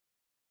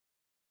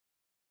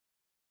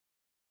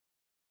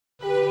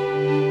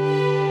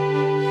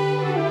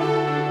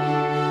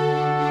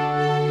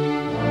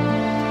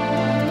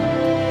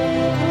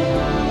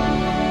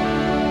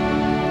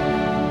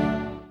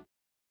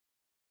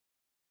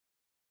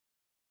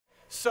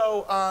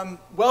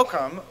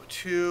Welcome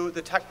to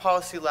the Tech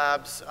Policy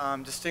Lab's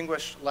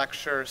Distinguished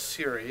Lecture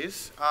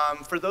Series.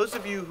 For those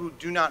of you who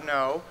do not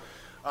know,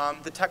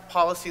 the Tech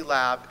Policy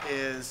Lab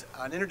is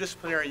an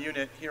interdisciplinary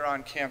unit here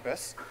on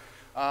campus.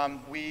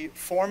 We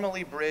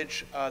formally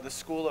bridge the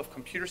School of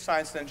Computer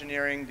Science and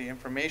Engineering, the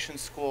Information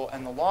School,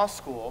 and the Law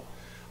School.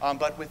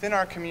 But within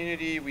our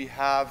community, we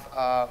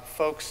have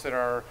folks that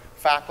are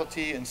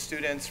faculty and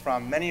students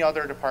from many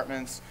other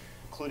departments,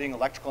 including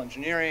electrical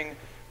engineering,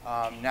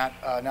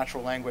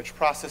 natural language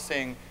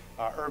processing,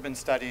 urban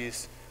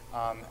studies,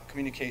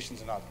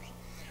 communications, and others.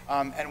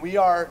 And we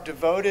are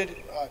devoted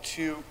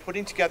to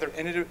putting together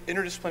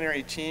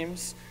interdisciplinary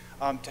teams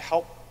to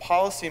help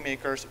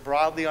policymakers,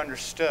 broadly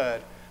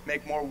understood,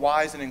 make more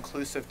wise and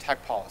inclusive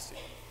tech policy.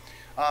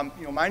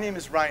 My name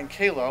is Ryan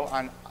Kalo,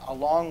 and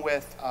along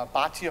with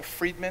Batya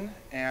Friedman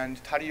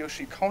and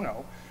Tadayoshi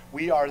Kono,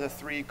 we are the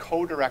three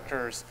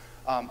co-directors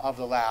of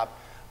the lab,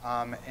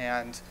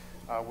 and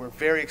we're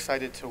very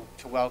excited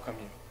to welcome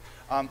you.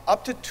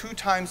 Up to 2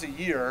 times a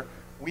year,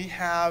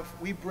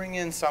 we bring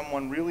in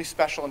someone really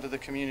special into the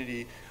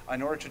community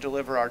in order to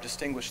deliver our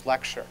distinguished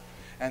lecture.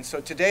 And so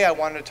today I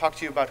wanted to talk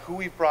to you about who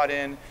we've brought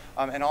in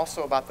and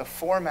also about the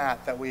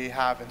format that we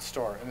have in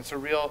store. And it's a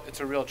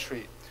real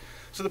treat.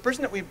 So the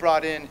person that we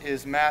brought in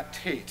is Matt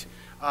Tait.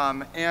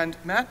 And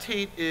Matt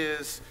Tait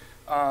is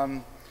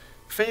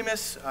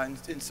famous,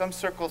 in some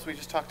circles we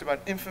just talked about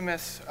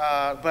infamous,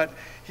 but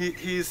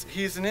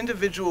he's an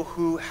individual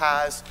who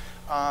has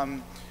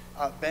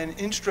been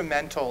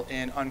instrumental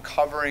in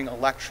uncovering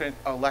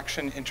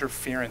election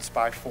interference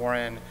by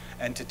foreign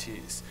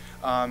entities,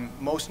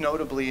 most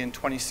notably in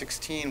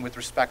 2016 with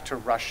respect to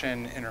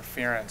Russian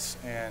interference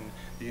in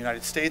the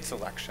United States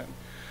election.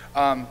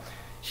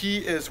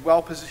 He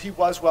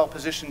was well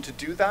positioned to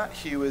do that.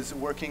 He was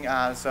working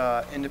as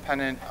an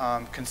independent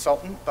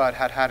consultant, but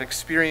had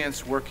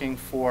experience working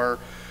for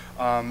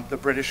the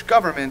British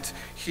government.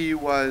 He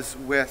was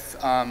with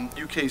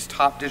UK's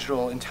top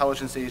digital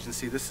intelligence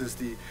agency. This is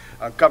the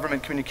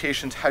Government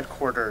Communications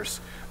Headquarters,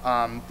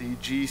 the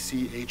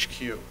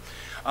GCHQ.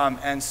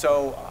 And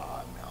so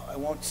I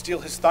won't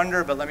steal his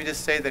thunder, but let me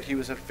just say that he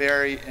was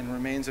and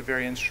remains a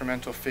very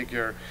instrumental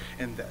figure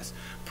in this.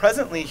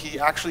 Presently, he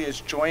actually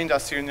has joined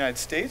us here in the United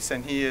States,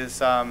 and he has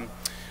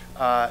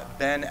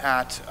been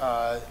at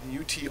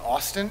UT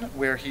Austin,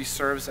 where he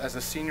serves as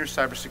a senior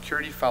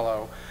cybersecurity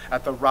fellow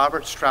at the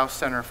Robert Strauss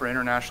Center for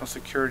International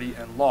Security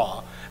and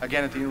Law,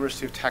 again at the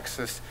University of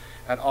Texas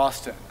at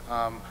Austin,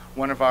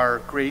 one of our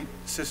great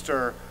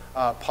sister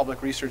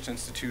public research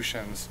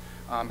institutions,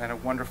 and a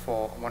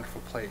wonderful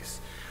place.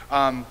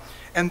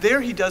 And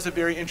there he does a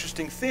very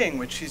interesting thing,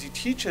 which is he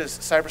teaches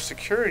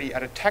cybersecurity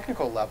at a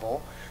technical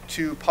level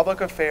to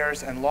public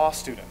affairs and law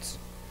students,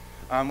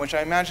 which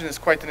I imagine is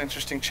quite an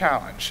interesting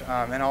challenge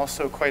and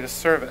also quite a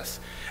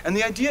service. And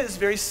the idea is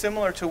very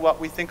similar to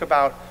what we think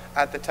about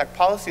at the Tech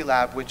Policy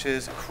Lab, which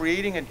is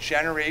creating a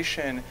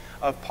generation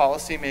of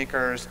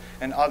policymakers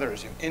and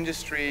others,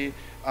 industry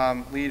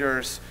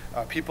leaders,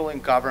 people in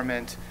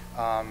government,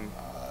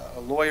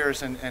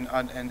 lawyers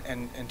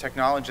and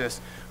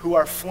technologists who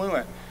are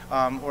fluent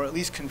or at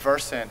least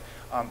conversant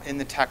in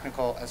the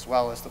technical as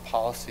well as the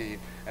policy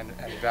and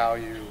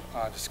value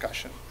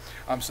discussion.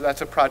 So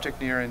that's a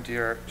project near and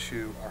dear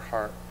to our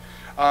heart.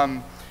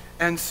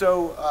 And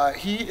so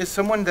he is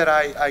someone that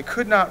I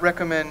could not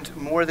recommend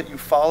more that you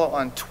follow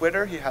on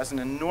Twitter. He has an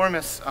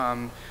enormous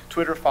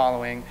Twitter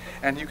following,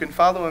 and you can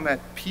follow him at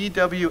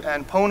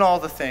PWN, Pwn all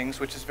the things,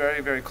 which is very,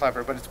 very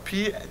clever, but it's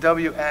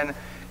PWNALL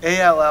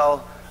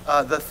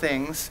the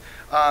things.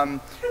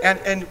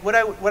 And what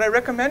I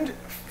recommend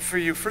for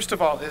you, first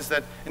of all, is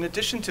that in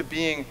addition to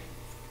being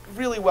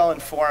really well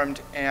informed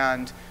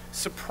and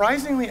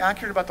surprisingly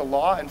accurate about the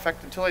law, in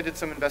fact, until I did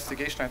some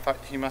investigation, I thought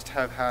he must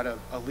have had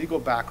a legal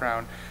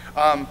background,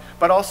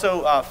 but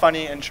also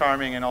funny and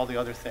charming and all the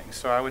other things.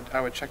 So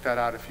I would check that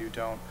out if you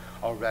don't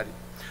already.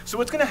 So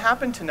what's going to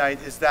happen tonight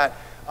is that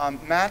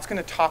Matt's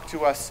going to talk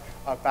to us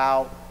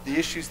about the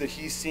issues that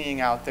he's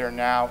seeing out there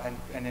now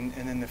and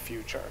in the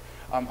future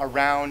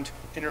around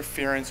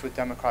interference with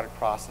democratic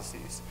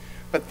processes.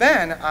 But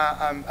then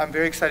I'm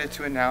very excited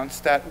to announce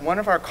that one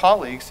of our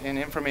colleagues in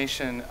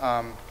information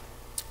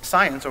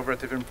science over at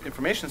the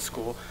Information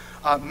School,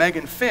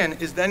 Megan Finn,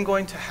 is then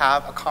going to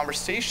have a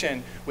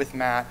conversation with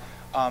Matt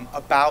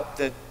about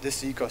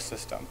this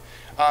ecosystem.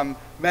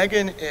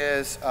 Megan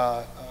is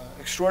an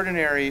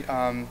extraordinary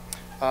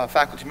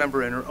faculty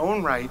member in her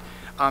own right,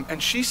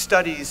 and she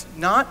studies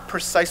not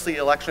precisely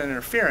election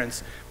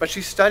interference, but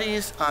she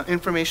studies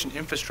information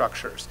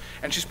infrastructures.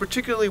 And she's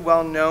particularly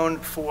well known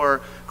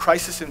for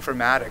crisis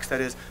informatics,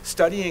 that is,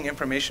 studying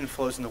information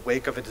flows in the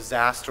wake of a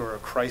disaster or a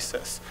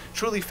crisis.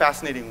 Truly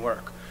fascinating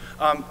work.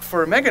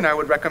 For Megan, I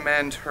would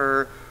recommend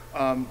her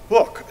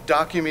book,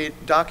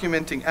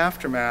 Documenting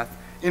Aftermath,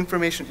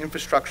 Information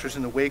Infrastructures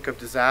in the Wake of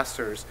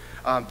Disasters,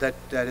 that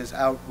is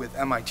out with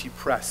MIT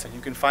Press. And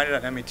you can find it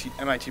on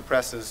MIT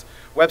Press's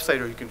website,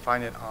 or you can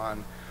find it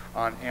on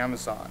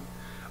Amazon.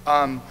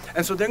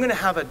 And so they're going to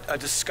have a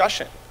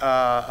discussion,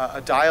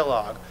 a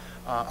dialogue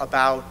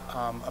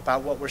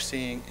about what we're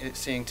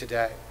seeing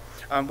today.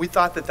 We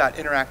thought that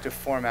interactive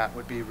format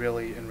would be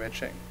really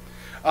enriching.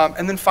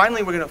 And then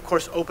finally, we're going to, of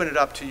course, open it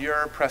up to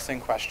your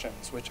pressing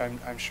questions, which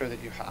I'm sure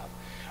that you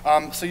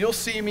have. So you'll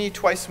see me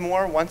twice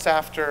more, once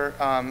after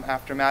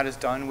Matt is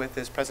done with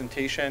his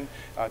presentation,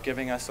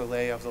 giving us a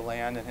lay of the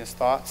land and his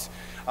thoughts,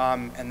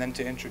 and then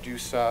to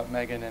introduce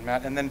Megan and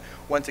Matt, and then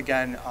once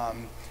again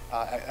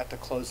at the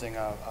closing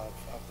of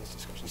this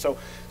discussion. So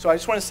I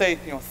just want to say,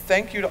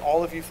 thank you to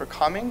all of you for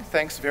coming.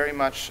 Thanks very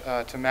much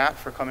to Matt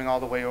for coming all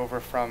the way over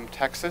from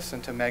Texas,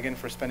 and to Megan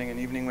for spending an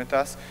evening with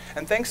us.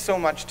 And thanks so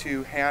much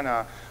to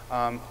Hannah,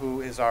 who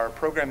is our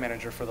program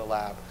manager for the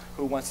lab,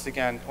 who once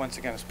again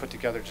has put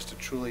together just a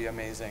truly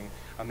amazing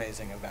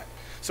event.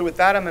 So with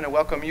that, I'm going to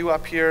welcome you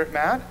up here,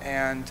 Matt,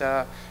 and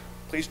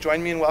please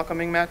join me in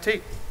welcoming Matt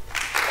Tait.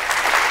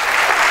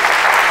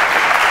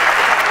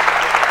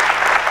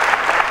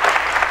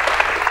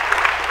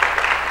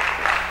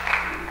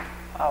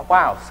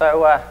 Wow,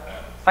 so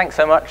thanks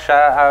so much,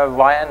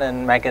 Ryan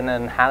and Megan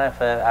and Hannah,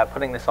 for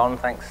putting this on.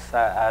 Thanks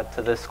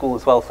to the school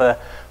as well for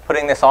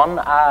putting this on.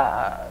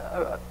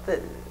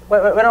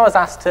 When I was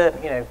asked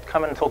to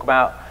come and talk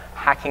about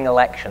hacking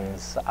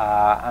elections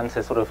and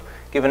to sort of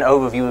give an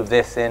overview of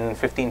this in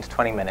 15 to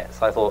 20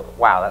 minutes, I thought,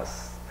 wow,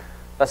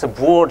 that's a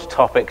broad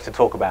topic to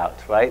talk about,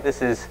 right?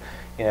 This is,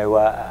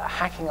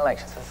 hacking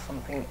elections is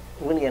something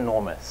really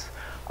enormous.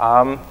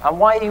 And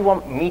why do you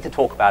want me to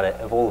talk about it,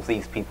 of all of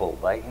these people,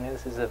 right?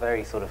 This is a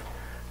very sort of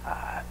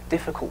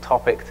difficult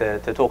topic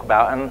to talk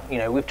about.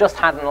 And, we've just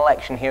had an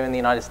election here in the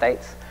United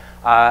States.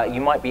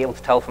 You might be able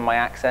to tell from my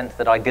accent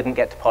that I didn't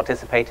get to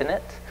participate in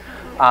it,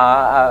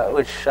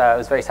 which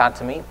was very sad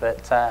to me,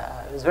 but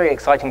it was very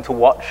exciting to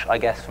watch, I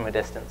guess, from a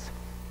distance.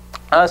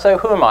 So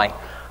who am I?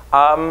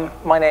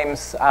 My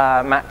name's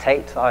Matt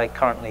Tait. I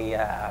currently,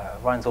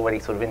 Ryan's already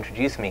sort of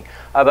introduced me,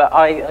 but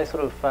I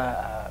sort of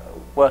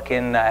work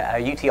in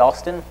UT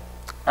Austin,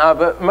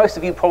 but most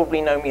of you probably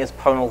know me as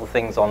Pwn All the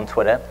Things on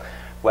Twitter,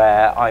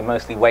 where I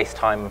mostly waste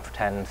time and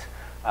pretend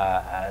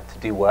to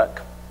do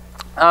work.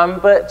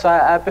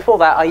 But before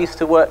that, I used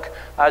to work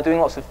doing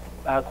lots of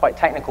quite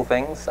technical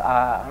things.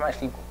 I'm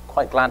actually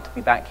quite glad to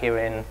be back here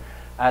in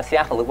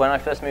Seattle. When I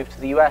first moved to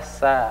the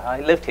US,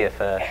 I lived here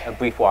for a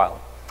brief while.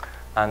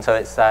 And so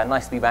it's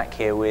nice to be back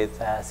here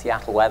with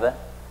Seattle weather.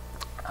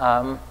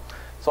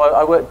 So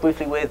I worked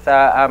briefly with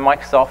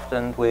Microsoft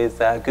and with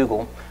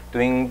Google,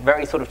 doing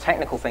very sort of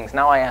technical things.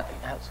 Now I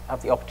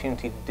have the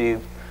opportunity to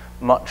do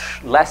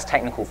much less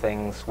technical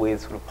things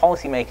with sort of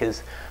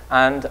policymakers.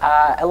 And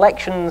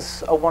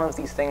elections are one of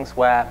these things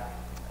where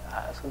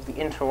sort of the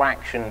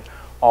interaction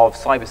of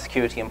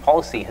cybersecurity and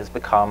policy has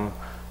become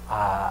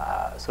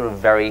sort of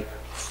very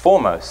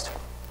foremost.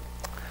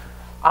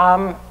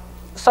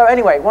 So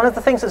anyway, one of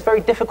the things that's very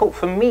difficult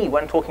for me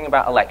when talking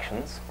about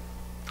elections,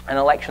 and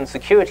election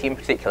security in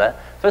particular,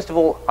 first of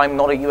all, I'm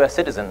not a US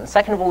citizen, and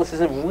second of all, this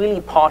is a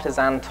really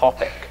partisan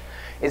topic.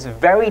 It's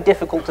very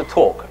difficult to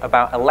talk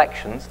about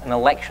elections and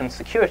election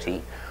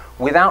security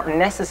without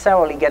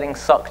necessarily getting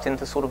sucked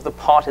into sort of the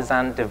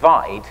partisan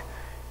divide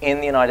in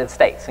the United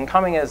States. And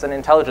coming as an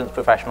intelligence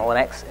professional, an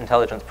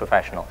ex-intelligence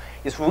professional,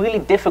 it's really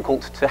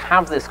difficult to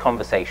have this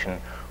conversation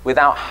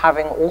without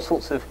having all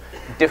sorts of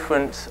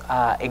different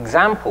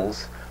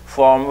examples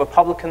from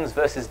Republicans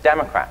versus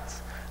Democrats.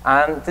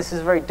 And this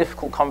is a very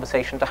difficult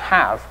conversation to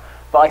have,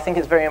 but I think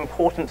it's very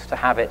important to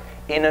have it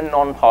in a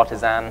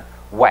non-partisan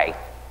way.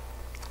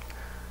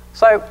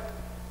 So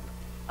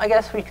I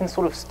guess we can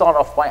sort of start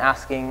off by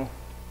asking,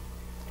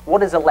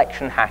 what is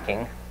election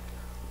hacking?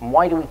 And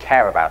why do we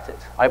care about it?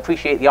 I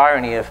appreciate the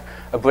irony of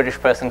a British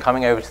person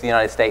coming over to the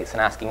United States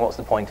and asking, what's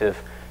the point of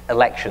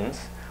elections?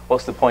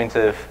 What's the point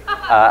of,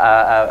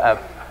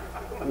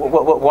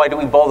 why do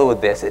we bother with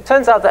this? It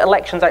turns out that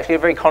elections actually are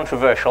very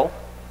controversial.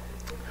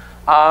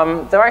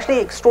 They're actually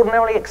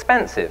extraordinarily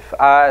expensive.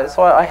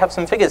 So I have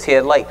some figures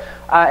here. Like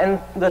in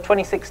the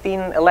 2016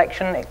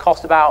 election, it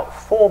cost about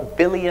 $4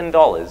 billion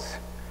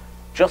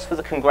just for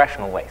the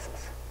congressional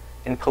races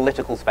in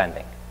political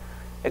spending.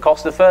 It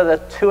cost a further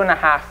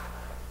 $2.5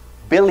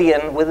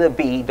 billion with a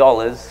B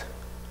dollars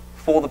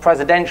for the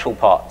presidential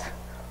part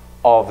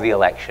of the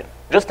election,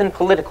 just in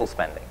political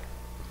spending.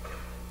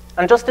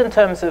 And just in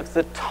terms of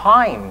the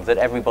time that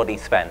everybody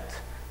spent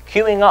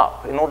queuing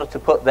up in order to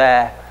put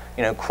their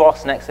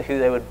cross next to who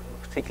they would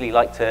particularly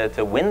like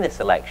to win this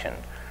election,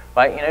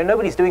 right?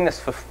 Nobody's doing this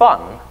for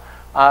fun.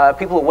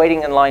 People are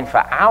waiting in line for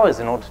hours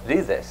in order to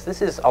do this.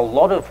 This is a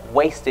lot of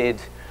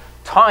wasted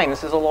time.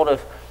 This is a lot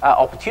of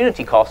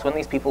opportunity cost when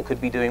these people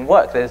could be doing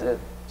work. It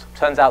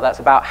turns out that's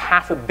about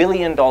 $500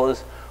 million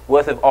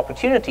worth of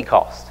opportunity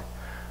cost.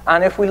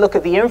 And if we look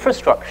at the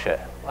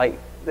infrastructure, like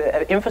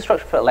the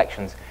infrastructure for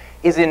elections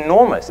is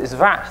enormous, is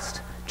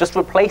vast. Just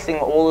replacing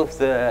all of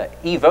the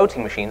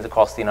e-voting machines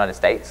across the United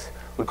States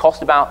would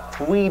cost about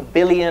 $3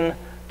 billion,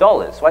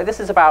 right? This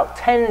is about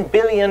 $10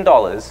 billion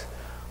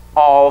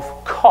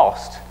of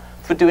cost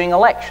for doing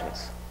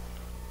elections.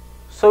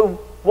 So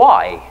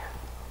why?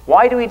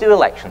 Why do we do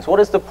elections?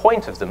 What is the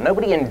point of them?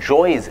 Nobody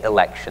enjoys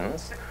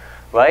elections,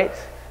 right?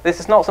 This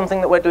is not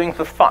something that we're doing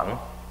for fun.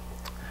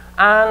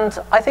 And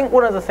I think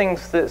one of the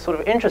things that's sort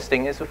of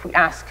interesting is if we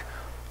ask,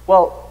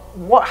 well,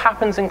 what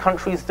happens in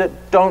countries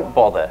that don't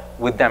bother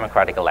with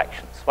democratic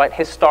elections, right?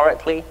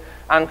 Historically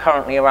and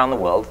currently around the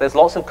world, there's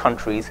lots of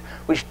countries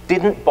which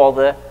didn't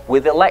bother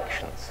with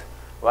elections,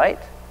 right?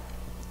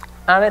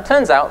 And it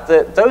turns out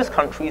that those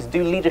countries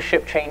do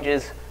leadership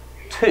changes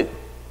too,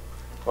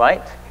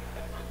 right?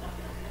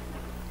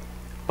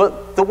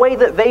 But the way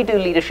that they do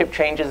leadership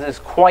changes is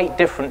quite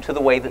different to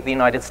the way that the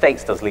United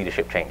States does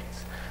leadership changes.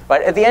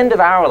 Right? At the end of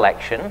our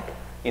election,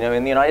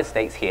 in the United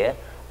States here,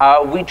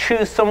 we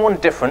choose someone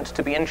different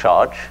to be in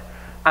charge,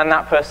 and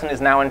that person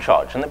is now in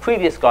charge. And the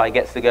previous guy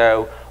gets to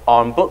go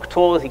on book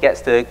tours, he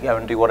gets to go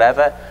and do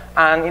whatever,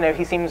 and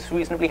he seems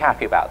reasonably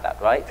happy about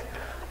that, right?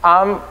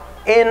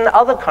 In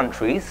other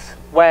countries,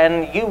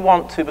 when you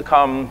want to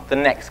become the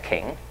next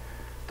king,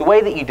 the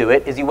way that you do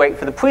it is you wait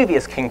for the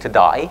previous king to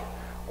die,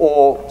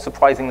 or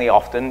surprisingly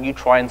often, you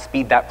try and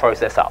speed that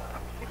process up,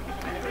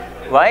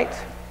 right?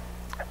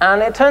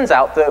 And it turns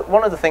out that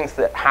one of the things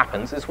that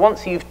happens is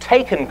once you've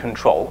taken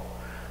control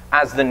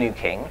as the new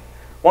king,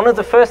 one of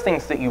the first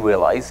things that you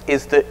realize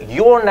is that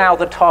you're now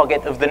the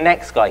target of the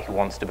next guy who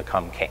wants to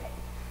become king.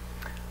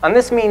 And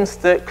this means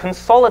that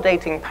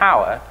consolidating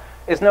power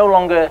is no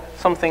longer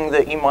something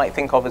that you might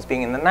think of as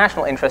being in the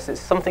national interest. It's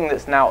something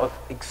that's now of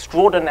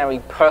extraordinary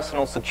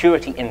personal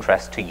security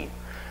interest to you.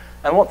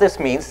 And what this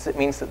means is it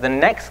means that the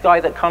next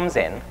guy that comes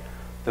in,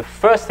 the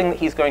first thing that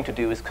he's going to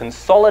do is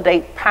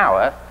consolidate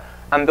power.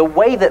 And the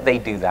way that they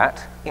do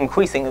that,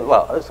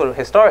 sort of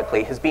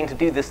historically, has been to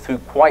do this through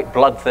quite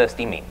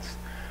bloodthirsty means,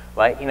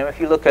 right? If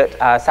you look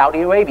at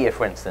Saudi Arabia,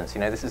 for instance,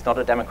 this is not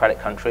a democratic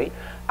country.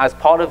 As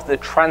part of the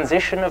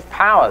transition of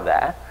power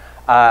there,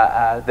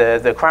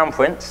 the crown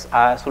prince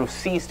sort of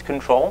seized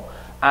control,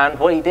 and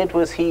what he did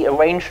was he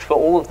arranged for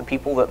all of the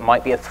people that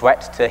might be a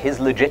threat to his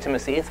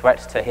legitimacy, a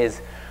threat to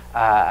his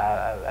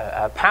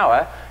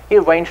power. He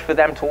arranged for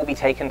them to all be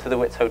taken to the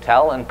Ritz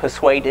Hotel and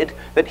persuaded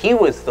that he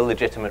was the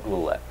legitimate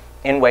ruler,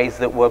 in ways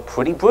that were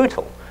pretty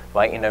brutal,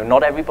 right?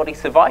 Not everybody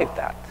survived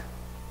that,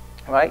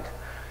 right?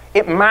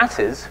 It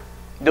matters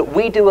that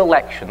we do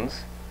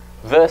elections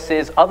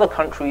versus other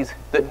countries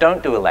that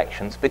don't do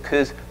elections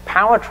because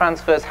power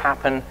transfers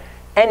happen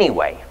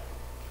anyway.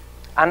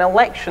 And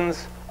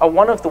elections are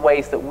one of the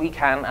ways that we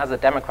can, as a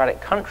democratic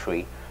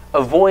country,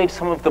 avoid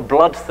some of the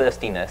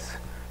bloodthirstiness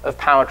of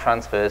power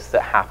transfers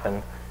that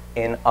happen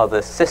in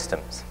other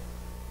systems.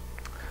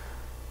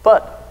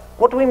 But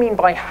what do we mean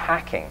by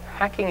hacking?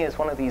 Hacking is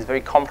one of these very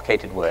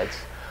complicated words.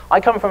 I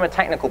come from a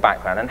technical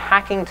background, and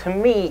hacking to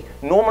me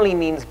normally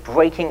means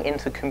breaking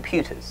into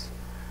computers.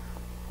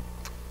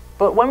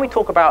 But when we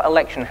talk about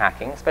election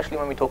hacking, especially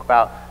when we talk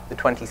about the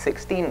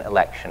 2016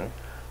 election,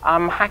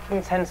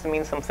 hacking tends to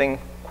mean something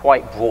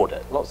quite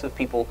broader. Lots of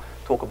people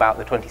talk about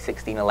the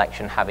 2016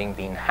 election having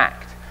been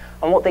hacked.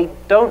 And what they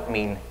don't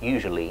mean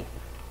usually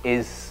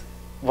is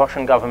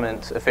Russian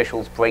government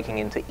officials breaking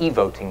into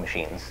e-voting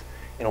machines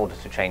in order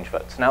to change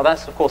votes. Now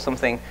that's of course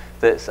something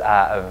that's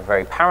a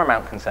very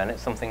paramount concern.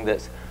 It's something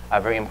that's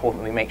very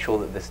important we make sure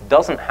that this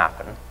doesn't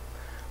happen.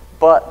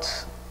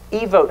 But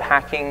e-vote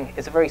hacking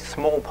is a very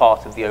small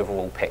part of the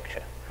overall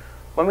picture.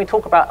 When we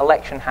talk about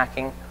election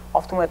hacking,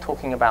 often we're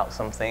talking about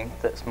something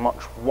that's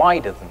much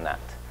wider than that.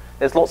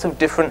 There's lots of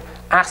different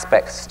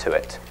aspects to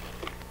it.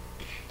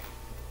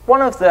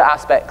 One of the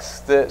aspects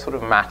that sort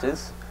of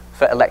matters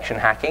for election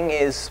hacking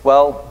is,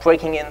 well,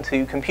 breaking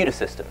into computer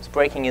systems,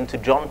 breaking into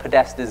John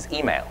Podesta's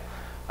email.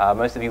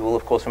 Most of you will,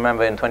 of course,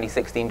 remember in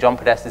 2016, John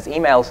Podesta's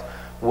emails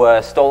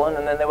were stolen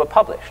and then they were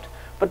published.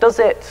 But does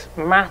it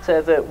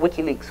matter that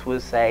WikiLeaks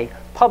was, say,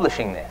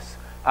 publishing this?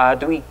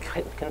 Do we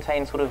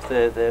contain sort of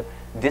the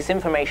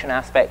disinformation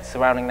aspects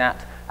surrounding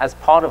that as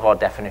part of our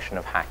definition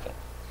of hacking?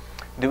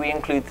 Do we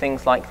include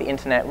things like the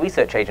Internet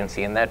Research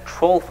Agency and their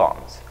troll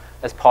farms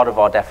as part of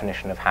our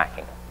definition of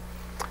hacking?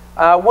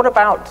 What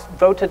about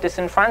voter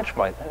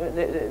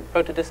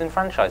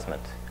disenfranchisement?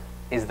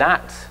 Is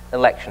that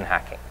election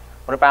hacking?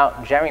 What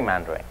about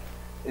gerrymandering?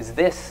 Is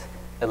this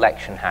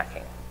election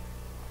hacking?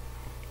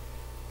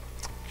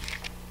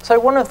 So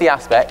one of the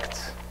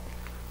aspects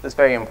that's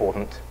very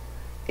important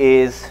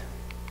is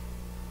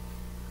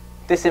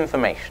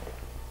disinformation.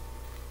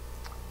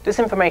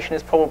 Disinformation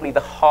is probably the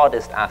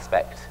hardest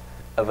aspect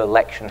of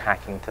election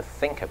hacking to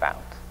think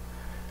about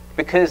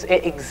because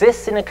it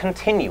exists in a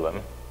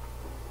continuum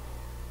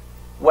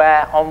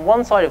where on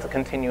one side of the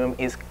continuum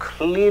is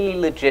clearly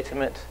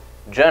legitimate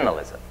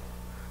journalism,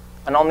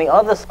 and on the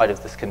other side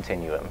of this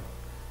continuum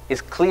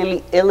is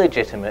clearly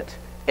illegitimate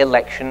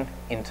election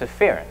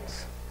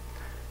interference.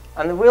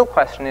 And the real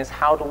question is,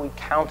 how do we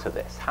counter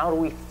this? How do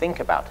we think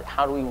about it?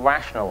 How do we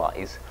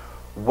rationalize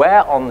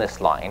where on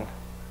this line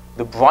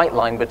the bright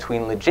line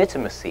between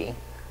legitimacy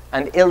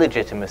and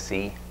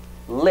illegitimacy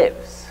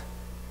lives?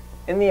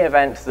 In the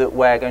event that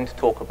we're going to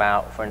talk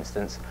about, for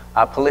instance,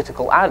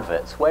 political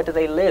adverts, where do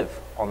they live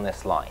on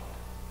this line?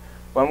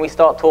 When we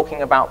start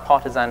talking about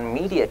partisan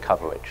media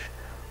coverage,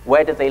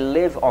 where do they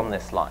live on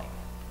this line?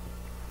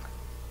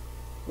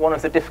 one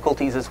of the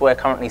difficulties, as we're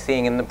currently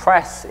seeing in the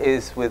press,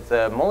 is with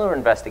the Mueller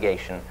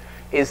investigation,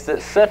 is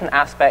that certain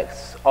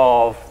aspects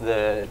of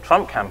the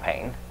Trump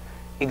campaign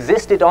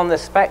existed on the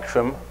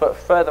spectrum, but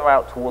further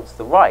out towards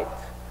the right.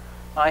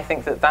 I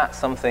think that that's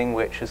something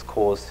which has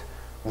caused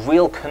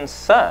real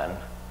concern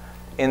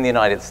in the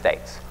United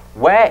States.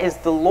 Where is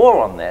the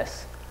law on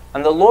this?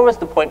 And the law is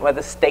the point where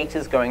the state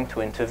is going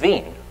to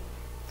intervene.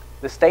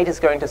 The state is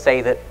going to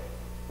say that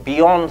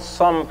beyond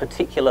some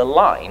particular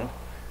line,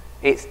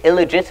 it's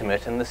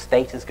illegitimate, and the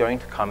state is going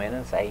to come in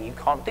and say, you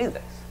can't do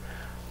this.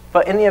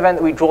 But in the event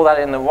that we draw that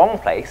in the wrong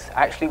place,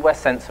 actually we're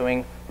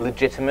censoring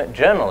legitimate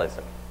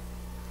journalism.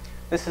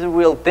 This is a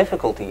real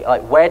difficulty.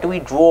 Like, where do we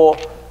draw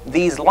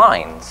these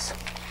lines?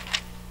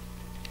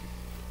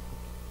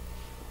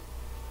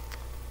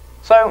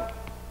 So,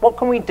 what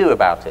can we do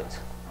about it?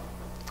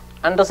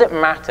 And does it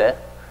matter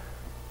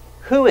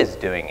who is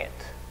doing it?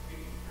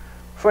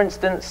 For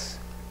instance,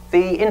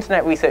 the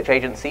Internet Research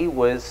Agency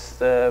was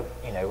the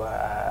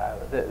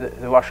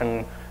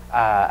Russian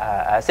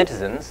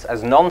citizens,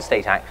 as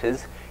non-state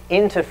actors,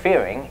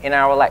 interfering in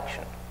our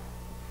election.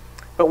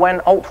 But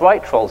when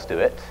alt-right trolls do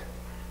it,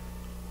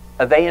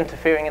 are they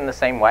interfering in the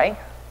same way?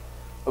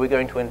 Are we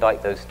going to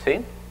indict those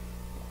too?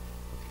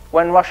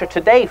 When Russia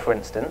Today, for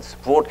instance,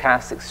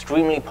 broadcasts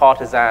extremely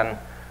partisan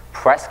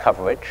press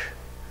coverage,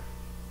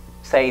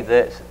 say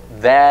that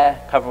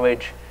their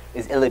coverage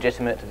is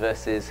illegitimate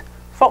versus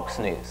Fox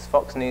News.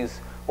 Fox News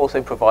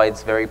also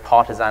provides very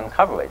partisan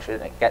coverage,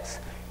 and it gets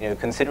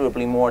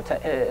considerably more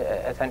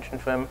attention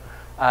from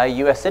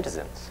US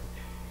citizens.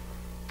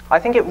 I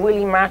think it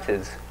really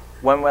matters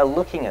when we're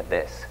looking at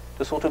this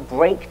to sort of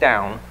break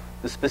down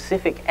the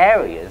specific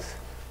areas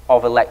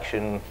of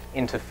election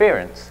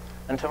interference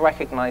and to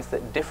recognize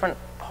that different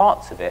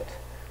parts of it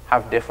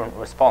have different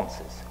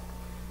responses.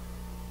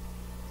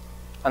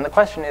 And the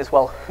question is,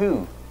 well,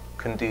 who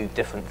can do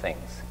different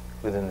things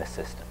within this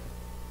system?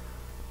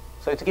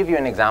 So to give you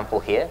an example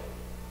here,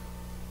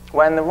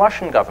 when the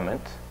Russian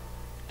government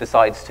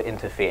decides to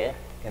interfere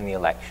in the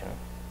election,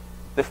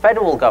 the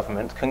federal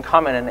government can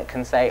come in and it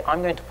can say,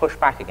 I'm going to push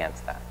back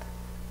against that.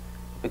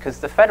 Because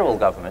the federal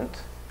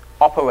government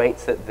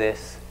operates at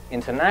this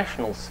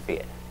international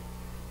sphere.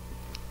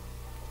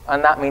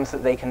 And that means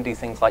that they can do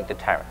things like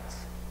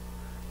deterrence.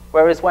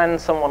 Whereas when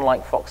someone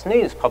like Fox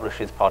News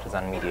publishes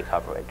partisan media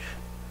coverage,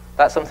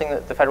 that's something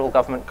that the federal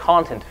government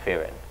can't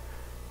interfere in,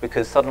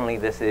 because suddenly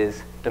this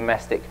is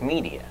domestic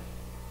media.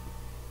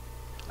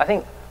 I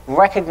think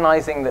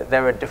recognizing that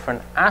there are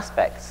different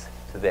aspects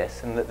to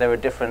this and that there are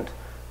different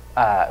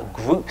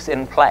groups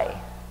in play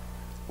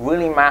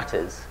really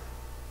matters.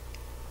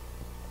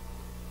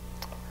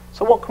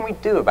 So what can we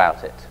do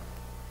about it?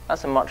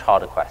 That's a much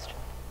harder question.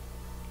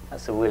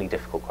 That's a really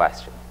difficult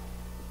question.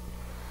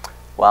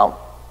 Well,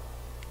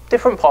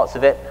 different parts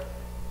of it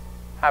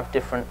have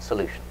different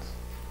solutions.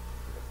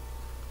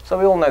 So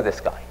we all know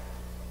this guy.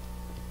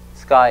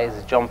 This guy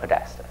is John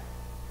Podesta,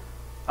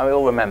 and we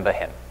all remember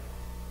him.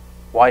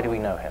 Why do we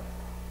know him?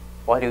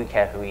 Why do we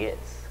care who he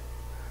is?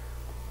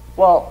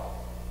 Well,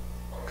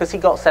 because he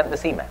got sent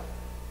this email.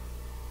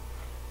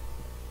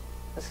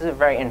 This is a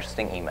very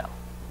interesting email.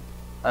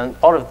 And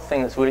part of the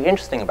thing that's really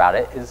interesting about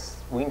it is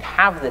we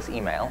have this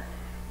email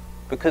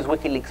because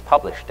WikiLeaks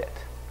published it.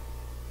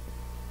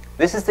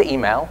 This is the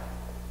email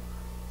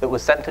that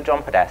was sent to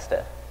John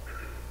Podesta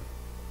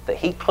that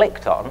he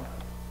clicked on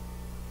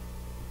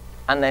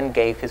and then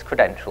gave his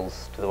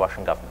credentials to the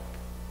Russian government.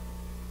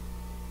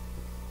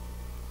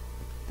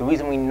 The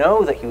reason we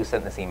know that he was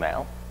sent this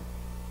email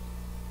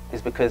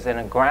is because in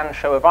a grand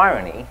show of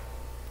irony,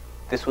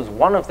 this was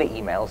one of the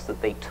emails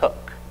that they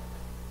took,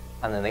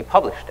 and then they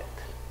published it.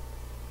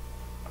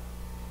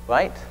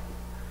 Right?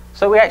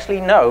 So we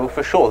actually know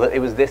for sure that it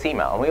was this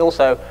email, and we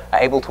also are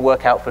able to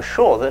work out for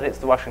sure that it's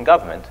the Russian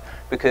government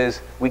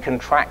because we can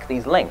track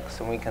these links,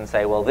 and we can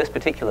say, well, this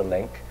particular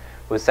link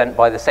was sent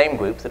by the same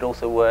group that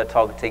also were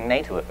targeting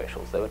NATO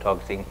officials. They were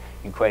targeting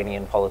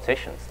Ukrainian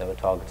politicians. They were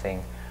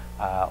targeting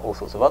all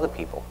sorts of other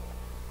people.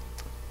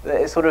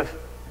 It's sort of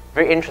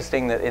very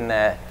interesting that in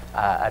their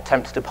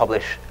attempt to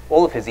publish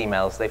all of his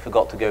emails, they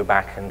forgot to go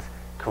back and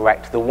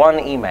correct the one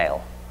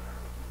email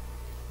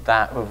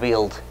that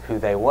revealed who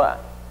they were.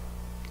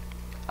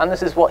 And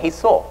this is what he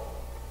saw.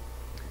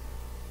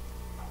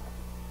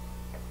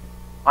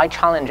 I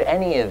challenge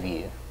any of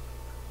you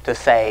to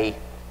say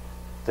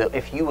that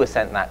if you were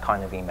sent that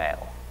kind of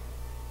email,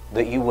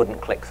 that you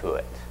wouldn't click through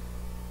it,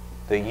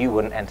 that you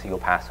wouldn't enter your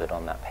password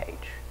on that page.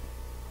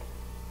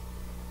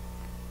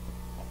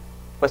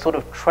 We're sort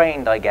of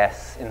trained, I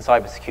guess, in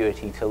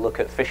cybersecurity to look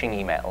at phishing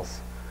emails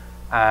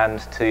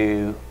and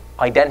to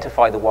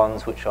identify the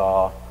ones which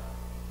are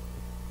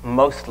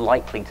most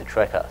likely to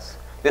trick us.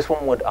 This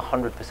one would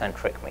 100%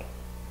 trick me,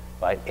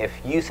 right? If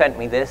you sent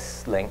me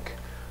this link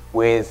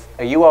with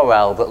a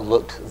URL that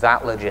looked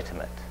that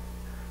legitimate,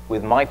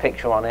 with my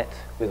picture on it,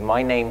 with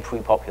my name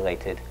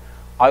pre-populated,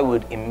 I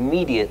would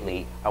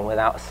immediately and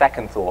without a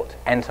second thought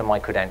enter my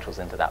credentials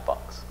into that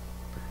box,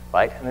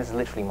 right? And this is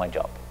literally my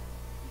job,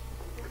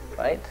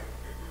 right?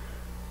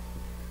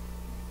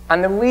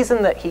 And the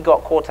reason that he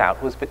got caught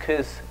out was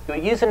because your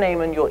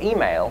username and your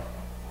email,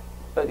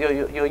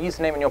 your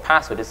username and your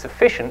password is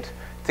sufficient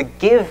to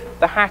give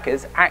the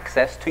hackers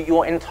access to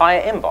your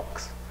entire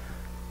inbox.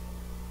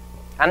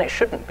 And it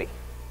shouldn't be.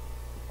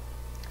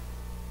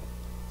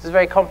 This is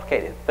very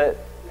complicated, but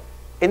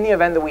in the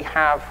event that we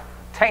have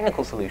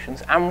technical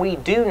solutions, and we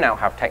do now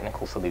have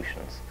technical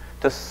solutions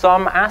to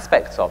some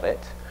aspects of it,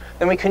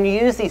 then we can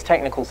use these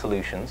technical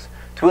solutions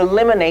to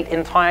eliminate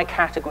entire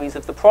categories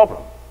of the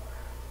problem.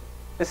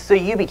 This is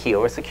a YubiKey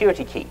or a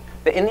security key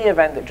that in the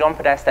event that John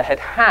Podesta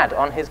had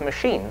on his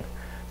machine,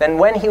 then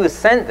when he was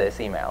sent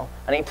this email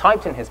and he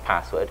typed in his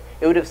password,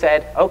 it would have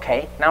said,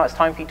 okay, now it's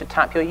time for you to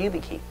tap your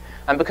YubiKey.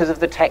 And because of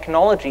the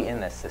technology in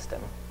this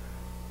system,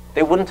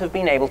 they wouldn't have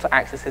been able to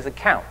access his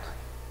account.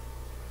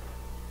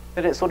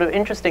 But it's sort of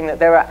interesting that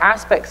there are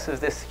aspects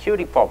of this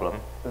security problem,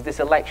 of this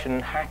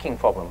election hacking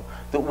problem,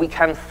 that we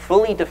can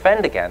fully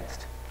defend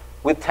against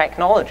with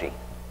technology.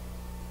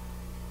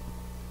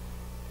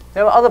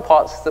 There are other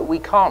parts that we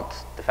can't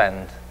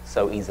defend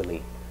so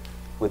easily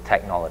with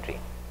technology.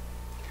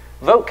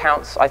 Vote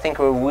counts, I think,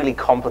 are a really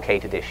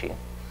complicated issue.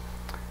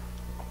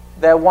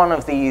 They're one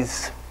of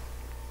these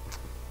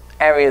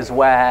areas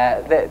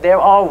where there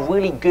are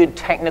really good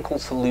technical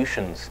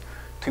solutions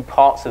to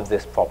parts of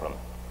this problem.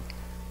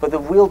 But the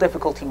real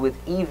difficulty with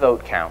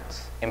e-vote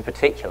counts, in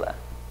particular,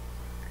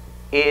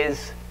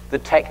 is the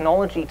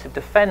technology to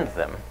defend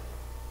them,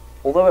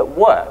 although it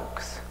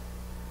works,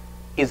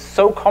 is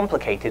so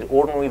complicated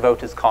ordinary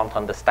voters can't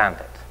understand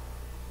it,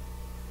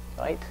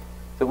 right?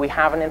 That we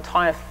have an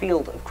entire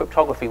field of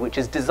cryptography which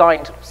is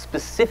designed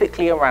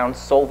specifically around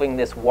solving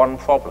this one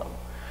problem.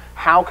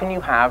 How can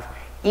you have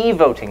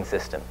e-voting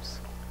systems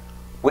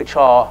which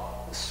are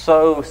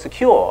so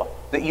secure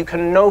that you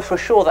can know for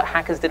sure that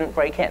hackers didn't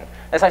break in?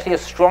 That's actually a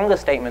stronger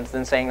statement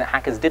than saying that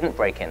hackers didn't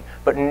break in,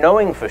 but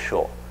knowing for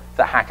sure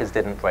that hackers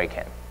didn't break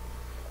in.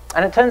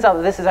 And it turns out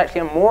that this is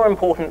actually a more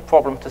important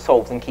problem to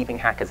solve than keeping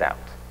hackers out.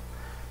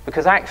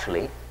 Because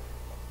actually,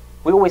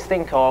 we always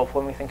think of,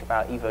 when we think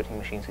about e-voting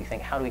machines, we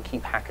think, how do we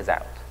keep hackers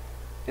out?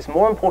 It's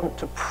more important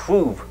to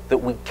prove that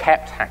we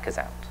kept hackers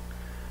out.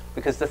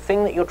 Because the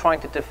thing that you're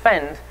trying to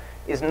defend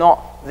is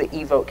not the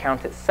e-vote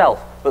count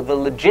itself, but the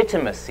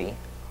legitimacy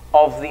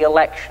of the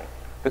election.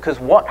 Because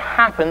what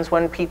happens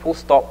when people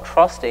stop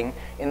trusting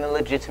in the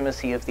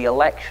legitimacy of the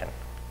election?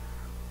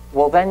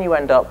 Well, then you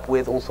end up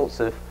with all sorts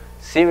of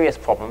serious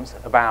problems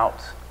about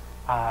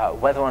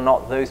whether or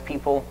not those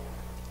people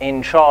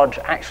in charge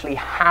actually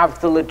have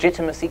the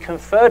legitimacy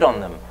conferred on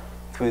them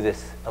through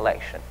this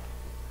election.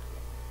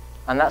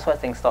 And that's where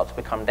things start to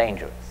become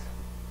dangerous.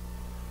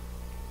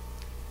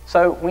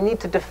 So we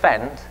need to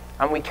defend,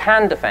 and we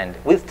can defend,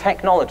 with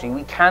technology,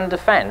 we can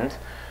defend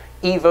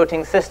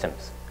e-voting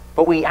systems.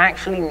 But we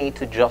actually need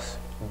to just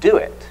do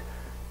it.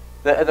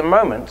 At the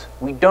moment,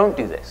 we don't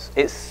do this.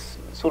 It's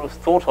sort of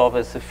thought of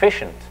as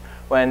sufficient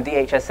when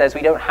DHS says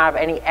we don't have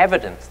any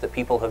evidence that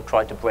people have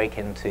tried to break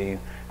into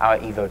our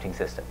e-voting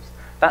systems.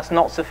 That's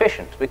not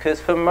sufficient, because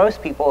for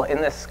most people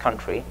in this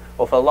country,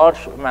 or for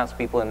large amounts of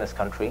people in this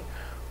country,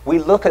 we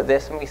look at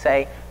this and we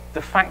say,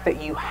 the fact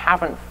that you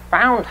haven't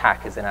found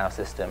hackers in our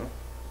system,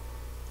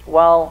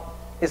 well,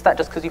 is that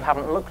just because you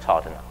haven't looked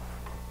hard enough?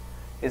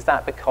 Is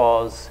that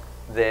because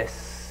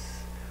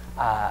this,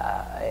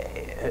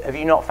 have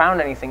you not found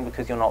anything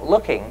because you're not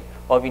looking,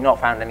 or have you not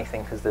found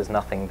anything because there's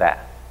nothing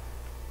there?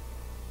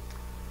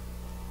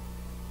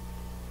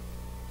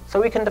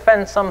 So we can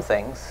defend some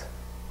things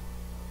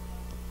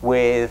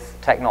with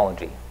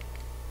technology,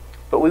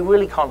 but we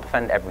really can't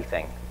defend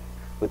everything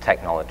with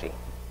technology.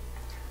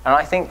 And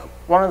I think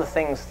one of the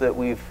things that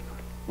we've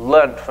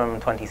learned from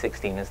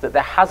 2016 is that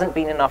there hasn't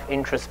been enough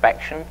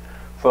introspection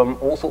from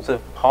all sorts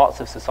of parts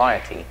of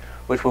society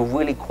which were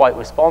really quite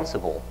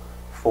responsible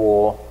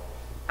for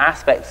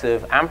aspects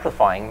of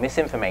amplifying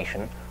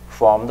misinformation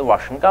from the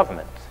Russian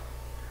government.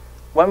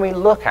 When we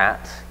look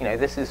at,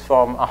 this is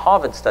from a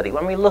Harvard study,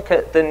 when we look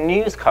at the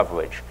news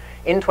coverage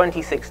in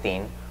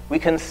 2016, we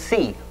can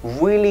see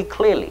really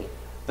clearly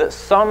that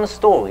some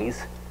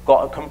stories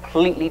got a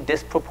completely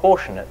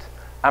disproportionate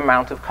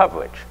amount of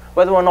coverage.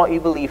 Whether or not you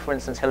believe, for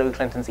instance, Hillary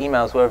Clinton's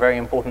emails were a very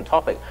important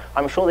topic,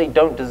 I'm sure they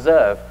don't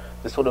deserve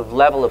the sort of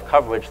level of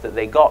coverage that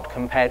they got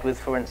compared with,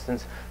 for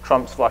instance,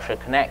 Trump's Russia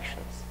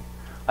connections.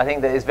 I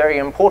think that it's very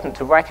important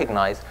to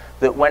recognize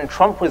that when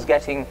Trump was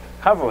getting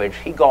coverage,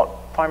 he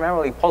got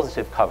primarily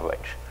positive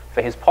coverage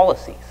for his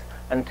policies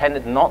and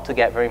tended not to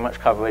get very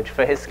much coverage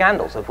for his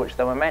scandals, of which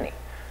there were many.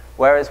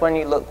 Whereas when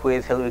you look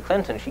with Hillary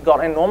Clinton, she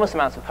got enormous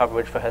amounts of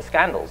coverage for her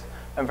scandals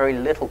and very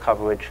little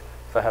coverage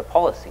for her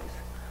policies.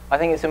 I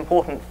think it's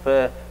important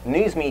for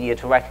news media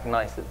to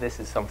recognize that this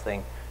is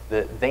something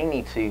that they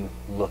need to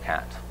look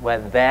at, where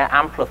they're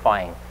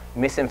amplifying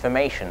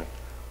misinformation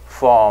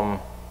from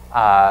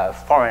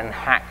foreign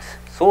hacked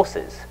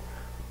sources,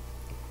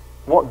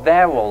 what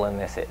their role in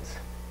this is.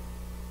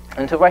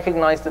 And to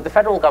recognize that the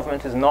federal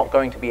government is not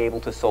going to be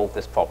able to solve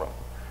this problem,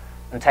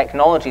 and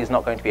technology is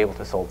not going to be able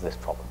to solve this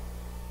problem.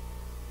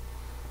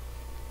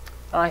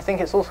 And I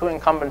think it's also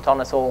incumbent on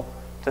us all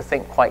to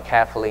think quite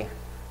carefully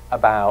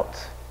about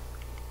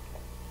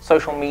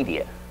social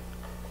media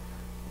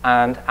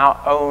and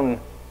our own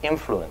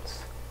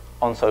influence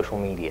on social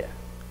media.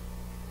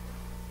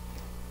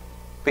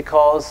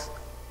 Because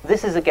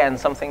this is, again,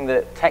 something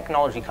that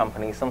technology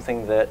companies,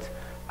 something that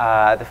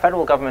the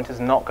federal government is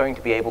not going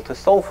to be able to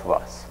solve for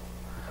us.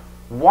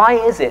 Why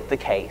is it the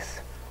case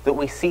that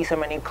we see so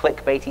many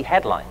clickbaity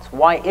headlines?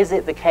 Why is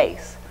it the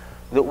case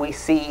that we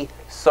see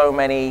so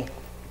many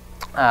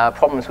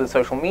problems with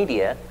social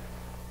media?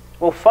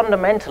 Well,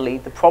 fundamentally,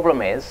 the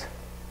problem is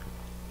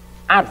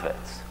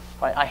adverts.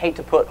 Right? I hate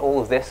to put all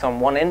of this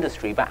on one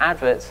industry, but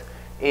adverts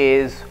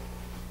is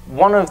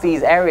one of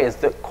these areas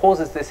that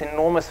causes this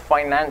enormous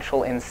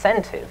financial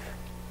incentive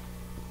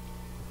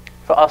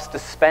for us to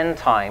spend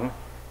time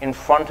in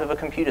front of a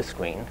computer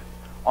screen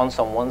on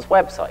someone's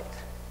website.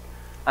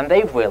 And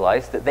they've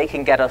realized that they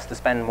can get us to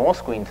spend more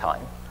screen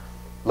time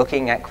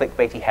looking at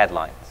clickbaity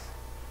headlines,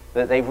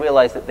 that they've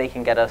realized that they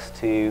can get us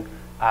to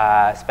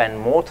spend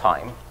more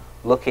time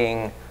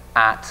looking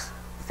at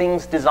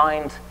things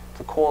designed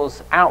to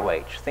cause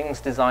outrage,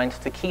 things designed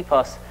to keep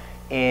us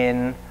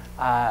in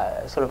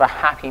sort of a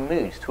happy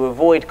mood, to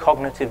avoid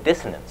cognitive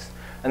dissonance.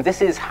 And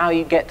this is how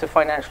you get to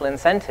financial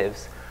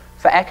incentives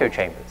for echo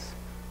chambers.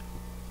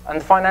 And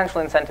the financial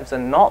incentives are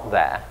not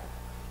there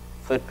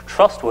for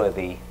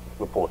trustworthy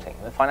reporting.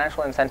 The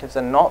financial incentives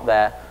are not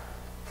there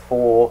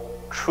for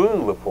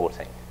true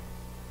reporting.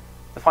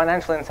 The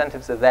financial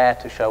incentives are there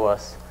to show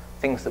us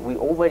things that we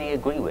already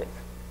agree with,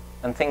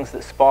 and things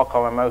that spark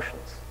our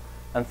emotions,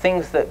 and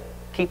things that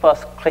keep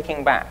us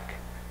clicking back,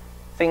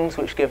 things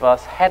which give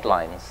us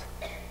headlines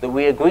that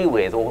we agree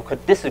with or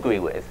could disagree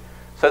with,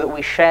 so that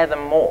we share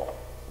them more.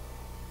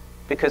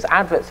 Because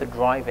adverts are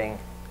driving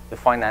the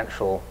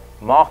financial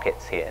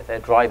markets here. They're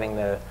driving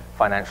the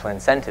financial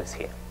incentives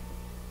here.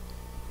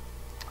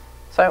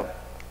 So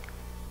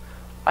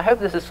I hope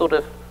this has sort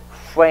of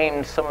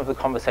framed some of the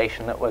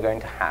conversation that we're going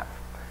to have,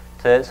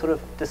 to sort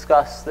of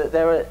discuss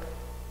that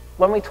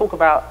when we talk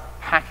about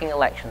hacking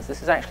elections,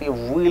 this is actually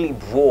a really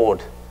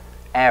broad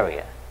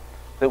area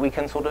that we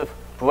can sort of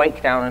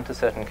break down into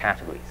certain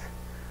categories.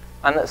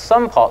 And that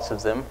some parts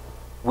of them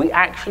we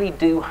actually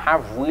do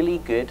have really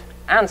good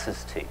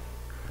answers to.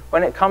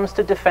 When it comes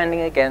to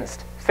defending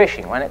against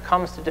phishing, when it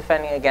comes to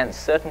defending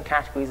against certain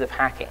categories of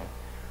hacking,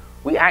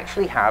 we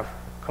actually have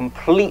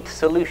complete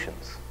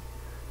solutions.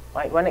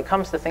 Right? When it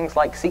comes to things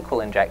like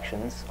SQL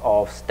injections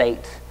of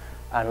state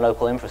and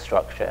local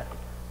infrastructure,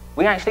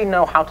 we actually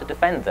know how to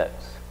defend those.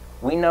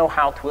 We know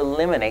how to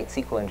eliminate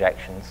SQL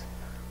injections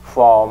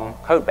from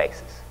code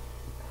bases.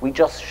 We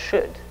just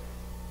should.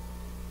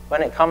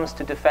 When it comes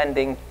to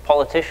defending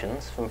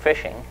politicians from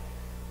phishing,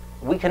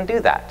 we can do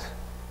that.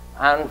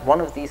 And one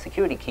of these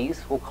security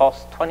keys will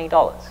cost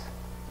 $20,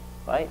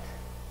 right?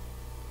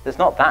 There's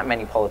not that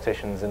many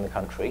politicians in the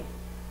country.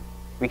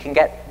 We can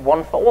get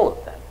one for all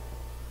of them,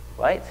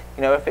 right?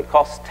 You know, if it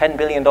costs $10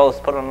 billion to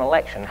put on an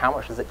election, how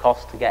much does it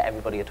cost to get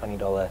everybody a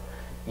 $20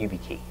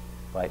 YubiKey,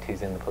 right,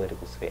 who's in the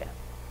political sphere?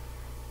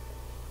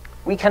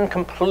 We can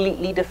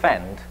completely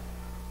defend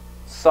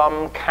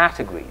some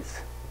categories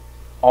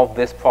of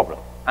this problem,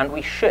 and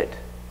we should.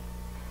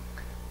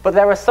 But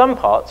there are some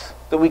parts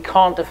that we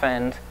can't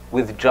defend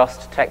with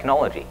just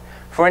technology.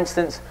 For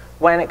instance,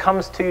 when it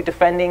comes to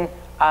defending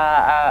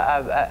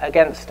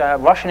against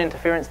Russian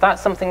interference,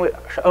 that's something which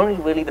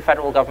only really the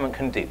federal government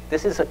can do.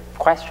 This is a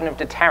question of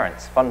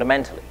deterrence,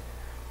 fundamentally.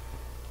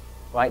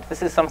 Right?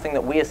 This is something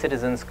that we as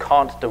citizens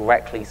can't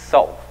directly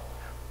solve.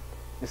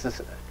 This is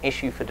an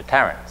issue for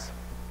deterrence.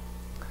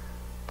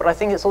 But I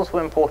think it's also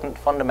important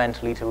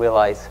fundamentally to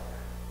realize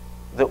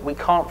that we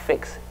can't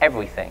fix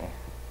everything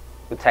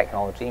with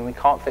technology, and we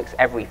can't fix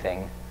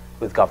everything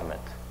with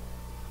government.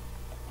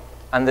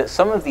 And that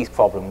some of these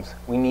problems,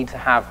 we need to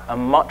have a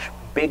much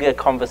bigger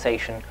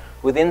conversation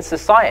within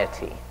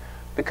society,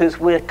 because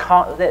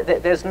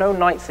there's no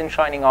knights in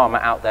shining armor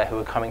out there who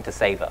are coming to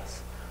save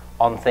us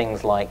on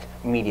things like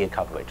media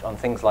coverage, on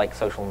things like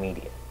social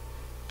media.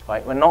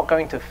 Right? We're not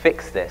going to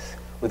fix this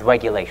with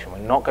regulation. We're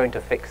not going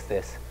to fix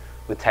this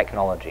with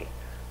technology.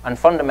 And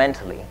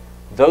fundamentally,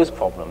 those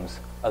problems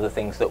are the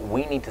things that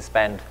we need to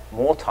spend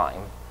more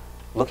time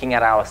looking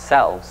at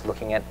ourselves,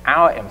 looking at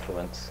our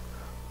influence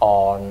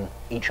on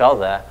each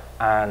other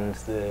and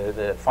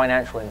the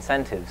financial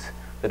incentives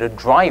that are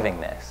driving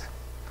this.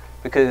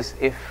 Because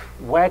if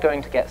we're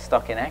going to get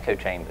stuck in echo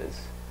chambers,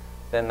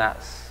 then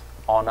that's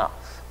on us.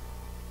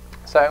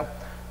 So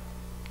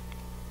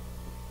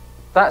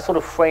that sort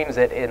of frames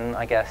it in,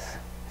 I guess,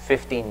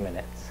 15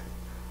 minutes.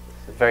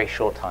 It's a very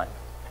short time.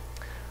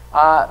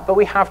 But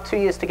we have 2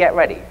 years to get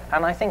ready.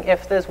 And I think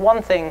if there's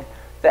one thing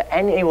that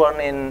anyone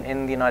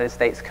in the United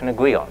States can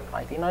agree on,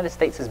 right? The United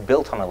States is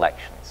built on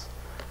elections.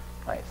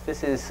 Right?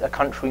 This is a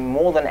country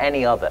more than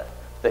any other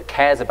that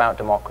cares about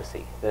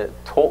democracy, that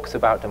talks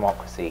about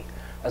democracy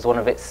as one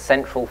of its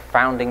central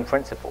founding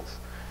principles.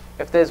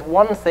 If there's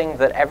one thing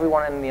that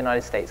everyone in the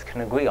United States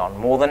can agree on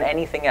more than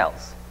anything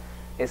else,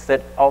 it's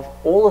that of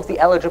all of the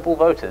eligible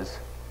voters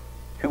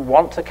who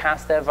want to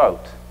cast their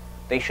vote,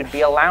 they should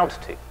be allowed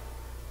to,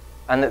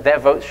 and that their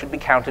votes should be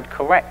counted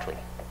correctly.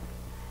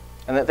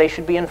 and that they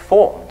should be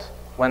informed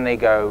when they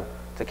go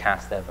to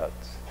cast their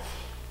votes.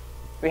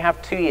 We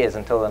have 2 years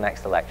until the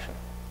next election,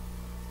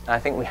 and I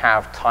think we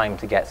have time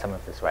to get some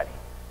of this ready.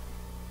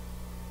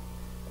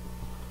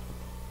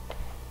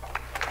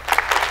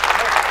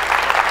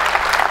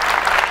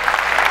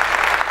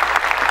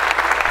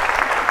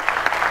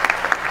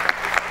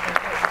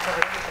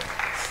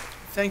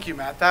 Thank you,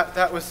 Matt.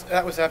 That was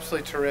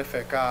absolutely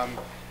terrific.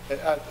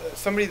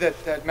 Somebody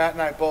that Matt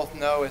and I both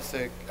know is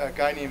a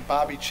guy named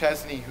Bobby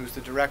Chesney, who's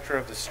the director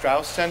of the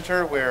Strauss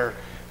Center, where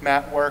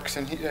Matt works,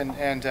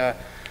 and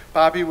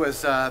Bobby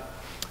was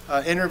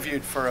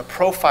interviewed for a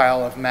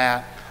profile of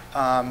Matt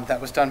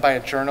that was done by a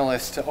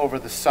journalist over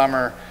the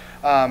summer,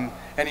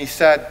 and he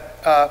said,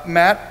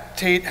 Matt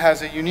Tait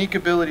has a unique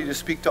ability to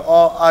speak to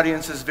all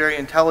audiences very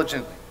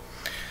intelligently.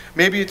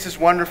 Maybe it's his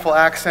wonderful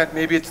accent,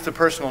 maybe it's the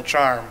personal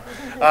charm,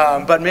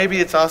 but maybe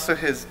it's also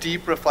his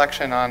deep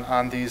reflection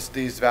on these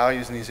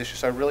values and these issues.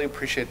 So I really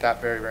appreciate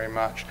that very, very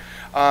much.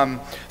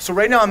 So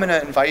right now I'm going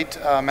to invite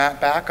Matt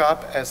back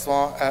up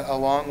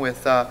along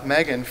with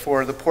Megan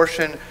for the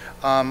portion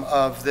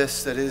of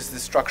this that is the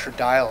structured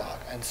dialogue.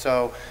 And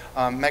so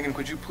Megan,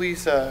 could you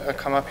please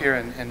come up here,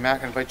 and Matt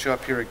can invite you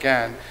up here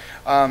again.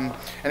 And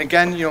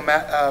again, you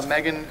know,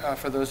 Megan,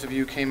 for those of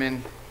you who came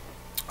in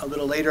a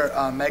little later,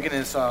 Megan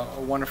is a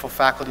wonderful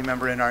faculty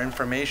member in our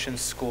information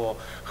school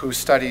who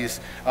studies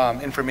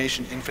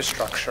information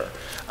infrastructure.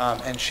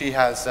 And she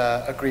has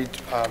agreed,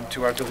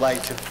 to our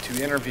delight,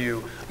 to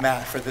interview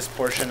Matt for this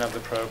portion of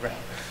the program.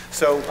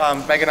 So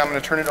Megan, I'm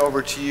going to turn it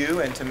over to you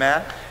and to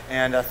Matt,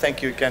 and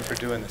thank you again for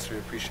doing this. We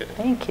appreciate it.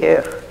 Thank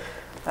you.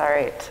 All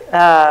right.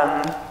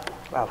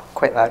 Wow,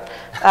 quite loud.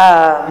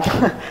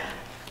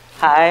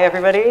 Hi,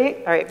 everybody.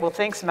 All right, well,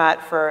 thanks,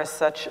 Matt, for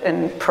such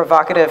a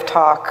provocative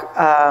talk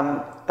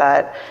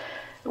that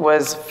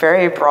was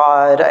very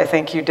broad. I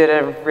think you did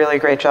a really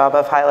great job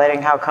of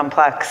highlighting how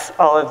complex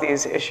all of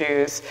these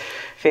issues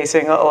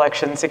facing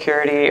election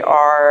security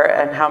are,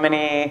 and how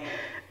many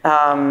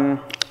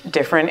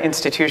different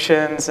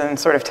institutions and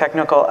sort of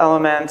technical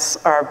elements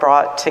are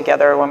brought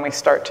together when we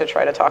start to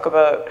try to talk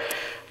about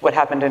what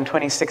happened in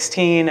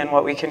 2016 and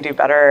what we can do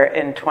better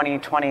in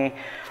 2020.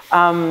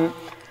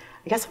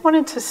 I guess I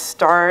wanted to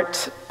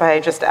start by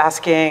just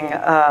asking,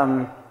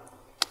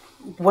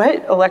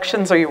 what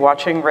elections are you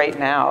watching right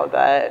now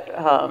that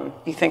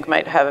you think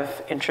might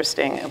have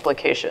interesting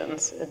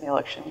implications in the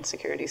election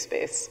security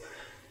space?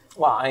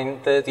 Well,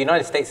 the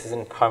United States is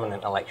in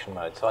permanent election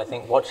mode, so I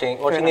think watching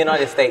the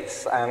United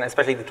States, and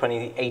especially the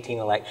 2018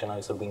 election,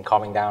 I've sort of been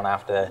calming down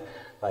after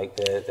like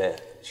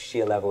the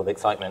sheer level of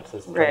excitement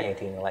as the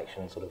 2018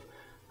 election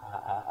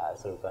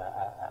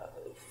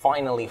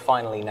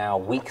finally now,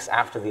 weeks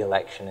after the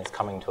election, is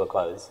coming to a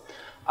close,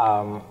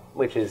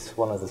 which is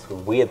one of the sort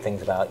of weird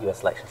things about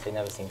US elections. They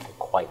never seem to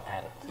quite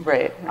end.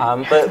 Right.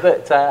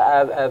 But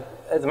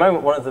at the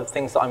moment, one of the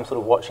things that I'm sort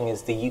of watching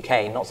is the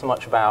UK, not so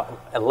much about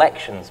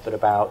elections, but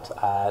about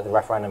the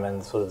referendum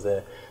and sort of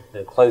the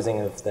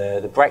closing of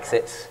the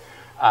Brexit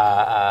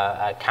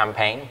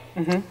campaign.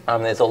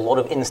 Mm-hmm. There's a lot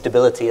of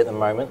instability at the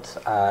moment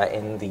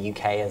in the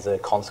UK as a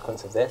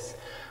consequence of this.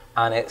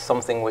 And it's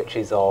something which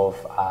is of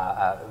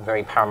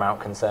very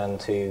paramount concern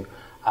to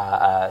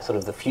sort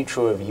of the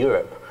future of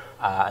Europe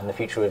and the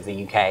future of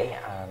the UK.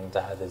 And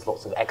there's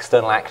lots of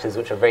external actors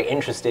which are very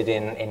interested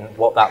in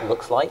what that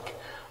looks like,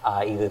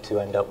 either to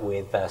end up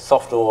with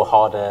softer or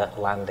harder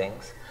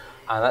landings.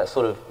 And that's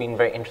sort of been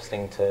very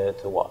interesting to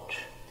watch.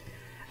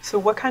 So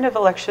what kind of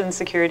election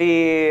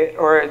security,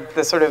 or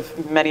the sort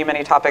of many,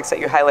 many topics that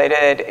you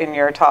highlighted in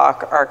your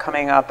talk, are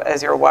coming up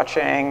as you're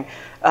watching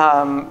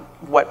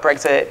what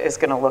Brexit is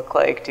going to look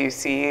like? Do you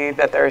see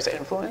that there's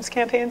influence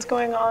campaigns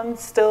going on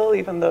still,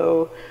 even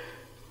though...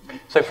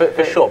 So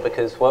for sure,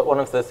 because one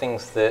of the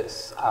things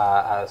that's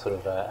sort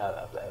of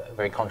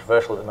very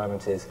controversial at the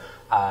moment is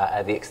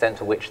the extent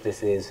to which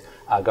this is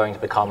going to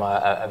become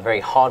a very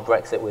hard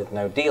Brexit with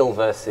no deal,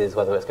 versus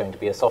whether it's going to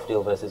be a soft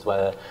deal, versus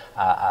whether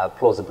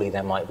plausibly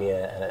there might be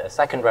a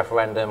second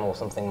referendum or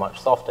something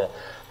much softer.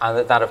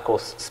 And that of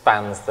course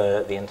spans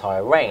the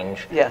entire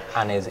range,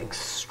 and is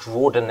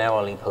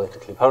extraordinarily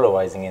politically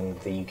polarizing in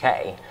the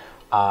UK.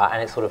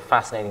 And it's sort of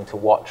fascinating to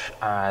watch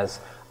as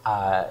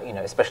you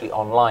know, especially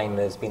online,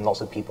 there's been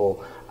lots of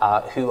people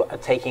who are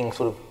taking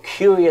sort of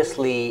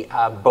curiously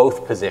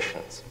both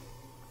positions,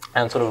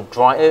 and sort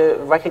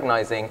of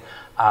recognizing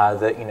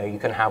that, you know, you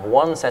can have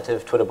one set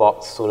of Twitter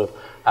bots sort of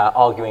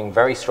arguing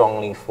very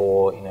strongly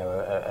for, you know,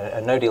 a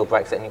no-deal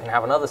Brexit, and you can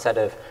have another set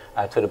of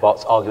Twitter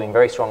bots arguing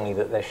very strongly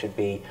that there should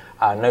be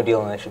no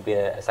deal and there should be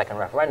a second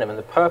referendum. And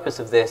the purpose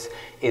of this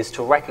is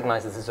to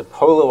recognize that this is a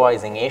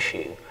polarizing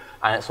issue,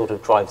 and it sort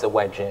of drives a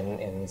wedge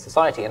in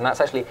society. And that's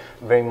actually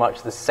very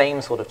much the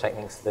same sort of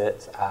techniques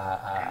that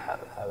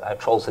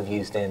trolls have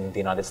used in the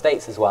United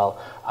States as well,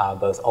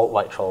 both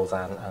alt-right trolls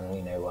and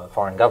you know,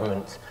 foreign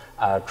government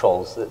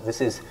trolls. This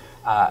is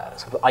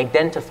sort of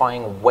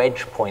identifying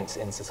wedge points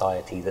in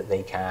society that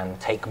they can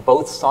take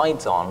both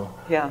sides on,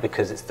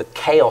 because it's the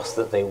chaos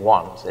that they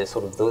want. It's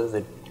sort of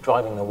the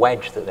driving the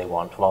wedge that they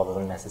want, rather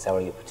than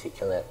necessarily a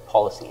particular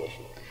policy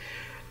issue.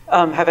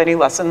 Have any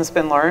lessons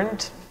been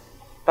learned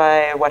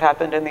by what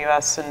happened in the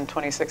US in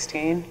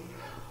 2016?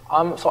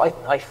 So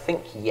I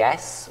think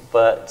yes,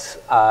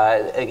 but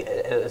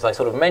as I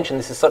sort of mentioned,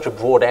 this is such a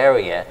broad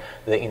area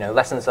that,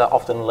 lessons are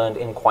often learned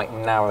in quite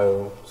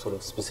narrow sort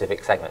of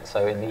specific segments.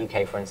 So in the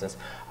UK, for instance,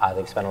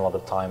 they've spent a lot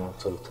of time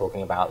sort of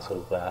talking about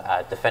sort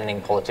of defending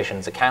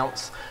politicians'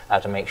 accounts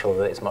to make sure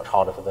that it's much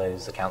harder for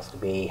those accounts to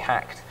be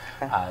hacked.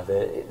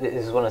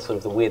 This is one of sort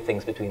of the weird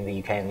things between the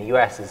UK and the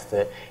US is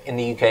that in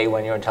the UK,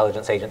 when your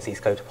intelligence agencies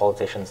go to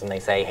politicians and they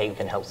say, hey, you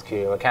can help secure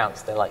your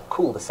accounts, they're like,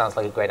 cool, this sounds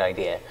like a great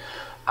idea.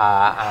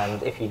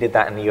 And if you did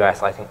that in the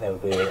US, I think there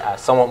would be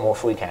somewhat more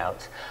freak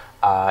out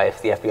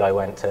if the FBI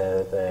went to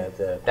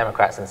the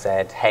Democrats and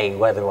said, hey,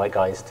 we're the right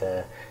guys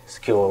to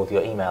secure all of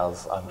your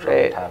emails. I'm sure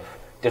they'd have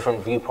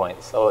different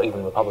viewpoints, or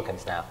even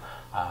Republicans now.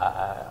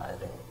 I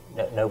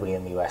think nobody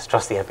in the US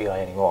trusts the FBI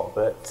anymore,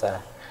 but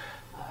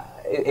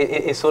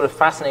it's sort of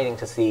fascinating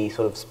to see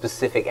sort of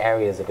specific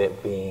areas of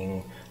it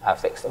being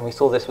fixed. And we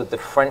saw this with the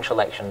French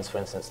elections, for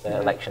instance, the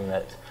election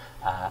that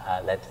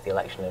led to the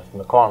election of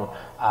Macron.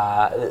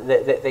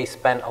 They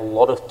spent a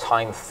lot of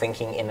time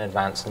thinking in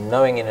advance,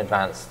 knowing in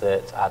advance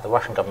that the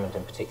Russian government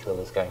in particular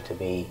was going to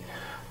be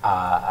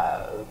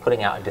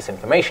putting out a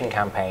disinformation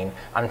campaign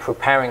and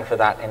preparing for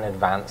that in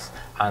advance,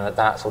 and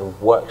that sort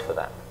of worked for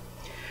them.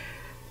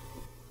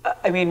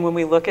 I mean, when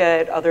we look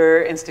at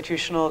other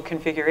institutional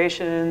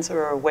configurations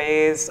or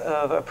ways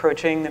of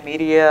approaching the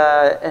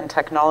media and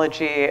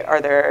technology, are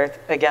there,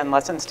 again,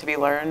 lessons to be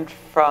learned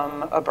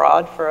from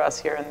abroad for us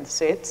here in the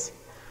States?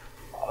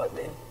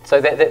 So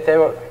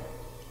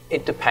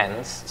it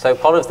depends. So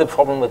part of the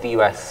problem with the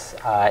US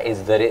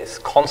is that it's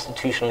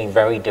constitutionally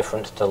very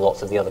different to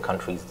lots of the other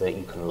countries that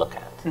you can look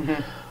at.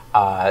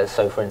 Mm-hmm.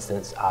 So for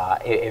instance,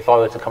 if I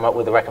were to come up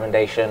with a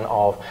recommendation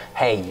of,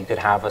 hey, you could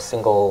have a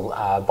single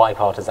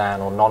bipartisan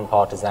or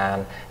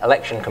non-partisan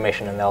election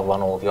commission and they'll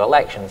run all of your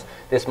elections,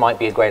 this might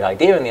be a great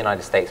idea in the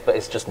United States, but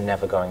it's just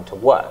never going to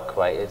work,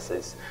 right?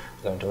 It's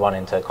going to run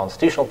into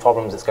constitutional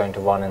problems, it's going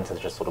to run into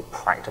just sort of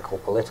practical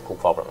political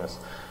problems.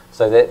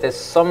 So there's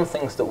some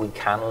things that we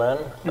can learn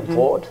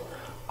abroad.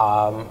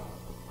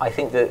 I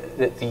think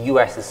that the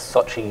US is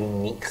such a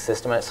unique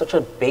system, and it's such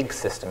a big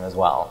system as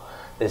well.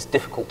 It's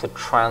difficult to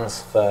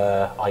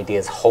transfer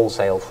ideas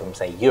wholesale from,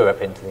 say,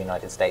 Europe into the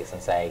United States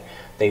and say,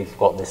 they've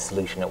got this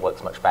solution that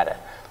works much better.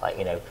 Like,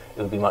 it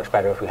would be much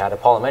better if we had a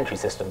parliamentary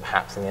system,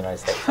 perhaps, in the United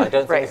States. I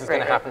don't think this is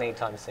going to happen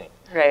anytime soon.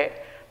 Right.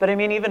 But I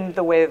mean, even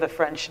the way the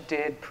French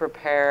did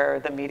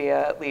prepare the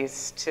media, at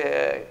least,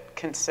 to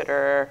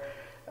consider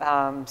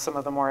some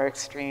of the more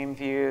extreme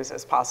views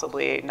as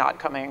possibly not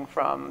coming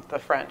from the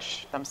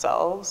French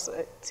themselves,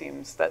 it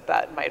seems that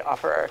that might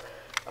offer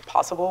a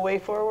possible way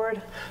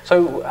forward?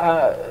 So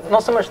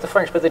not so much the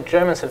French, but the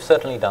Germans have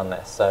certainly done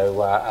this. So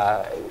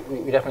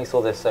we definitely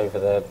saw this over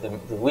the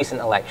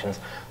recent elections,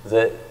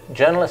 that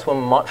journalists were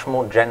much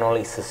more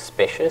generally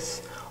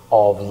suspicious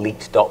of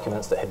leaked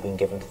documents that had been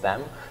given to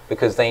them,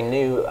 because they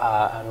knew,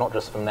 not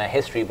just from their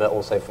history, but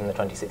also from the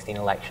 2016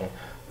 election,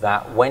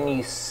 that when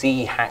you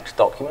see hacked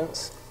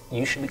documents,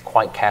 you should be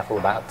quite careful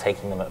about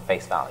taking them at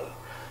face value.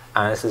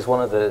 And this is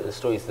one of the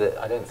stories that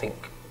I don't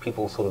think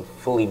people sort of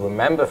fully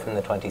remember from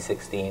the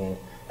 2016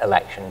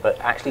 election, but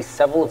actually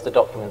several of the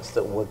documents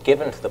that were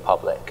given to the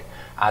public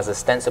as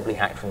ostensibly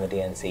hacked from the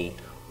DNC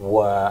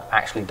were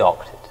actually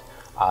doctored.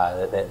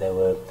 There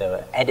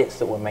were edits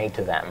that were made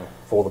to them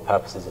for the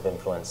purposes of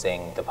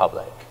influencing the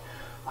public.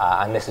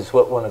 And this is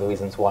one of the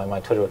reasons why my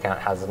Twitter account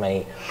has as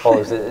many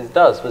followers as it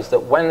does, was that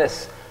when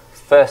this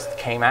first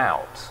came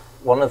out,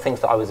 one of the things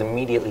that I was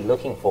immediately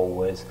looking for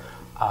was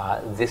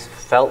this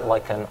felt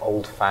like an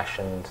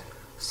old-fashioned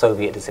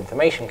Soviet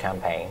disinformation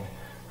campaign,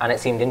 and it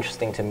seemed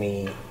interesting to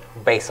me,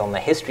 based on the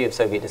history of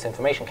Soviet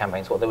disinformation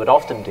campaigns, what they would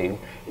often do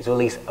is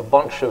release a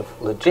bunch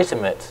of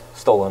legitimate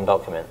stolen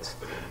documents,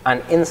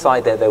 and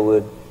inside there they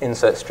would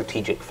insert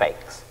strategic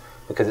fakes,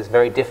 because it's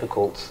very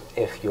difficult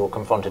if you're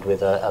confronted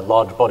with a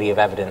large body of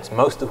evidence,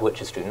 most of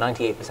which is true,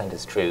 98%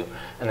 is true,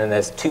 and then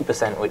there's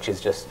 2% which is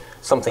just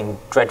something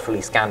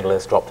dreadfully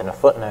scandalous dropped in a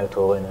footnote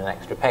or in an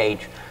extra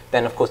page,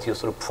 then of course you're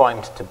sort of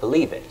primed to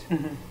believe it.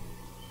 Mm-hmm.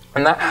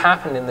 And that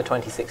happened in the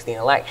 2016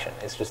 election.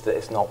 It's just that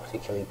it's not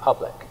particularly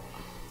public.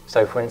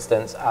 So for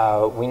instance,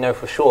 we know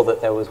for sure that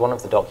there was one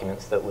of the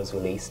documents that was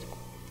released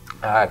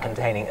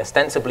containing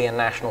ostensibly a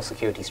national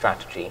security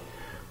strategy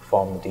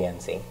from the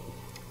DNC.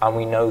 And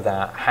we know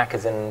that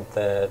hackers in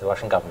the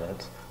Russian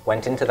government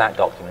went into that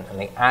document and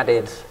they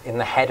added in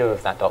the header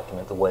of that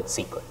document the word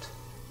secret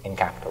in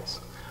capitals.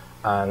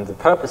 And the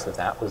purpose of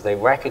that was they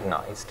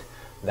recognized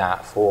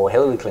that for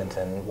Hillary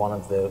Clinton, one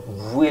of the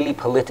really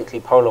politically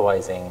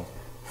polarizing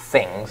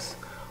things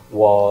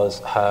was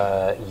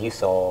her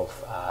use of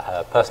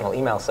her personal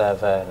email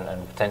server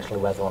and potentially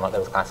whether or not there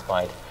was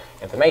classified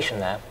information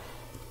there.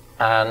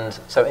 And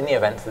so in the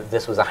event that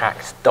this was a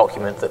hacked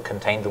document that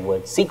contained the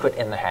word secret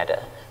in the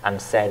header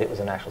and said it was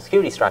a national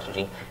security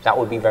strategy, that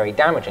would be very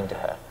damaging to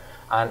her.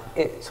 And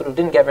it sort of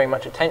didn't get very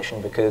much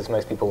attention because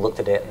most people looked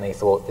at it and they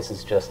thought this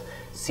is just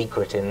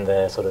secret in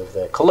the sort of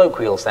the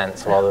colloquial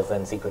sense rather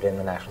than secret in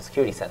the national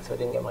security sense, so it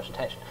didn't get much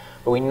attention.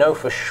 But we know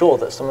for sure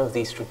that some of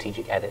these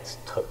strategic edits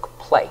took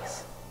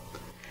place.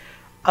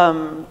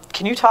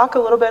 Can you talk a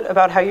little bit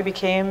about how you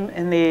became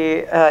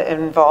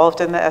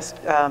involved in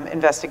the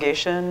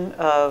investigation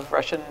of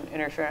Russian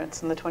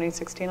interference in the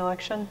 2016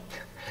 election?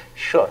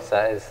 Sure. So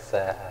it's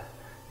a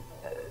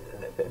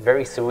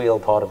very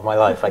surreal part of my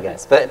life, I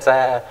guess. But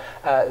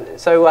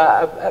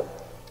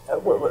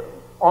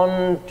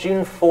on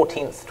June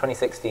 14th,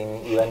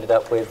 2016, you ended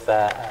up with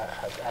the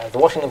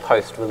Washington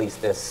Post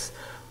released this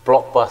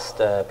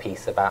blockbuster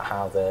piece about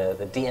how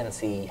the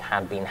DNC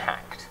had been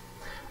hacked.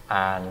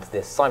 And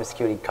this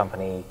cybersecurity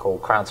company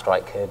called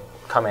CrowdStrike had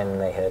come in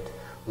and they had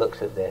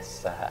looked at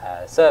this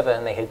server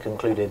and they had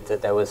concluded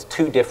that there was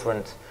two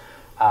different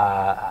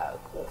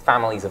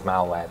families of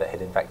malware that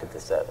had infected the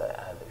server,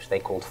 which they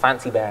called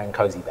Fancy Bear and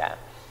Cozy Bear.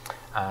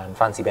 And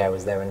Fancy Bear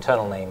was their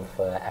internal name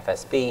for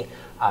FSB,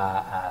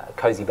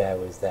 Cozy Bear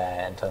was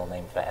their internal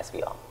name for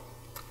SVR.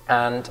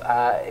 And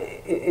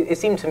it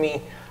seemed to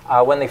me,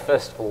 when they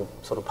first of all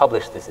sort of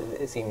published this,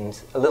 it seemed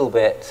a little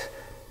bit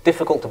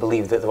difficult to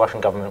believe that the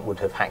Russian government would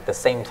have hacked the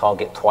same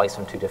target twice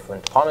from two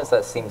different departments.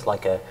 That seems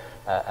like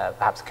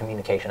perhaps a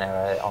communication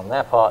error on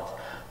their part.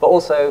 But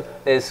also,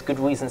 there's good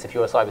reasons if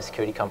you're a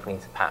cybersecurity company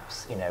to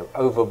perhaps,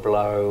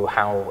 overblow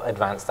how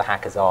advanced the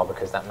hackers are,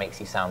 because that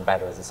makes you sound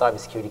better as a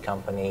cybersecurity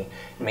company.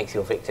 It makes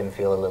your victim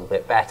feel a little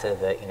bit better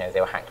that,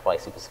 they were hacked by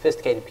super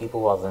sophisticated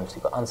people rather than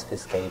super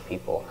unsophisticated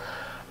people.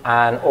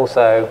 And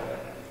also,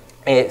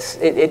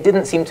 it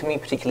didn't seem to me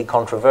particularly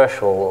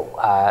controversial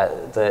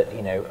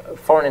that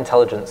foreign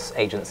intelligence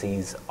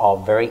agencies are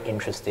very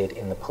interested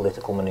in the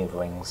political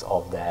maneuverings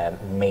of their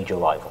major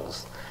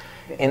rivals.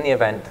 In the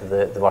event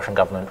that the Russian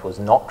government was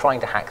not trying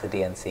to hack the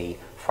DNC,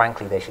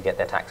 frankly, they should get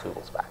their tax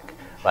rubles back,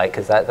 right?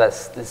 Because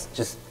that's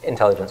just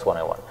intelligence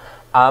 101.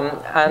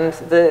 And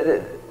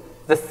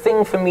the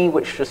thing for me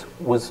which just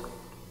was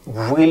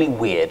really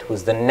weird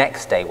was the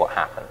next day what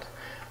happened,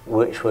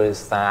 which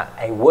was that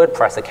a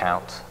WordPress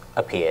account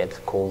appeared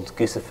called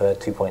Guccifer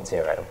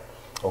 2.0,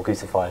 or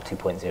Guccifer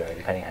 2.0,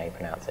 depending how you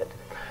pronounce it.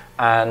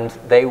 And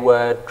they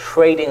were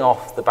trading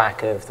off the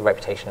back of the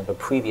reputation of a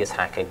previous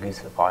hacker,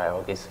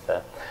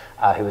 Guccifer,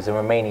 who was a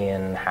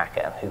Romanian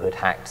hacker who had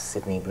hacked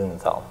Sidney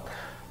Blumenthal.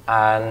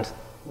 And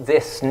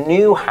this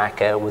new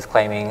hacker was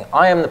claiming,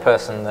 I am the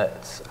person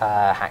that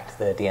hacked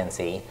the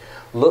DNC.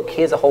 Look,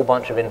 here's a whole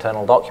bunch of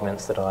internal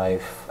documents that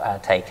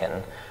I've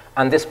taken.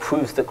 And this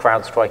proves that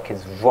CrowdStrike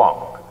is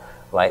wrong.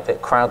 Right,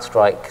 that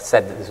CrowdStrike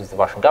said that this was the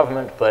Russian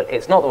government, but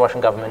it's not the Russian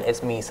government,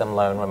 it's me, some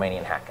lone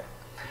Romanian hacker.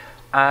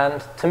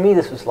 And to me,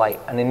 this was like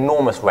an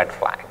enormous red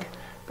flag,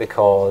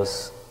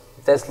 because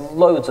there's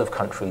loads of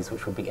countries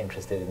which would be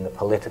interested in the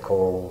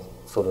political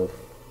sort of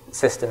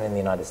system in the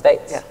United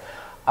States.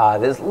 Yeah.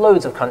 There's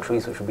loads of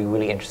countries which would be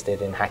really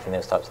interested in hacking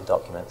those types of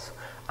documents,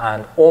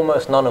 and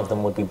almost none of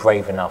them would be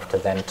brave enough to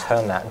then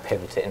turn that and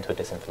pivot it into a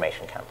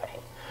disinformation campaign.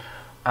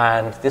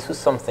 And this was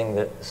something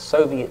that the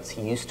Soviets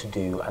used to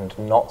do and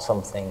not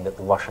something that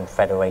the Russian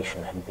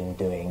Federation had been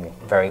doing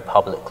very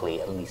publicly,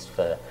 at least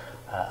for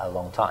a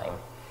long time.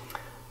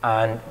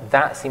 And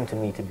that seemed to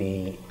me to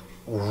be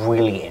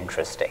really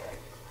interesting.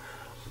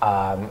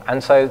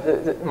 And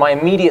so my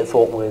immediate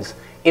thought was,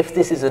 if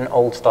this is an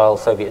old-style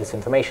Soviet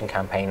disinformation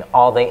campaign,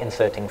 are they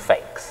inserting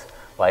fakes?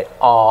 Like,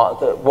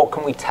 what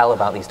can we tell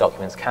about these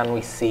documents? Can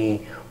we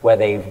see where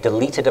they've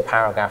deleted a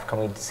paragraph? Can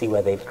we see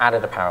where they've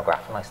added a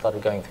paragraph? And I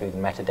started going through the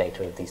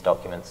metadata of these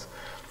documents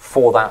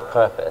for that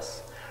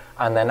purpose.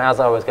 And then as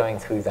I was going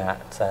through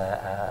that,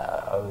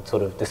 I would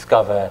sort of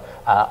discover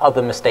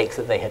other mistakes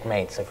that they had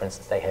made. So for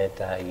instance, they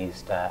had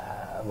used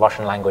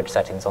Russian language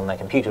settings on their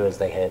computer as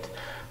they had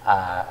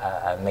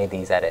made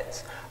these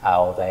edits.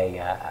 Or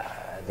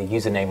the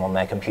username on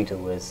their computer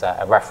was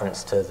a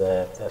reference to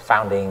the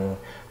founding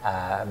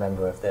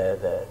member of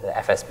the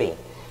FSB.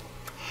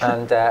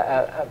 And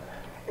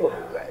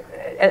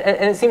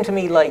it seemed to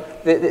me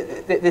like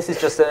this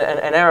is just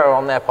an error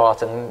on their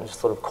part and just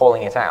sort of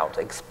calling it out,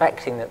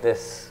 expecting that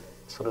this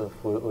sort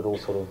of would all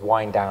sort of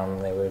wind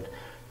down, they would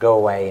go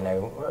away,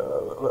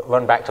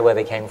 run back to where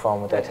they came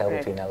from with their tail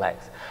between their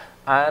legs.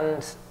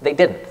 And they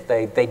didn't.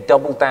 They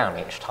doubled down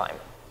each time.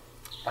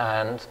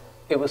 And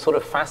it was sort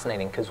of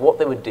fascinating because what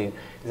they would do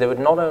is they would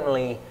not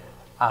only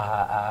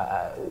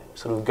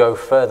sort of go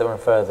further and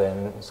further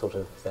in sort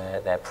of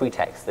their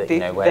pretext that,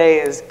 where... They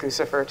is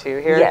Guccifer too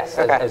here? Yes,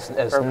 okay.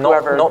 as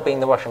not being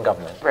the Russian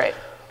government. Right.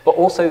 But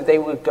also they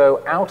would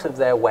go out of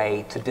their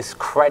way to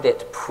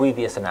discredit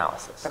previous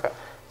analysis. Okay.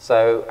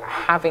 So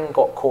having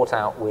got caught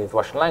out with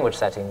Russian language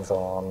settings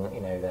on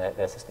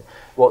their system,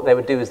 what they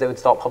would do is they would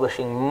start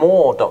publishing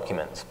more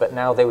documents, but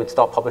now they would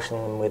start publishing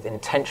them with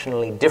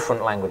intentionally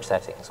different language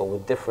settings or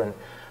with different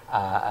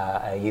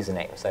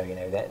username. So,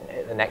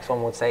 the next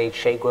one would say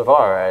Che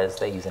Guevara as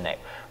their username,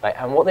 right?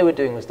 And what they were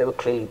doing was they were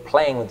clearly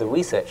playing with the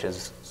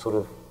researchers, sort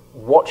of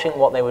watching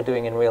what they were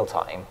doing in real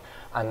time,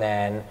 and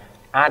then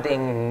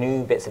adding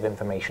new bits of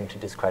information to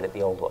discredit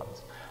the old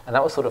ones. And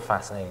that was sort of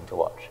fascinating to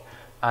watch.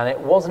 And it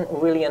wasn't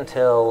really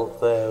until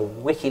the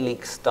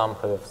WikiLeaks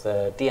dump of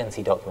the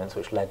DNC documents,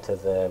 which led to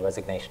the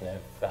resignation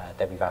of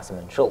Debbie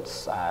Wasserman Schultz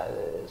sort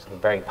of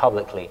very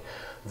publicly,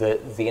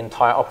 that the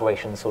entire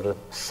operation sort of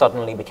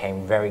suddenly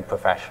became very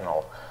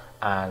professional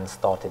and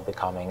started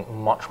becoming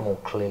much more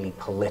clearly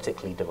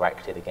politically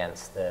directed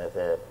against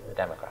the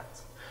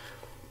Democrats.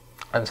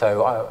 And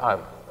so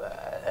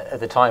at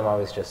the time, I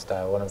was just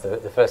one of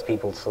the first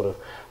people to sort of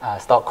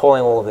start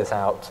calling all of this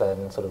out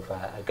and sort of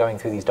going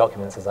through these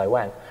documents as I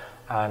went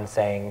and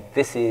saying,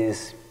 this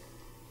is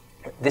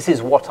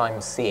what I'm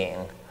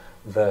seeing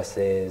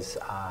versus,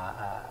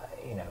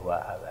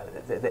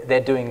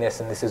 they're doing this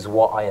and this is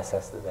what I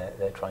assess that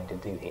they're trying to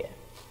do here.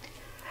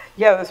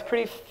 Yeah, it was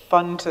pretty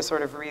fun to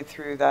sort of read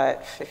through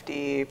that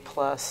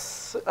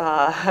 50-plus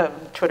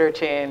Twitter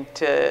chain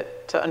to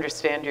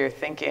understand your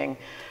thinking.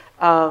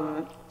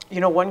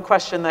 One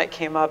question that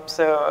came up,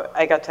 so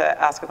I got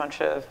to ask a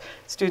bunch of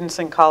students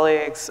and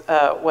colleagues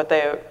what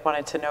they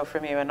wanted to know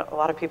from you, and a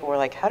lot of people were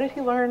like, how did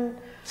he learn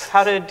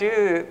how to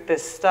do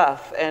this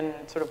stuff? And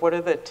sort of what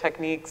are the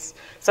techniques,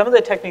 some of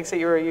the techniques that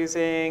you were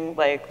using,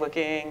 like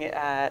looking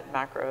at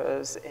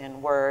macros in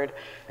Word,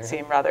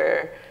 seem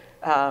rather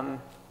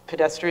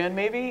pedestrian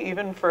maybe,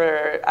 even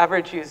for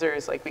average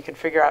users, like we could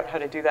figure out how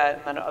to do that,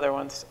 and then other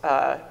ones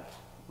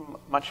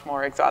much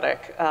more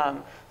exotic.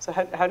 So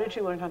how did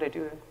you learn how to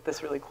do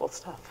this really cool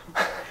stuff?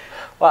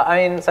 Well,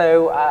 I mean,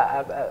 so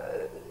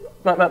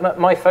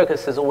my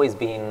focus has always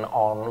been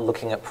on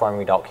looking at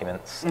primary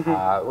documents.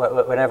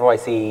 Whenever I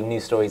see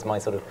news stories, my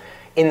sort of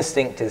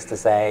instinct is to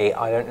say,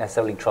 I don't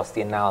necessarily trust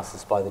the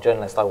analysis by the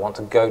journalist. I want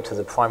to go to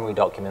the primary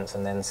documents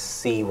and then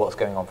see what's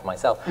going on for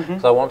myself.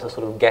 So I want to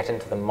sort of get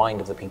into the mind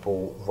of the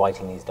people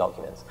writing these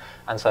documents.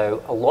 And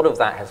so a lot of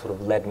that has sort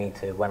of led me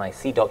to, when I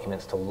see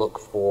documents, to look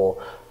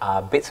for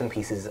bits and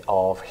pieces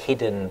of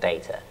hidden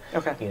data.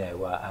 Okay.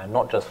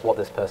 Not just what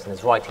this person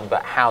is writing,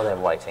 but how they're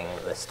writing,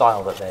 the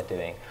style that they're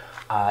doing.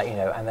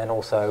 And then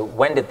also,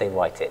 when did they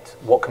write it?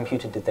 What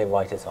computer did they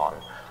write it on?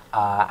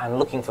 And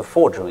looking for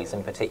forgeries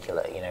in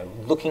particular,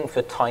 looking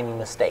for tiny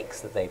mistakes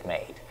that they've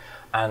made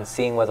and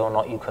seeing whether or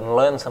not you can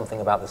learn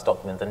something about this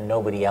document that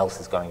nobody else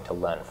is going to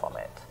learn from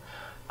it.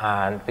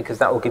 And because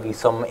that will give you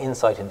some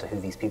insight into who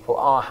these people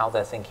are, how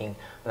they're thinking,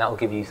 and that will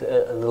give you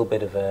a little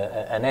bit of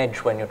an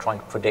edge when you're trying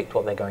to predict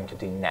what they're going to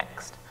do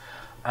next.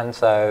 And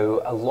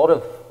so a lot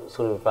of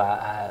sort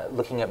of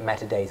looking at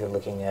metadata,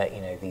 looking at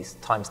these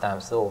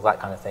timestamps, all that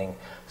kind of thing,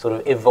 sort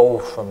of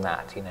evolved from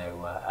that.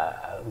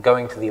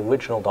 Going to the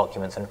original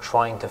documents and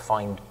trying to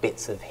find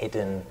bits of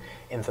hidden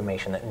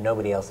information that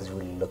nobody else is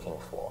really looking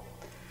for.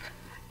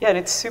 Yeah, and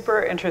it's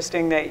super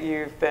interesting that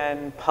you've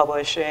been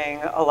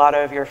publishing a lot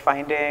of your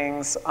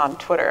findings on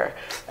Twitter,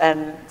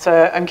 and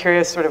so I'm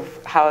curious, sort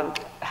of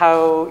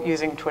how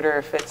using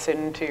Twitter fits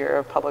into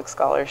your public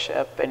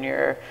scholarship and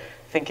your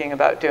thinking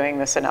about doing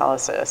this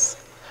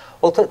analysis.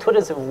 Well,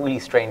 Twitter's a really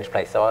strange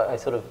place. So I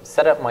sort of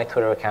set up my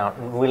Twitter account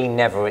really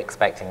never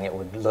expecting it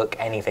would look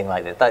anything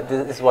like this.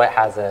 This is why it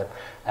has a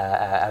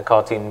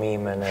cartoon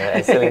meme and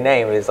a silly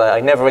name. Is I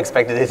never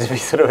expected it to be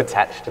sort of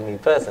attached to me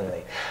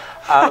personally.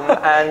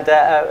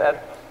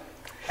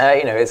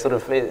 It's sort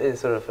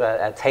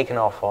of taken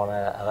off on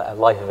a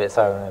life of its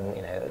own,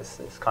 and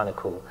it's kind of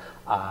cool.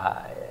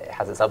 It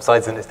has its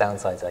upsides and its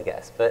downsides, I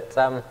guess. But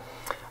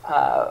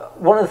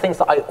one of the things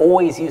that I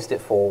always used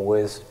it for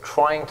was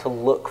trying to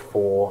look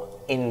for,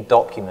 in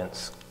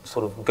documents,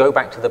 sort of go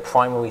back to the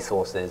primary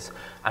sources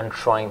and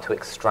trying to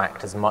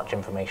extract as much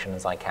information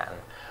as I can.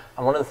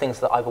 And one of the things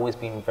that I've always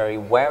been very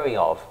wary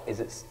of is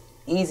it's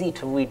easy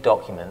to read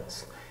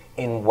documents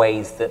in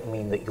ways that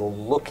mean that you're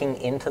looking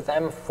into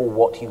them for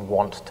what you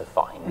want to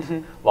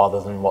find, rather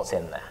than what's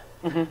in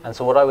there. And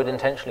so what I would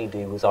intentionally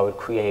do was I would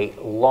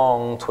create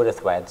long Twitter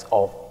threads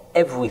of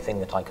everything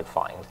that I could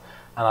find,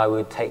 and I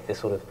would take this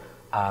sort of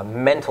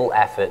mental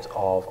effort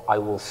of I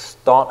will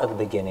start at the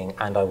beginning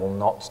and I will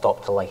not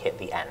stop till I hit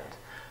the end,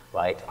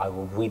 right? I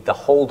will read the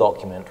whole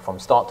document from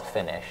start to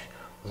finish,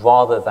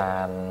 rather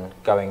than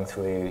going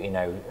through,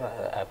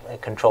 a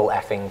control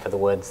F-ing for the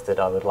words that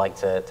I would like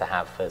to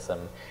have for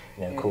some,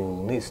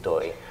 cool news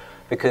story.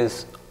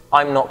 Because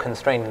I'm not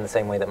constrained in the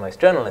same way that most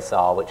journalists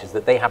are, which is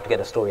that they have to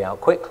get a story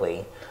out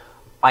quickly.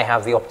 I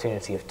have the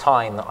opportunity of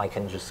time that I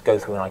can just go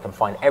through and I can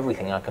find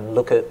everything. I can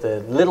look at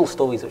the little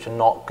stories which are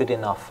not good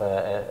enough for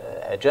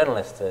a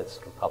journalist to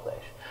sort of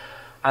publish.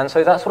 And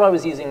so that's what I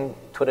was using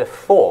Twitter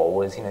for,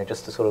 was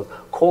just to sort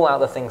of call out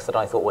the things that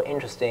I thought were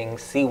interesting,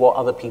 see what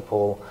other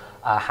people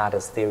had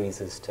as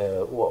theories as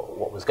to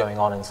what was going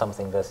on in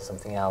something versus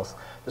something else,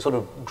 to sort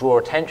of draw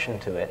attention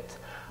to it.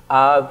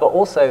 But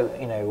also,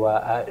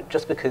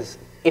 just because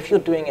if you're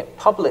doing it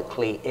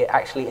publicly, it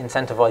actually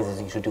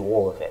incentivizes you to do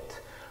all of it.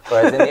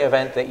 Whereas in the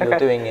event that you're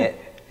doing it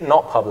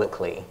not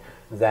publicly,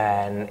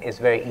 then it's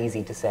very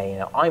easy to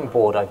say, I'm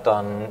bored, I've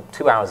done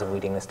 2 hours of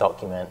reading this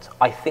document,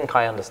 I think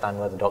I understand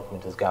where the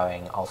document is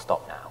going, I'll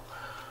stop now.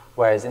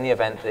 Whereas in the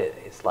event that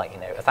it's like, a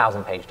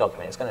 1,000-page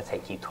document, it's going to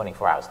take you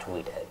 24 hours to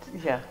read it.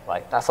 Yeah.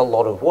 Right? That's a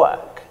lot of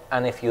work.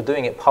 And if you're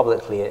doing it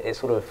publicly, it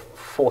sort of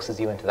forces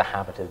you into the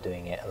habit of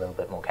doing it a little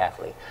bit more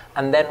carefully.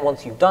 And then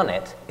once you've done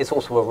it, it's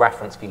also a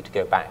reference for you to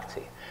go back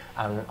to.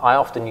 I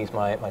often use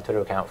my Twitter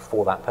account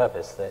for that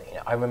purpose. That, you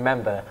know, I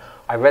remember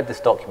I read this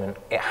document,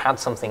 it had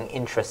something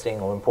interesting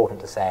or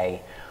important to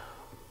say.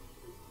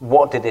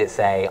 What did it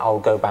say? I'll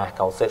go back,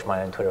 I'll search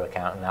my own Twitter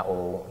account, and that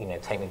will, you know,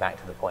 take me back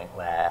to the point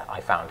where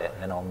I found it,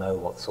 and then I'll know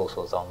what the source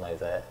was, I'll know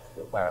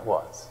where it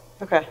was.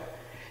 Okay.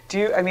 Do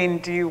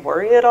you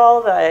worry at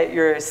all that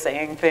you're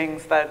saying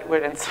things that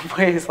would in some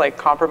ways like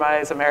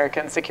compromise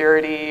American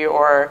security,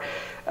 or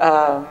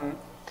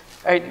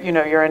you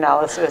know, your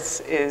analysis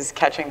is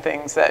catching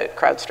things that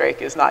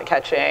CrowdStrike is not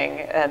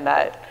catching, and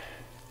that...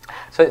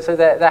 So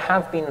there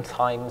have been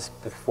times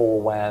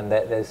before when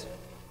there's,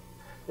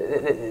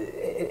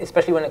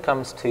 especially when it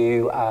comes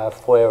to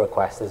FOIA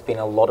requests, there's been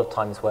a lot of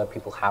times where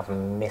people have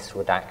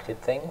misredacted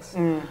things.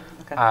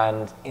 Okay.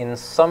 And in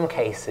some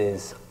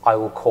cases, I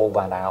will call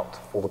that out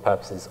for the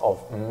purposes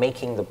of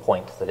making the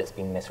point that it's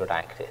been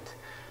misredacted,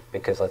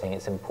 because I think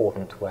it's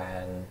important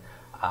when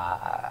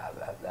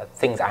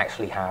things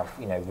actually have,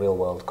 you know,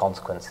 real-world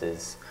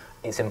consequences.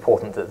 It's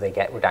important that they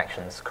get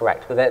redactions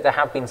correct. But there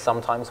have been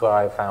some times where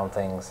I've found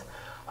things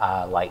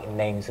like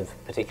names of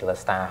particular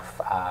staff,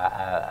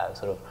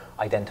 sort of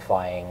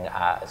identifying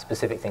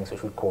specific things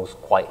which would cause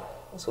quite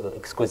sort of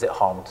exquisite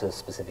harm to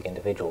specific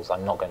individuals.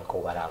 I'm not going to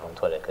call that out on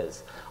Twitter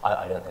because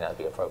I don't think that would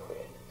be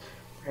appropriate.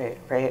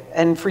 Right.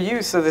 And for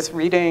you, so this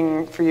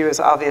reading for you is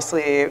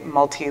obviously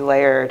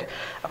multi-layered.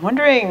 I'm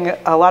wondering,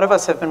 a lot of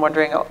us have been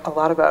wondering a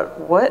lot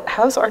about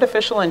how's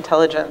artificial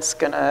intelligence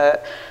going to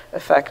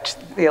affect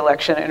the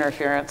election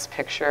interference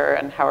picture,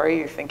 and how are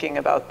you thinking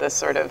about this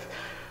sort of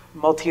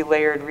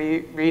multi-layered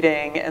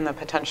reading and the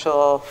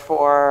potential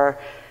for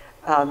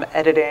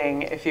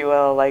editing, if you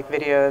will, like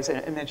videos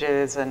and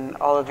images and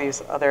all of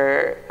these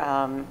other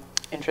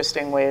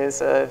interesting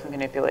ways of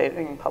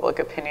manipulating public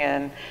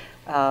opinion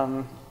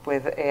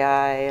with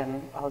AI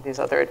and all of these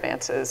other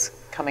advances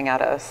coming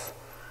at us?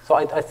 So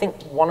I think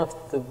one of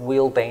the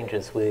real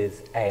dangers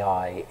with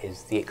AI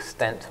is the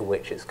extent to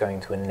which it's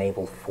going to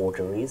enable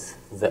forgeries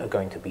that are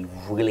going to be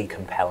really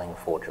compelling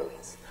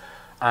forgeries.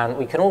 And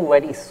we can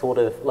already sort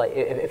of, like,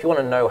 if you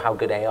want to know how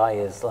good AI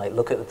is, like,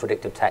 look at the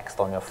predictive text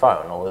on your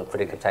phone or the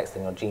predictive text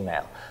in your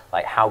Gmail,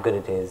 like how good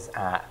it is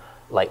at,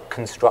 like,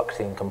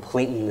 constructing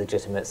completely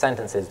legitimate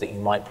sentences that you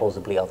might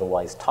plausibly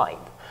otherwise type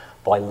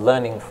by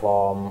learning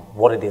from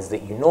what it is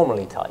that you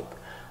normally type.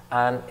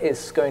 And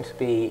it's going to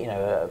be, you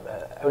know,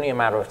 only a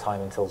matter of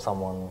time until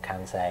someone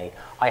can say,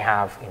 I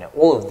have, you know,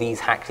 all of these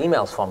hacked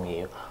emails from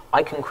you.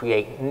 I can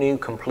create new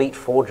complete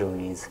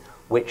forgeries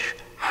which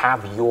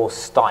have your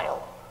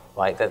style.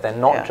 Right, that they're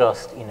not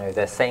just, you know,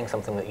 they're saying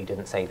something that you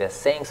didn't say, they're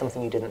saying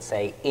something you didn't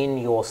say in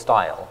your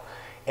style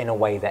in a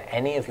way that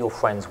any of your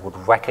friends would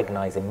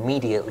recognize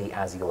immediately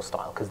as your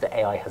style, because the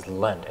AI has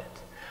learned it.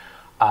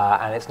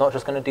 And it's not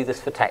just going to do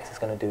this for text, it's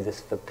going to do this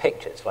for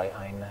pictures, right?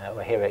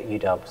 We're here at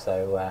UW,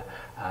 so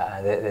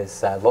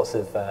there's lots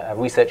of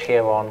research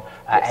here on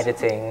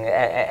editing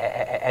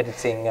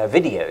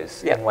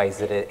videos in ways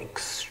that are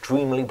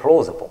extremely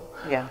plausible.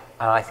 Yeah.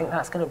 And I think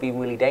that's going to be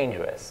really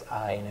dangerous.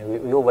 You know,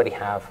 we already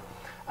have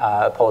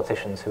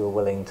politicians who are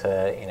willing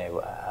to, you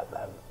know,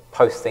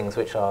 post things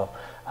which are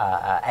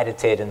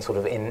edited and sort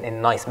of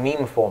in nice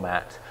meme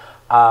format.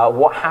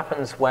 What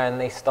happens when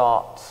they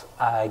start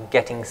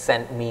getting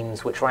sent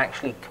memes which are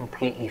actually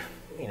completely,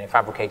 you know,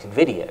 fabricated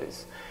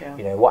videos? Yeah.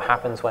 You know, what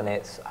happens when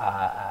it's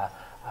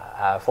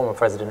former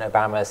President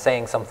Obama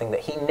saying something that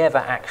he never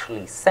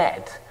actually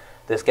said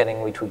that's getting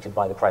retweeted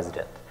by the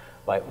president?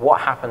 Like, what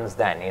happens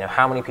then? You know,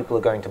 how many people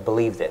are going to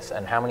believe this,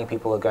 and how many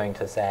people are going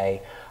to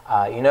say,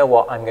 you know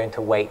what, I'm going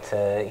to wait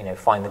to, you know,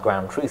 find the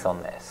ground truth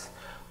on this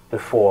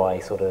before I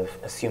sort of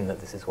assume that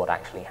this is what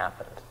actually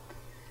happened?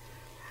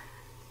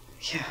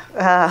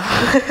 Yeah,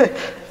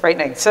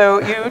 frightening.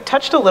 So you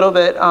touched a little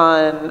bit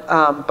on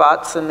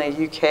bots and the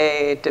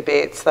UK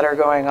debates that are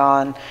going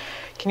on.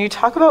 Can you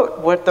talk about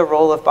what the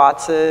role of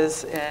bots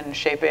is in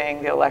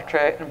shaping the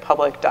electorate and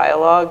public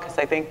dialogue? Because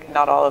I think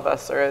not all of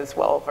us are as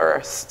well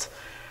versed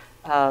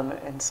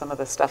in some of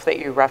the stuff that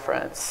you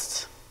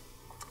referenced.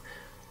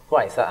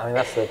 Right, so I mean,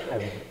 that's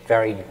a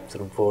very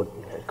sort of broad,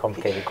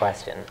 complicated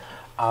question.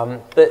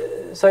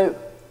 So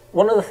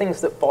one of the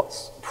things that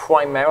bots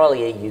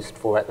primarily are used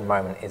for at the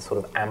moment is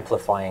sort of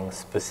amplifying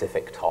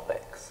specific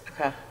topics.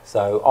 Okay.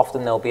 So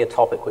often there'll be a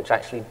topic which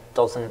actually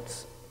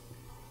doesn't,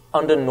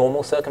 under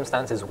normal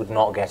circumstances, would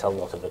not get a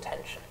lot of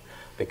attention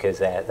because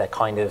they're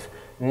kind of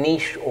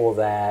niche, or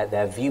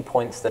they're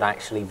viewpoints that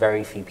actually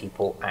very few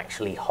people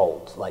actually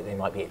hold. Like, they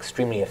might be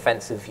extremely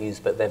offensive views,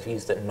 but they're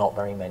views that not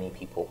very many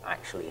people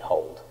actually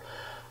hold.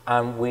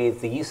 And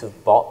with the use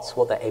of bots,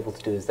 what they're able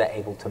to do is they're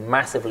able to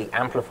massively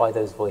amplify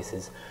those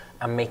voices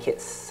and make it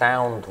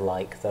sound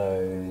like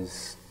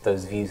those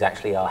views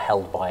actually are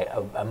held by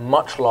a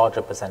much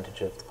larger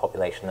percentage of the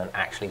population than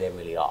actually they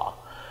really are.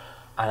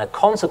 And a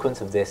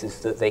consequence of this is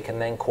that they can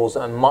then cause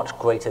a much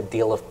greater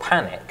deal of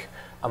panic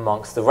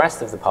amongst the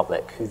rest of the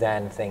public, who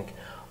then think,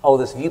 oh,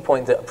 this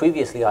viewpoint that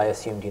previously I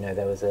assumed,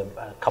 there was a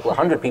couple of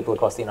hundred people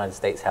across the United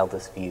States held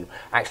this view.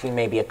 Actually,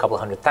 maybe a couple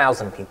of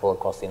 100,000 people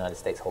across the United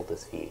States hold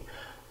this view.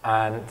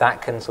 And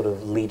that can sort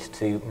of lead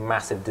to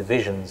massive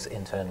divisions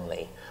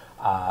internally.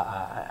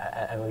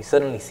 And we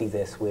certainly see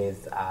this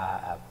with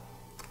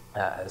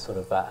sort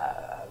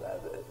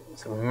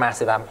of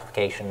massive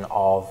amplification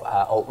of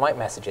alt-right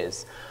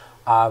messages.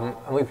 And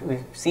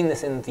we've seen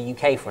this in the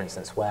UK, for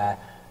instance, where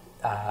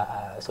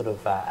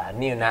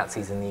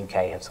neo-Nazis in the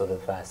UK have sort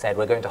of said,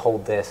 we're going to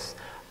hold this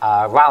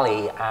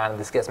rally, and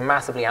this gets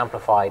massively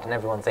amplified, and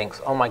everyone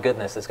thinks, oh my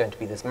goodness, there's going to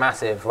be this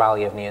massive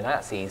rally of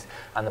neo-Nazis,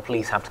 and the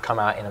police have to come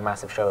out in a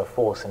massive show of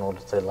force in order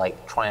to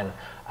try and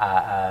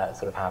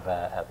have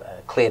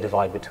a clear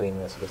divide between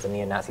the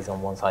neo-Nazis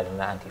on one side and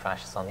the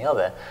anti-fascists on the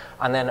other.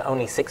 And then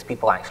only 6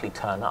 people actually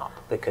turn up,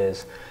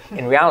 because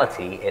in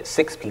reality, it's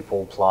 6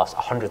 people plus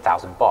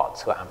 100,000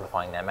 bots who are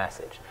amplifying their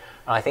message.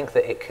 And I think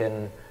that it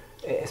can,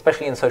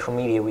 especially in social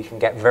media, we can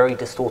get very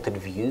distorted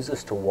views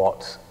as to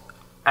what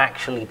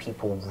actually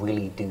people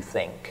really do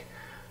think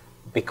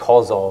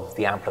because of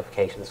the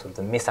amplification,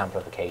 the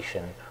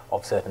misamplification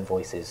of certain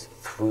voices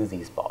through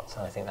these bots.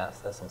 And I think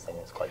that's something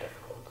that's quite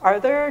difficult. Are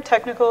there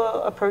technical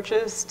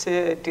approaches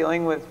to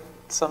dealing with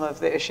some of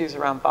the issues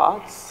around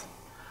bots?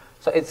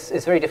 So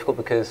it's very difficult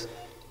because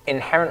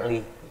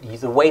inherently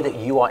the way that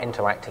you are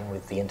interacting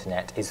with the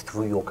internet is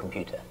through your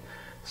computer.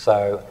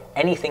 So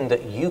anything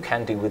that you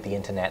can do with the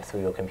internet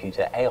through your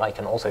computer, AI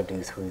can also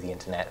do through the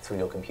internet through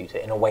your computer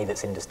in a way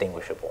that's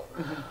indistinguishable.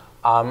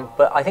 Mm-hmm.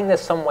 But I think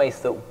there's some ways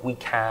that we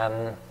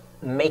can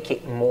make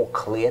it more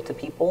clear to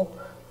people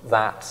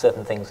that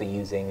certain things are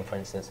using. For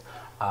instance,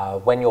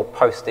 when you're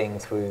posting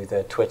through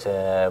the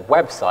Twitter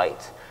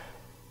website,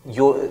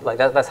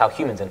 that's how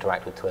humans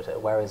interact with Twitter,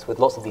 whereas with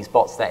lots of these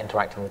bots, they're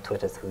interacting with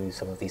Twitter through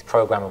some of these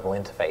programmable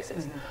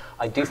interfaces. Mm-hmm.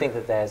 I do think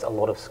that there's a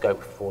lot of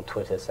scope for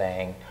Twitter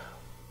saying,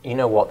 you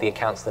know what, the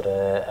accounts that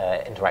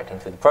are interacting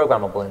through the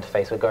programmable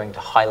interface we're going to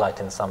highlight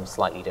in some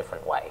slightly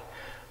different way.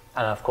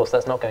 And of course,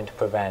 that's not going to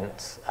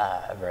prevent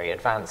very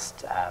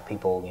advanced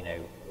people,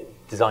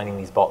 designing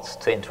these bots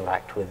to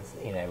interact with,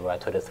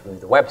 Twitter through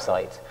the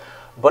website.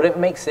 But it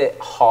makes it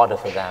harder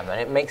for them,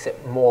 and it makes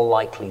it more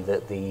likely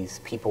that these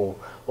people,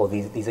 or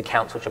these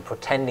accounts which are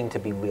pretending to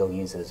be real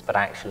users, but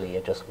actually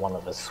are just one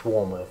of a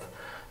swarm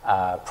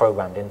of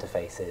programmed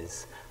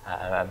interfaces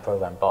and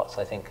programmed bots.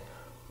 I think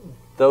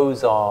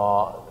those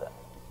are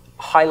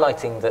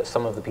highlighting that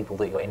some of the people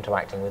that you're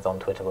interacting with on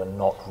Twitter are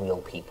not real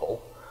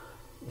people.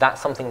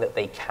 That's something that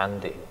they can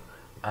do,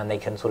 and they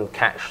can sort of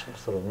catch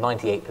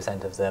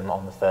 98% of them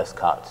on the first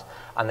cut,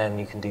 and then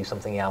you can do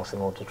something else in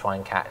order to try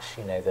and catch,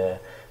 the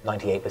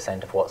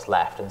 98% of what's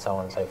left, and so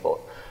on and so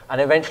forth.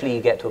 And eventually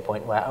you get to a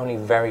point where only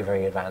very,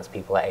 very advanced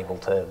people are able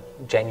to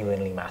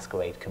genuinely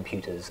masquerade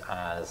computers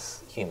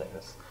as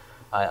humans.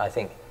 I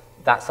think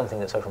that's something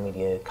that social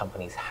media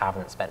companies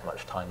haven't spent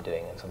much time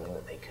doing, and something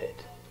that they could.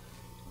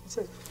 That's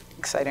an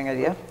exciting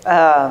idea.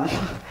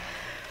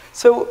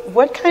 So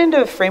what kind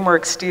of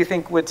frameworks do you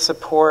think would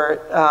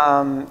support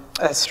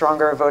a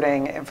stronger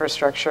voting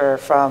infrastructure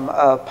from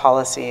a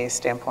policy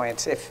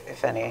standpoint,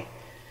 if any?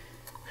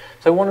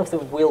 So one of the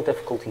real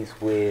difficulties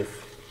with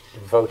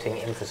voting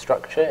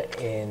infrastructure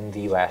in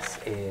the US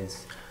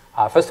is,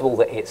 first of all,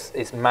 that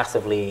it's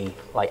massively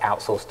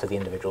outsourced to the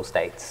individual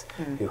states,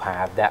 who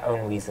have their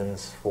own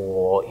reasons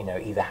for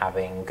either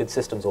having good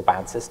systems or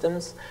bad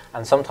systems,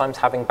 and sometimes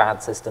having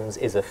bad systems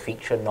is a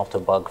feature, not a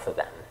bug for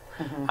them.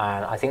 Mm-hmm.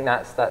 And I think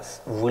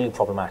that's really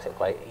problematic.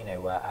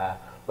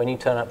 When you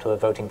turn up to a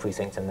voting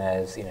precinct and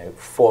there's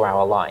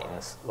 4-hour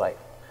lines,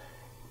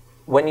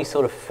 when you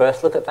sort of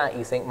first look at that,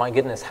 you think, my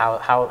goodness,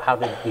 how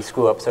did we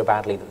screw up so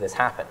badly that this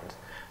happened?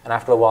 And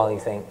after a while, you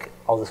think,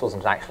 oh, this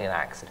wasn't actually an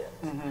accident.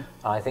 Mm-hmm. And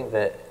I think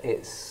that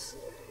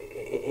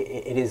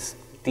it is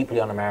deeply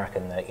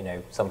un-American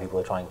that some people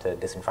are trying to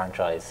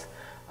disenfranchise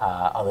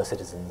other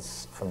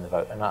citizens from the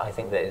vote. And I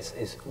think that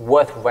it's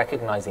worth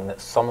recognizing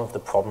that some of the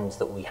problems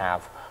that we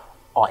have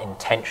are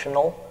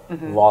intentional,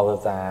 mm-hmm. rather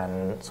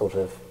than sort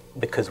of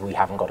because we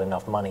haven't got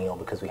enough money or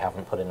because we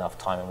haven't put enough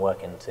time and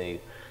work into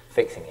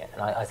fixing it.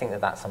 And I think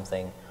that that's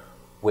something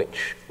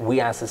which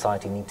we as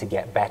society need to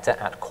get better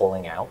at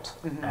calling out,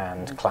 mm-hmm.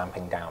 and mm-hmm.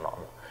 clamping down on.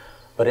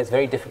 But it's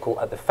very difficult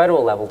at the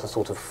federal level to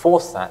sort of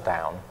force that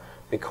down,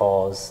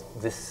 because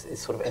this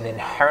is sort of an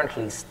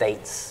inherently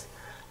states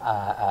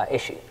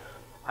issue.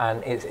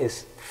 And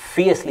it's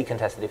fiercely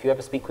contested. If you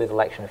ever speak with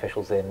election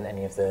officials in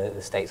any of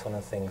the states, one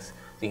of the things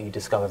that you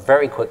discover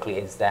very quickly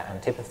is their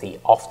antipathy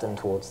often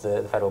towards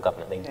the federal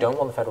government. They don't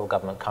want the federal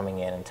government coming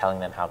in and telling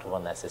them how to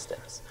run their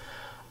systems.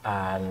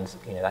 And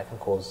that can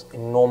cause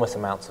enormous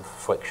amounts of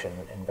friction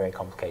in very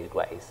complicated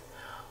ways.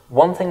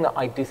 One thing that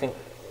I do think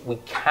we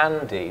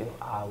can do,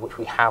 which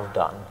we have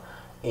done,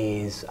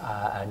 is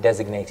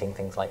designating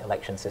things like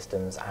election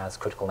systems as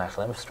critical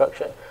national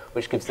infrastructure,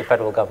 which gives the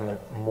federal government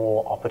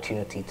more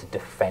opportunity to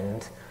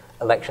defend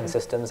election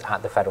systems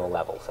at the federal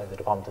level. So the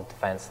Department of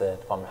Defense, the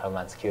Department of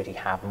Homeland Security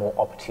have more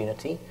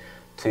opportunity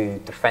to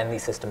defend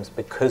these systems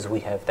because we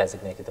have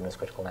designated them as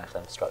critical national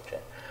infrastructure.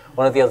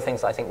 One of the other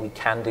things that I think we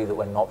can do that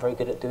we're not very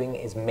good at doing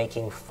is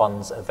making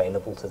funds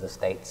available to the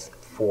states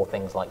for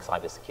things like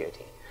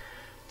cybersecurity.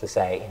 To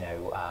say,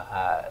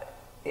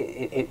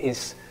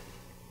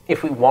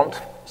 if we want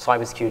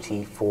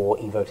cybersecurity for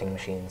e-voting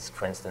machines,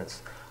 for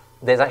instance,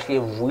 there's actually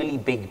a really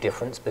big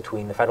difference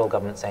between the federal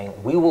government saying,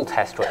 we will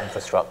test your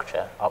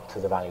infrastructure up to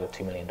the value of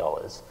 $2 million,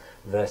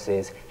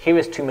 versus here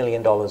is $2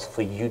 million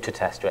for you to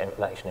test your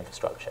election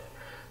infrastructure.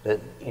 That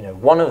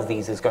one of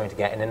these is going to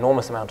get an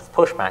enormous amount of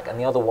pushback, and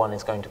the other one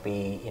is going to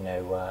be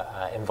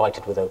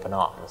invited with open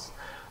arms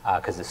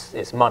because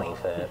it's money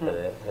for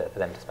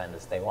them to spend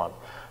as they want.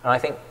 And I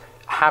think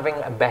having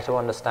a better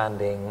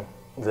understanding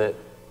that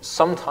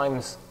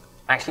sometimes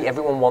actually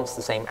everyone wants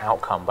the same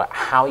outcome, but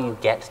how you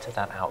get to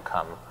that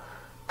outcome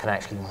can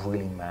actually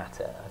really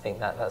matter. I think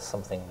that's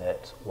something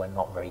that we're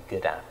not very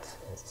good at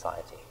in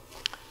society.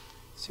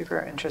 Super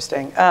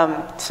interesting.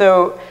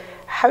 So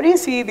how do you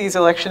see these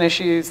election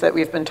issues that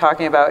we've been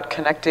talking about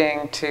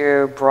connecting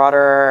to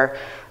broader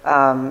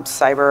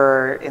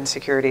cyber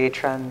insecurity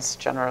trends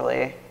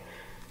generally?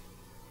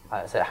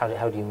 So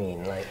how do you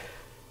mean?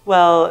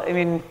 Well, I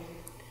mean,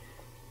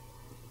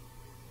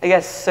 I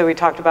guess, so we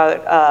talked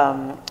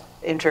about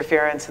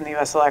interference in the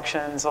US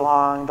elections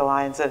along the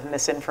lines of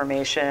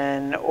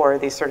misinformation or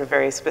these sort of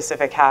very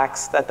specific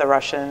hacks that the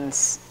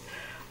Russians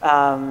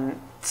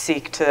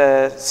seek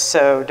to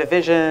sow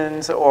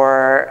divisions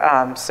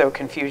or sow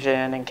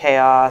confusion and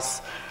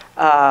chaos,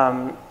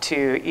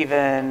 to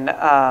even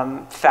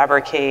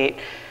fabricate,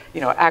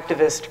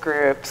 activist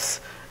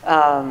groups.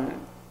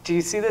 Do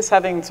you see this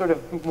having sort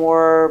of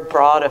more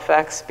broad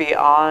effects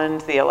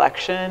beyond the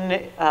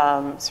election?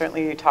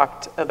 Certainly you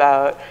talked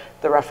about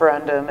the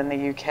referendum in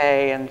the UK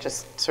and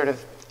just sort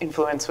of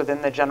influence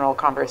within the general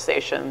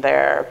conversation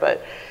there.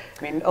 But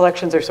I mean,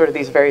 elections are sort of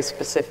these very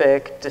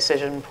specific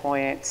decision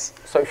points.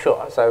 So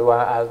sure. So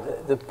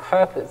the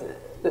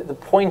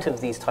point of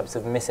these types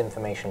of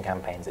misinformation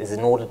campaigns is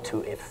in order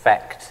to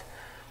affect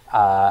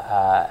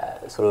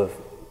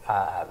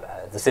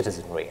the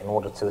citizenry, in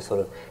order to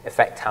sort of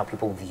affect how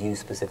people view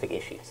specific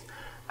issues.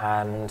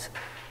 And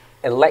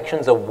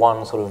elections are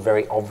one sort of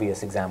very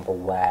obvious example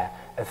where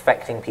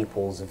affecting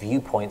people's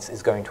viewpoints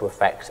is going to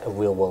affect a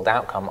real-world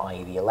outcome,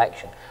 i.e. the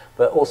election.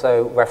 But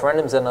also,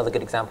 referendums are another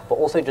good example, but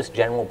also just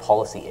general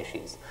policy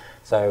issues.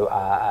 So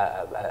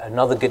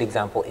another good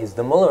example is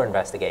the Mueller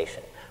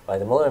investigation. Right?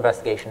 The Mueller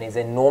investigation is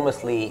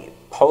enormously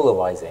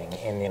polarizing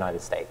in the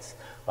United States.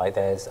 Right?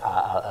 There's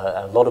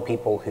a lot of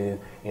people who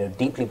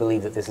deeply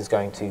believe that this is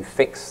going to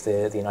fix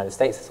the United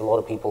States. There's a lot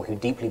of people who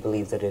deeply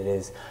believe that it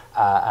is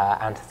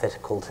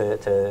antithetical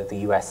to the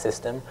US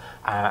system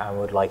and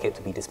would like it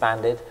to be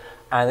disbanded.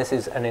 And this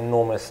is an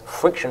enormous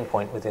friction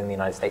point within the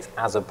United States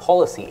as a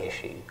policy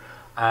issue,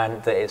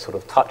 and that it sort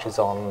of touches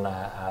on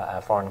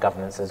foreign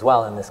governments as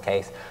well in this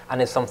case,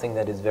 and is something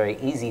that is very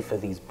easy for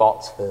these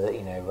bots,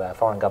 for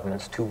foreign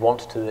governments to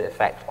want to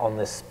affect on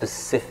this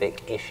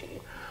specific issue.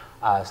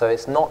 So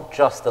it's not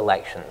just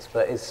elections,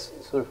 but it's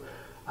sort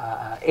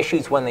of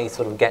issues when they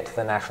sort of get to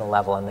the national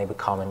level and they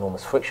become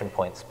enormous friction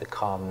points,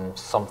 become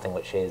something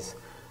which is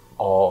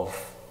of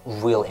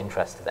real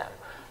interest to them.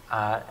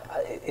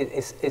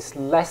 It's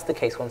less the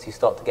case once you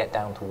start to get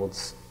down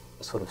towards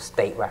sort of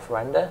state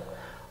referenda,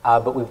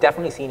 but we've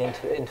definitely seen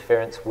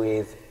interference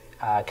with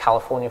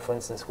California, for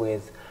instance,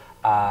 with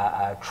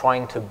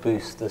trying to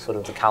boost the sort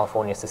of the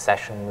California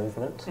secession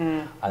movement.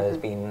 There's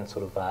been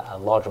sort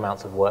of large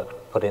amounts of work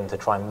put in to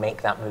try and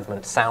make that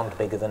movement sound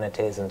bigger than it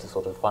is, and to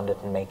sort of fund it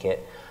and make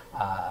it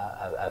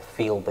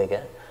feel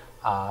bigger.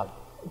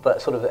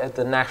 But sort of at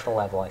the national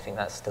level, I think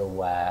that's still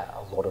where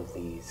a lot of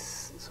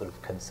these sort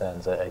of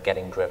concerns are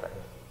getting driven.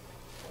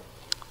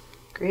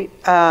 Great.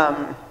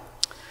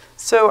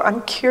 So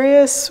I'm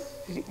curious,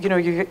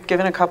 you've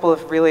given a couple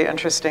of really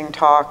interesting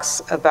talks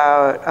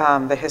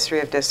about the history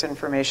of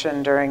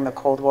disinformation during the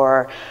Cold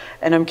War,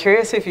 and I'm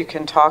curious if you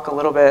can talk a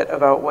little bit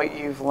about what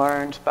you've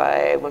learned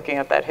by looking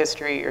at that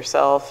history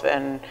yourself,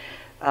 and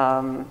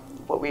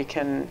what we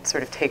can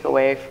sort of take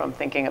away from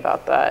thinking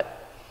about that.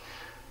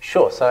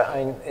 Sure. So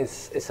I mean,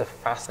 it's a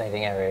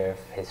fascinating area of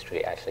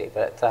history, actually,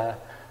 but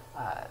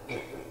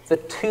the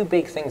two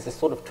big things is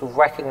sort of to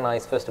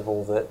recognize, first of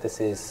all, that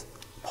this is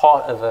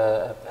part of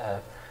a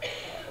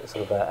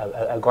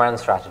grand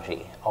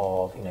strategy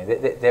of,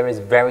 there is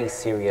very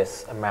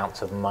serious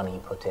amounts of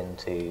money put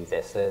into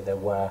this. There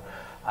were,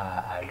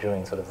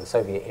 during sort of the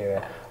Soviet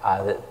era,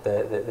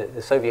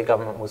 the Soviet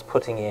government was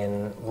putting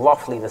in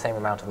roughly the same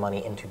amount of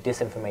money into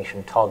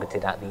disinformation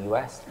targeted at the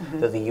US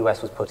that the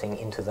US was putting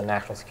into the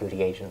National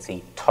Security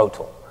Agency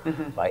total.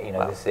 Right?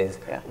 Wow. This is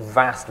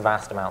vast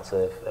amounts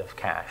of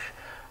cash.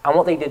 And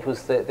what they did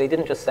was that they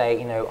didn't just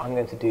say, I'm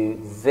going to do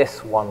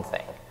this one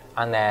thing,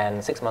 and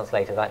then 6 months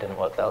later that didn't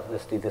work, they'll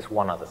just do this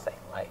one other thing,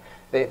 right?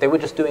 They were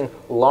just doing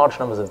large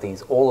numbers of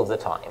these all of the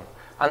time.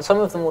 And some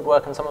of them would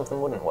work and some of them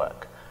wouldn't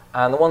work.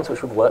 And the ones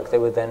which would work, they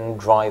would then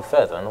drive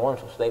further. And the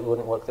ones which they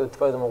wouldn't work, they would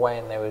throw them away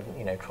and they would,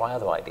 try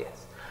other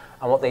ideas.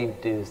 And what they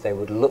would do is they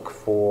would look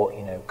for,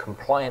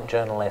 compliant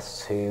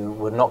journalists who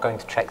were not going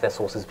to check their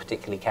sources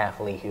particularly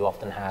carefully, who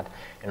often had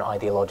an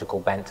ideological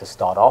bent to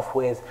start off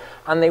with,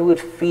 and they would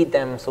feed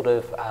them sort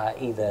of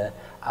either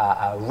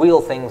real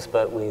things,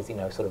 but with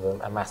sort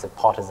of a massive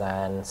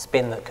partisan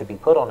spin that could be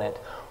put on it,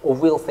 or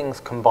real things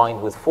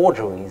combined with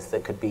forgeries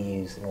that could be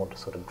used in order to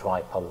sort of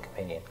drive public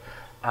opinion.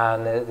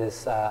 And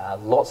there's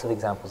lots of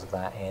examples of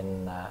that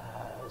in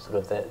sort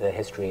of the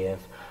history of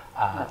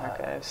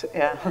archives,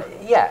 yeah.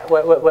 Yeah,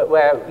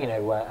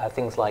 where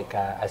things like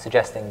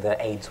suggesting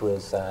that AIDS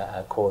was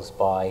caused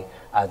by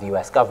the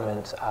US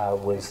government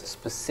was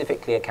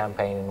specifically a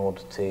campaign in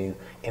order to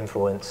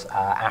influence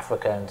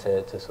Africa and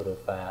to sort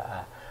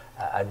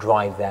of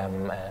drive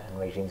them and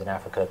regimes in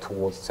Africa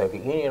towards the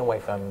Soviet Union away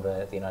from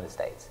the United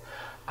States.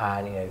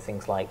 And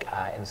things like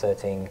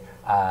inserting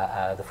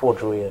the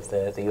forgery of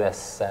the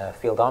U.S.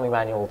 Field Army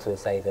Manual to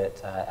say that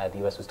the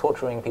U.S. was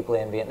torturing people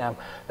in Vietnam.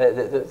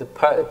 The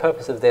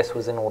purpose of this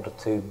was in order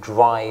to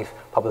drive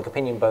public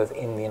opinion both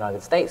in the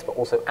United States but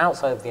also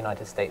outside of the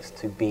United States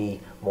to be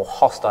more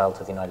hostile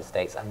to the United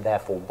States and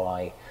therefore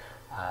by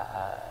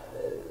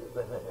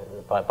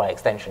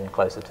extension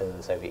closer to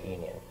the Soviet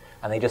Union.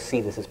 And they just see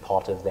this as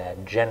part of their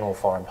general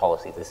foreign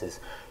policy. This is,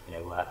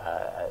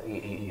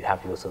 you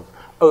have your sort of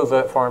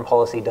overt foreign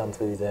policy done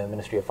through the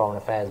Ministry of Foreign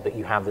Affairs, but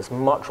you have this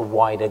much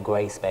wider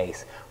grey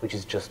space, which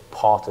is just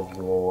part of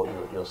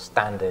your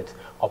standard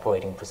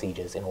operating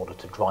procedures in order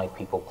to drive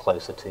people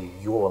closer to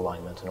your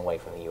alignment and away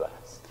from the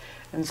US.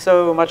 And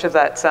so much of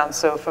that sounds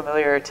so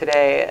familiar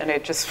today, and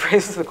it just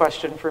raises the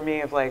question for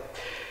me of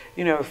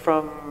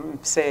from,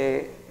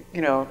 say,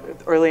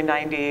 early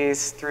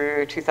 90s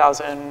through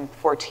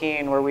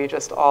 2014, were we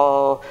just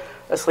all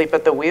asleep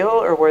at the wheel,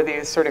 or were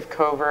these sort of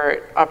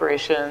covert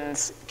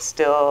operations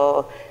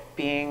still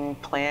being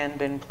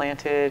planned and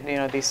planted,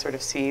 these sort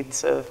of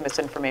seeds of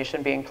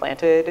misinformation being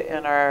planted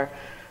in our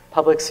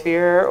public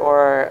sphere,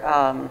 or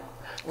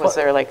was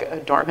there like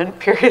a dormant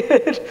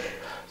period?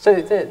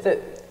 So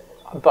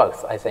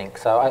both, I think.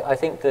 So I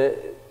think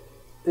the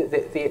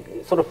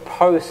sort of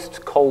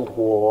post-Cold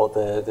War,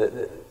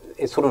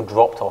 it sort of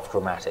dropped off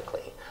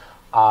dramatically.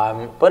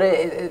 But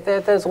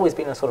there's always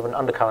been a sort of an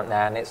undercurrent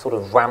there, and it sort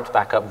of ramped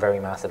back up very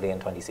massively in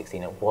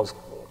 2016. It was,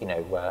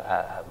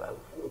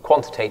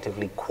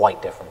 quantitatively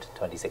quite different in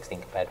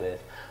 2016 compared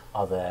with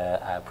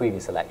other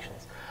previous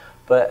elections.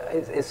 But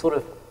it's sort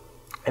of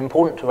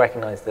important to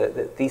recognize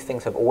that these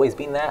things have always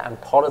been there,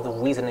 and part of the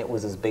reason it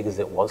was as big as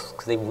it was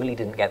because they really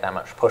didn't get that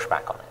much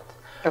pushback on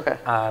it. Okay.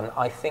 And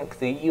I think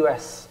the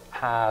US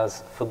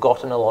has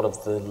forgotten a lot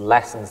of the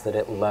lessons that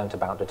it learned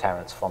about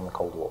deterrence from the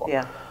Cold War,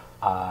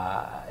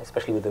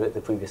 especially with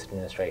the previous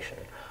administration.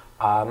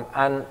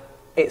 And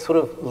it sort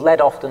of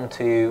led often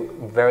to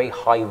very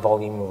high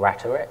volume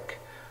rhetoric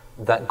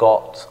that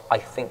got, I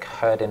think,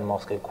 heard in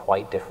Moscow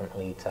quite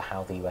differently to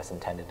how the US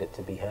intended it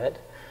to be heard.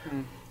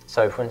 Mm.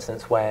 So, for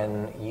instance,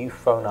 when you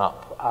phone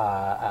up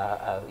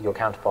your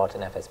counterpart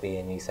in FSB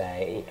and you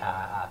say,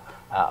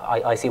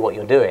 I see what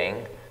you're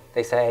doing,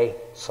 they say,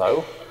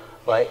 so?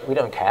 Right, we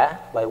don't care.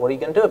 Like, what are you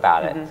going to do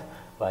about it?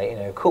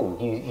 Like, cool,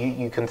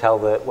 you can tell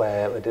that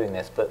we're doing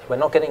this, but we're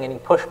not getting any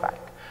pushback.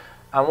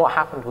 And what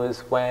happened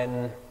was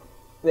when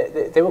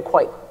they were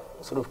quite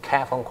sort of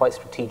careful and quite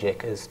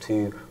strategic as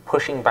to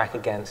pushing back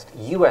against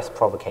US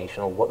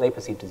provocation, or what they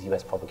perceived as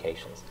US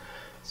provocations.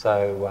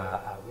 So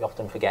we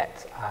often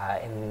forget,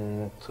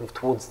 in sort of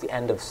towards the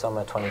end of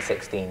summer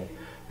 2016,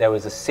 there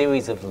was a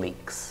series of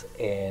leaks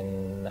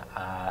in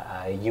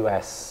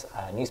US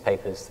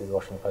newspapers, through the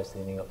Washington Post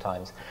and the New York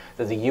Times,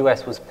 that the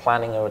US was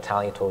planning a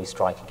retaliatory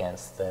strike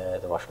against the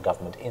Russian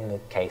government in the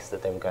case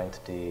that they were going to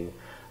do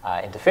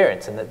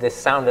interference, and that this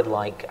sounded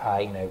like,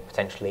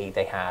 potentially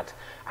they had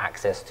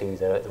access to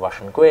the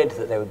Russian grid,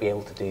 that they would be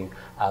able to do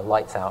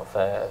lights out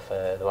for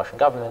the Russian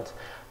government.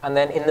 And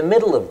then in the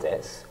middle of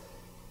this,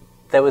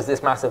 there was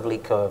this massive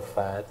leak of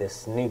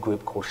this new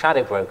group called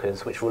Shadow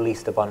Brokers, which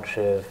released a bunch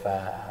of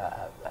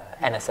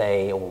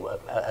NSA or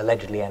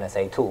allegedly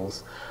NSA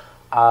tools.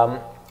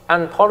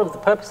 And part of the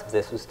purpose of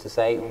this was to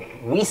say,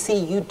 we see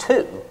you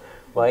too,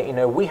 right?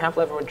 We have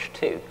leverage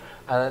too.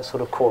 And it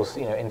sort of caused,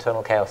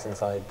 internal chaos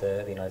inside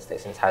the United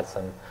States, and it's had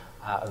some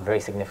very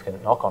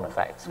significant knock-on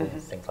effects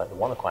with things like the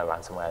WannaCry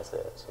ransomware as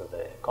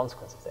the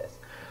consequence of this.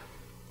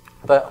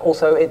 But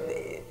also,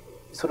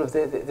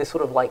 this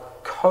sort of like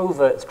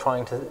covert,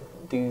 trying to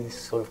do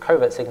sort of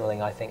covert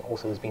signaling, I think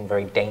also has been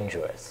very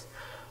dangerous.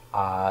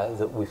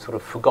 That we've sort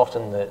of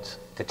forgotten that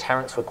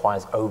deterrence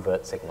requires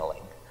overt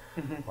signaling,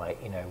 right?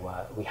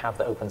 We have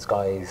the Open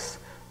Skies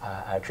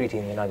treaty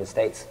in the United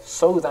States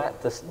so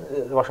that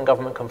the Russian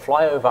government can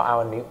fly over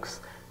our nukes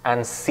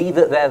and see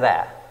that they're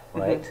there,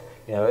 right?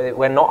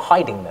 We're not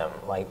hiding them.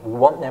 Like, we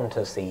want them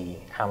to see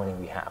how many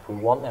we have. We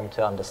want them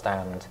to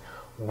understand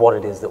what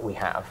it is that we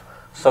have,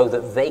 so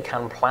that they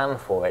can plan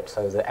for it,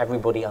 so that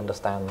everybody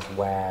understands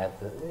where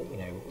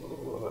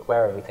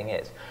where everything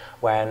is.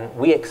 When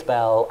we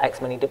expel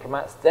X many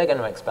diplomats, they're going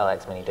to expel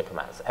X many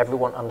diplomats.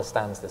 Everyone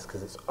understands this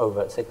because it's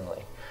overt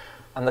signaling.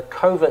 And the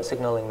covert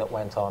signaling that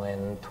went on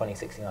in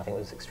 2016, I think,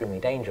 was extremely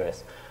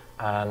dangerous.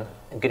 And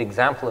a good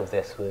example of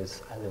this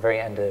was at the very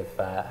end of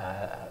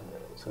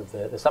sort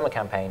of the summer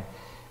campaign.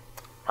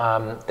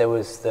 There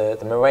was the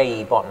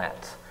Mireille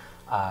botnet.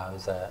 It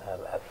was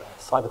a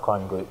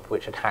cybercrime group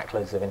which had hacked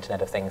loads of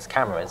Internet of Things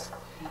cameras.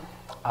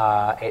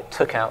 It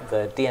took out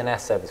the DNS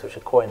service, which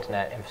is core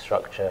internet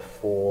infrastructure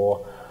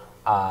for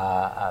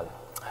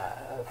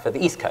the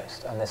East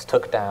Coast. And this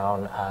took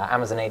down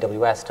Amazon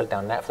AWS, took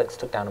down Netflix,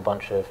 took down a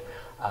bunch of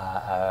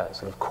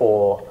sort of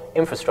core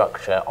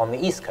infrastructure on the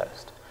East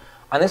Coast.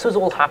 And this was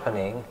all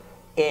happening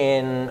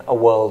in a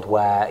world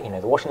where,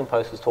 the Washington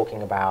Post was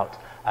talking about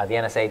the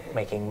NSA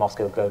making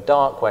Moscow go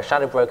dark, where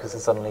shadow brokers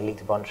had suddenly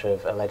leaked a bunch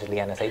of allegedly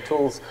NSA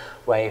tools,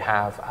 where you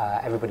have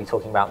everybody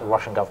talking about the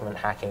Russian government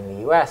hacking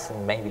the US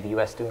and maybe the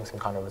US doing some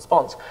kind of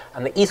response,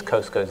 and the East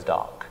Coast goes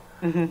dark.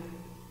 Mm-hmm.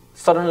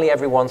 Suddenly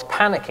everyone's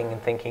panicking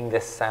and thinking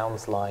this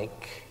sounds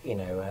like,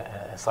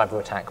 a cyber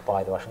attack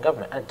by the Russian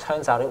government. And it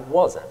turns out it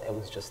wasn't. It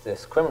was just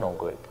this criminal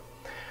group.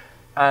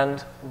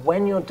 And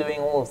when you're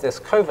doing all of this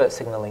covert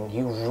signaling,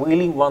 you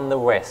really run the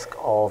risk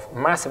of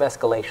massive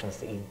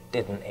escalations that you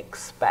didn't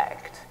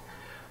expect.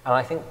 And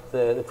I think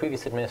the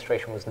previous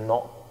administration was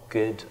not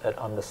good at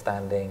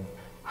understanding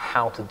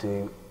how to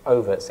do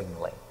overt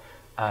signaling.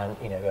 And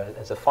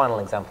as a final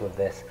example of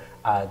this,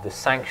 the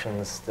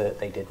sanctions that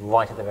they did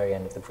right at the very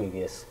end of the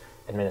previous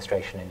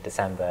administration in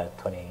December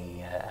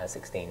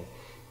 2016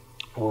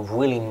 were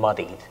really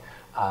muddied,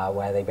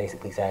 where they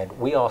basically said,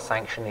 we are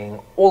sanctioning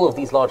all of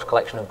these large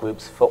collection of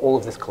groups for all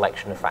of this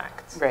collection of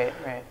facts. Right,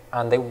 right.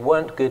 And they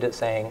weren't good at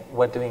saying,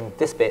 we're doing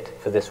this bit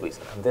for this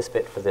reason, and this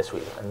bit for this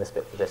reason, and this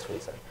bit for this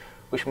reason,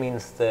 which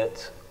means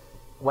that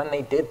when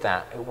they did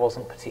that, it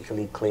wasn't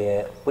particularly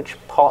clear which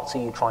parts are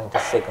you trying to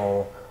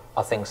signal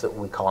are things that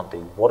we can't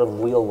do. What are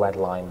real red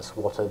lines?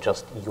 What are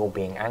just you're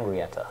being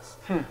angry at us?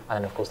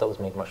 And of course, that was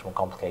made much more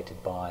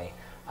complicated by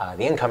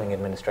the incoming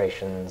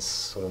administration's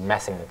sort of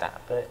messing with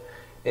that. But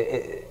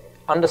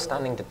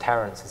understanding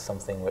deterrence is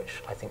something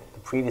which I think the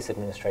previous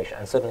administration,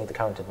 and certainly the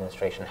current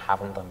administration,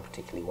 haven't done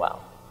particularly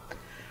well.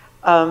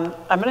 I'm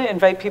going to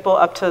invite people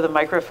up to the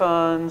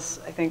microphones.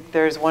 I think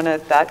there's one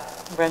at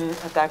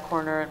that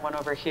corner and one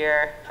over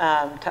here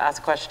to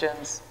ask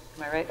questions.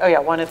 Am I right? Oh yeah,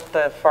 one at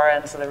the far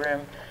ends of the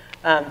room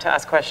to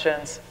ask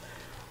questions.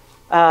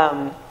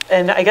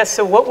 And I guess,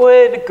 so what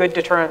would good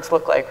deterrence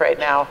look like right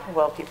now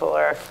while people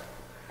are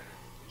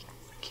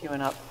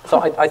queuing up? So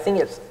I think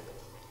it's,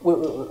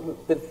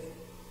 with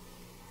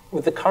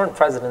the current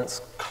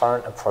president's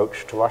current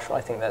approach to Russia,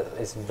 I think that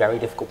it's very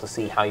difficult to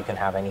see how you can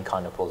have any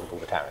kind of plausible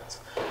deterrence.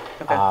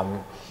 Okay.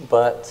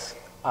 But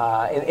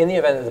in the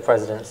event that the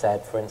president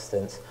said, for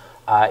instance,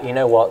 you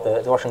know what,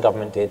 the Russian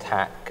government did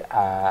hack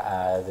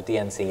the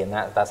DNC, and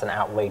that's an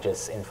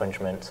outrageous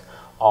infringement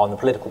on the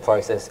political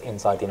process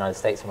inside the United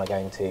States, and we're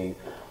going to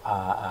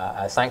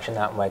sanction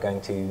that, and we're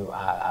going to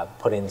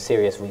put in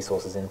serious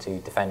resources into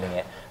defending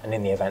it. And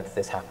in the event that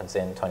this happens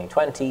in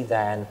 2020,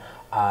 then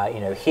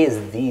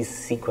here's these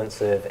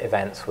sequence of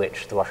events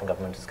which the Russian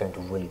government is going to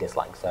really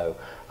dislike. So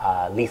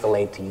lethal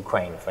aid to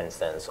Ukraine, for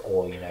instance,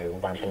 or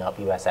ramping up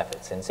US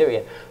efforts in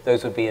Syria.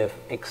 Those would be of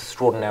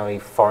extraordinary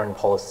foreign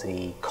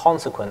policy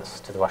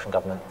consequence to the Russian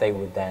government. They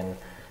would then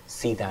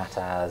see that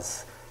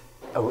as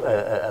a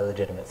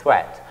legitimate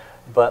threat.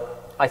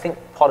 But I think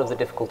part of the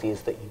difficulty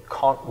is that you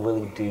can't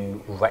really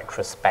do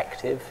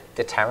retrospective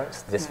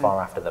deterrence this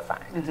far after the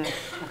fact. Okay.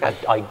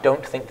 I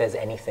don't think there's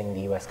anything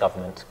the US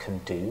government can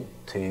do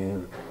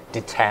to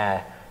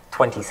deter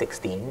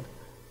 2016.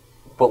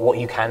 But what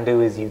you can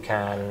do is you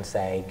can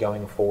say,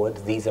 going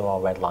forward, these are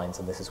our red lines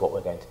and this is what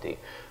we're going to do.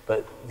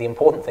 But the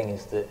important thing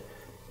is that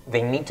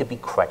they need to be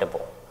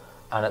credible.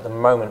 And at the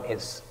moment,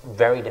 it's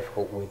very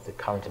difficult with the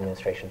current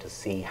administration to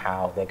see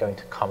how they're going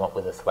to come up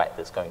with a threat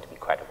that's going to be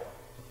credible.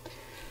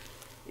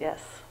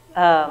 Yes.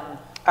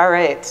 All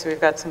right, so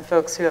we've got some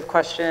folks who have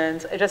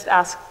questions. I just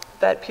ask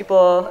that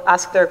people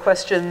ask their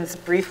questions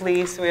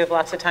briefly so we have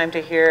lots of time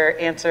to hear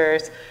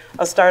answers.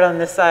 I'll start on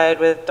this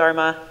side with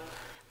Dharma.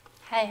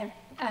 Hi,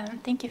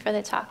 thank you for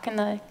the talk and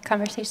the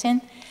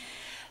conversation.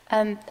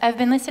 I've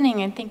been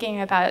listening and thinking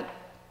about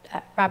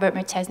Robert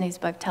Murchesney's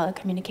book,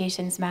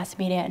 Telecommunications, Mass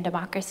Media, and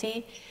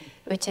Democracy,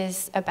 which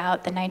is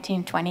about the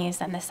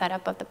 1920s and the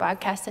setup of the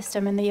broadcast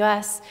system in the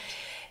US,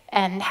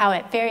 and how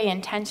it very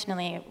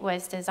intentionally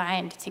was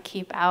designed to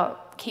keep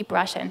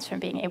Russians from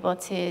being able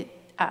to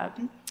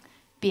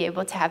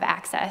have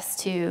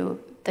access to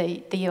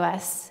the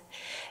U.S.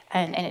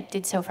 And it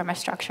did so from a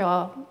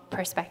structural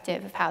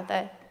perspective of how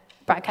the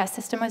broadcast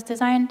system was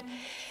designed.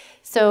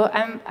 So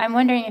I'm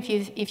wondering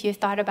if you've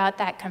thought about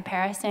that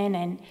comparison,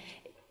 and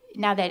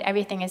now that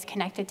everything is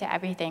connected to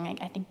everything,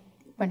 I think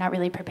we're not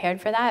really prepared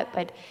for that,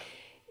 but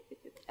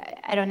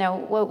I don't know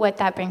what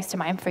that brings to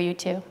mind for you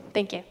too.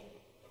 Thank you.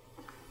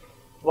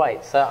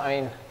 Right, so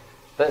I mean,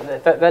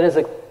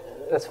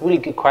 that's a really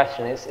good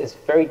question. It's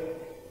very,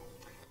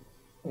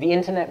 the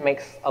internet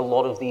makes a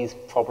lot of these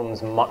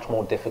problems much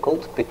more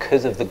difficult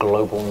because of the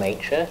global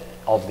nature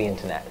of the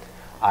internet.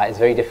 It's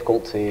very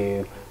difficult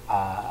to,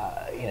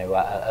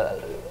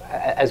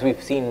 as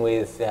we've seen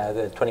with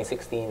the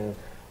 2016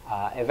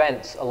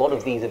 events, a lot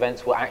of these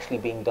events were actually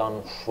being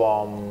done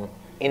from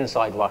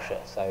inside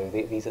Russia. So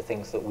these are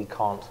things that we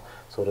can't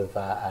sort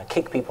of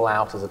kick people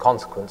out as a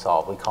consequence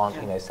of. We can't,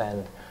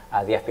 send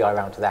the FBI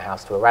around to their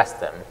house to arrest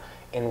them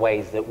in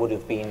ways that would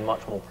have been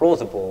much more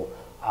plausible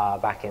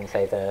back in,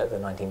 say, the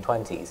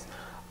 1920s.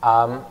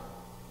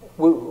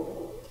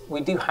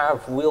 We do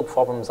have real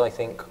problems, I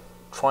think,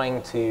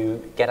 trying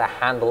to get a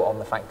handle on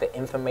the fact that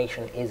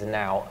information is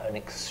now an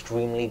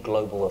extremely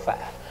global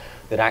affair.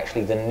 That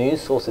actually the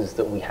news sources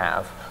that we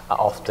have are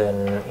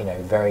often,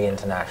 very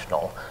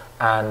international.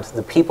 And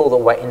the people that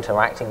we're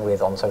interacting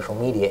with on social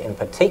media in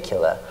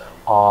particular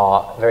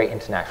are very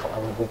international.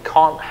 And we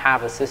can't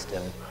have a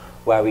system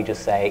where we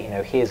just say,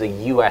 here's a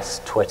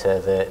US Twitter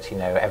that,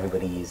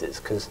 everybody uses.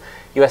 Because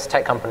US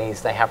tech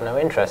companies, they have no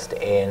interest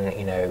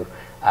in,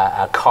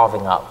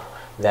 carving up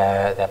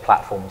their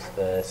platforms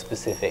for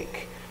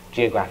specific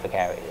geographic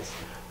areas.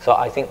 So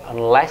I think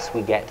unless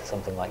we get to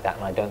something like that,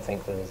 and I don't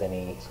think there's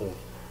any sort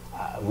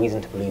of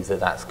reason to believe that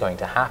that's going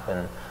to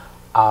happen,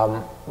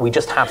 we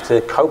just have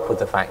to cope with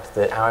the fact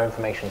that our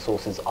information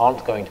sources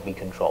aren't going to be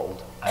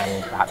controlled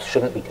and perhaps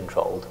shouldn't be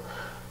controlled.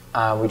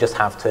 We just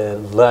have to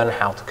learn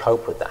how to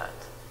cope with that.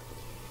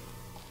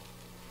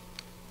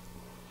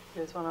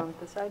 There's one on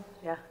this side,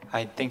 yeah.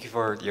 Hi, thank you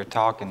for your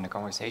talk and the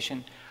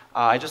conversation.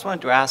 I just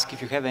wanted to ask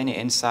if you have any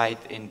insight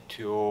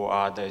into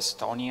the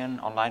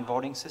Estonian online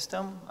voting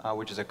system,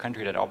 which is a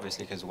country that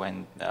obviously has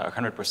went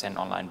 100%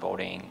 online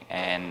voting,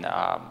 and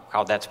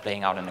how that's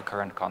playing out in the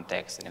current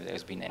context, and if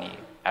there's been any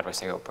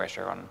adversarial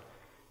pressure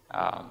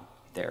on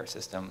their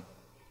system.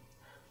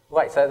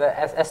 Right, so the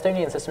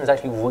Estonian system is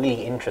actually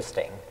really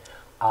interesting.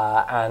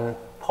 And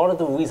part of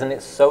the reason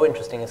it's so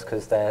interesting is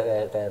because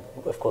they're,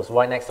 of course,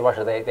 right next to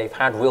Russia. They've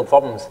had real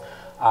problems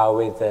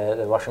with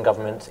the Russian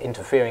government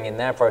interfering in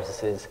their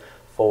processes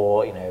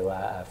for,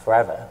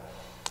 forever.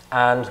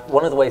 And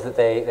one of the ways that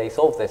they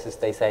solve this is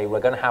they say,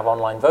 we're going to have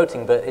online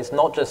voting, but it's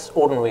not just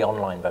ordinary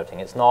online voting.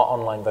 It's not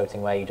online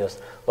voting where you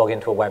just log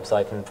into a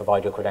website and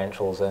provide your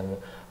credentials and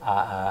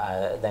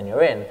then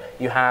you're in.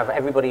 You have,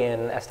 everybody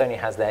in Estonia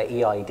has their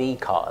EID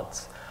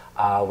cards,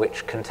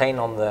 which contain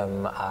on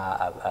them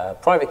a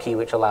private key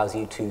which allows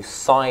you to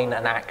sign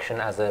an action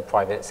as a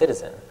private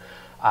citizen.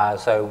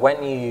 So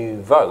when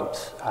you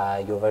vote,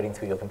 you're voting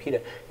through your computer,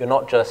 you're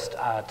not just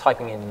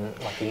typing in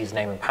like a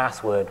username and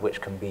password,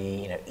 which can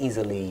be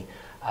easily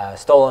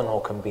stolen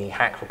or can be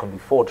hacked or can be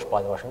forged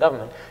by the Russian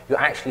government. You're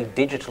actually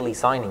digitally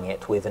signing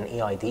it with an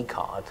EID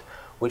card,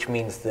 which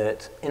means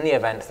that in the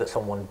event that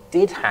someone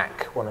did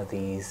hack one of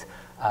these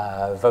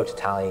voter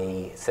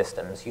tally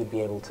systems, you'd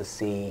be able to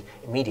see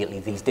immediately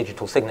these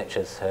digital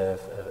signatures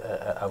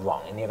are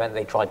wrong. In the event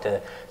they tried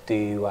to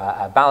do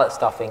ballot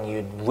stuffing,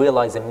 you'd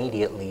realize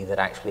immediately that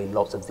actually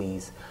lots of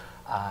these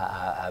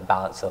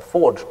ballots are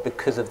forged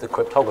because of the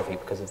cryptography,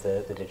 because of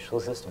the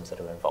digital systems that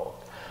are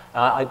involved.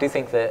 I do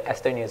think that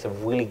Estonia is a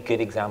really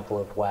good example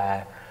of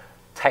where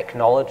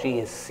technology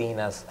is seen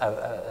as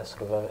a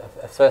sort of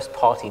a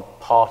first-party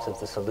part of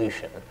the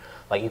solution.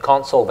 Like, you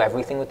can't solve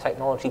everything with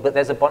technology, but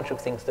there's a bunch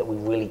of things that we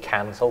really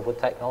can solve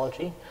with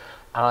technology.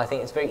 And I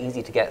think it's very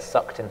easy to get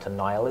sucked into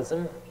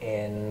nihilism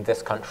in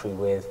this country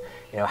with,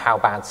 how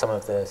bad some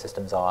of the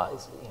systems are.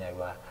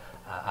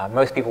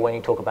 Most people, when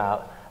you talk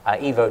about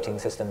e-voting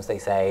systems, they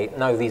say,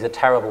 no, these are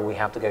terrible, we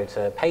have to go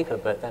to paper,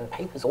 but then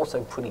paper's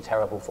also pretty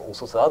terrible for all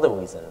sorts of other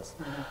reasons.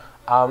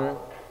 Mm-hmm.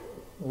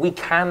 We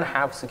can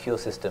have secure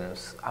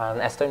systems, and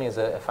Estonia is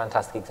a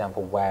fantastic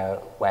example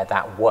where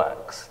that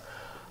works.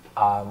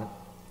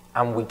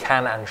 And we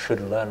can and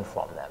should learn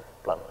from them,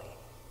 bluntly.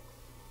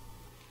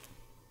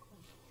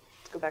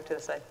 Let's go back to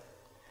the side.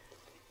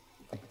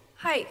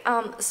 Hi,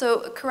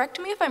 so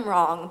correct me if I'm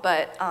wrong,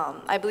 but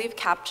I believe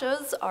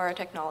CAPTCHAs are a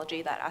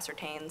technology that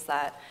ascertains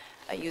that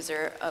a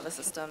user of a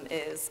system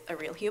is a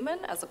real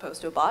human as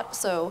opposed to a bot.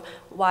 So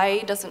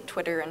why doesn't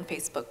Twitter and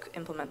Facebook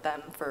implement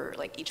them for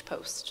like each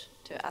post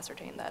to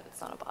ascertain that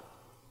it's not a bot?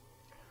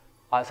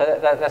 So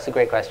that's a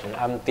great question.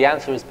 The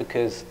answer is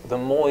because the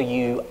more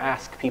you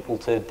ask people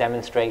to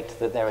demonstrate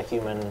that they're a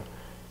human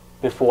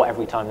before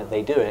every time that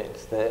they do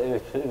it,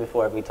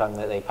 before every time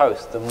that they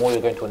post, the more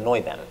you're going to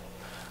annoy them,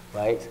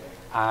 right?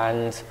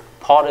 And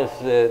part of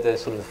the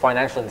sort of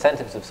financial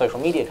incentives of social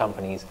media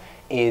companies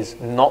is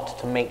not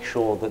to make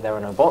sure that there are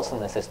no bots in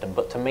their system,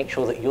 but to make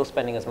sure that you're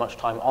spending as much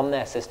time on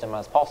their system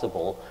as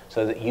possible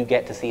so that you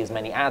get to see as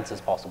many ads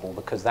as possible,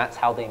 because that's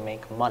how they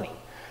make money.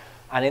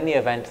 And in the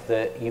event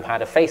that you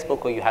had a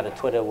Facebook or you had a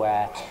Twitter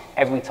where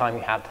every time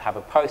you had to have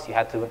a post, you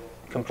had to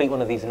complete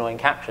one of these annoying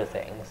captcha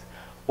things,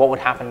 what would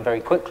happen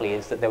very quickly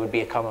is that there would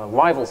become a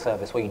rival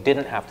service where you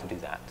didn't have to do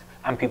that,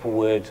 and people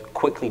would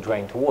quickly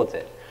drain towards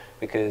it.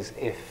 Because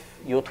if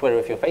you're Twitter,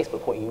 if you're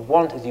Facebook, what you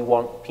want is you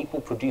want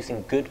people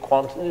producing good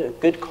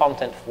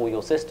content for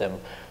your system.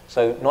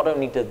 So not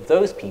only do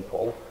those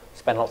people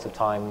spend lots of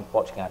time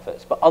watching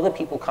adverts, but other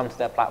people come to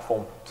their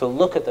platform to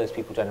look at those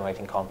people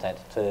generating content,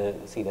 to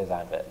see those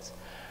adverts.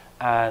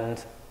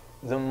 And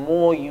the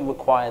more you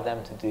require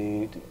them to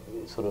do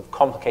sort of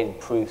complicated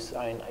proofs.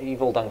 I mean,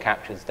 you've all done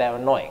captures. They're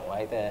annoying,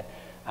 right?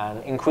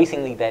 And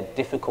increasingly, they're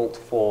difficult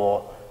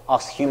for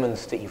us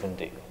humans to even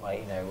do,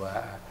 right? You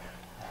know,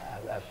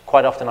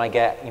 quite often I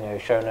get, you know,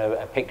 shown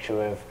a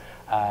picture of,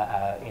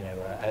 you know,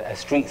 a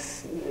street,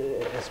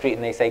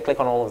 and they say, click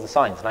on all of the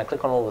signs. And I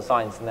click on all the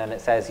signs, and then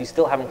it says, you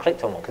still haven't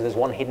clicked on one, because there's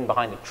one hidden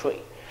behind a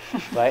tree,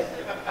 right?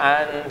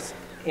 And,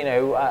 you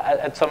know,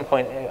 at some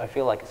point, I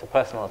feel like it's a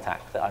personal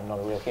attack that I'm not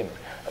a real human.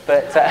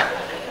 But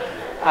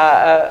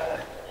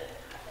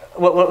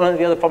one of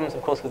the other problems,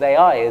 of course, with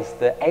AI is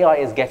that AI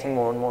is getting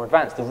more and more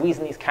advanced. The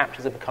reason these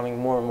captures are becoming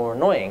more and more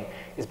annoying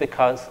is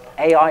because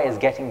AI is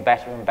getting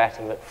better and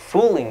better at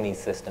fooling these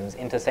systems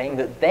into saying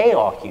that they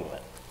are human.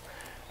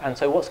 And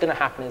so what's going to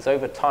happen is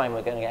over time,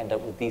 we're going to end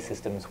up with these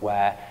systems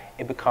where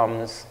it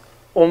becomes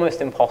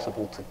almost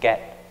impossible to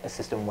get a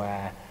system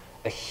where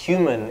a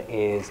human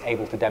is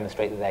able to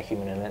demonstrate that they're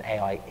human and an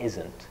AI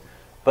isn't.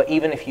 But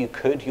even if you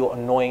could, you're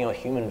annoying your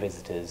human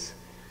visitors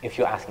if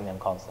you're asking them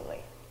constantly.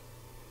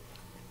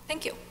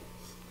 Thank you.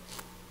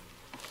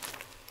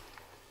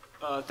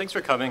 Thanks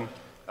for coming.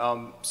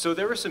 So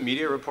there were some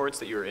media reports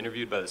that you were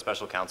interviewed by the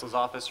special counsel's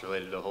office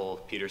related to the whole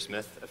Peter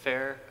Smith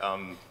affair.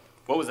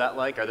 What was that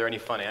like? Are there any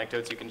fun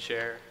anecdotes you can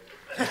share?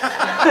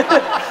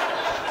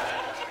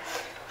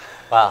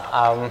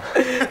 Well,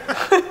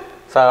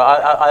 so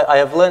I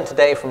have learned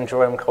today from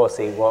Jerome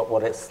Corsi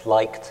what it's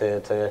like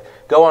to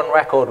go on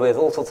record with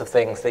all sorts of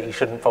things that you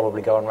shouldn't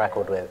probably go on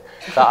record with.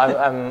 So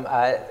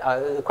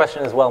the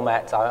question is well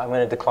met. I'm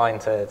going to decline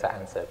to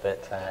answer,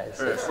 but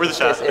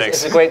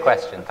it's a great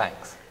question.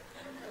 Thanks.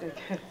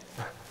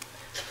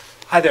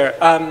 Hi there.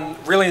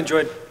 Really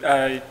enjoyed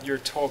your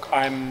talk.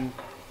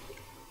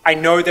 I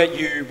know that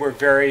you were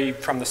very,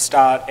 from the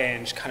start,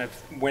 and kind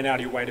of went out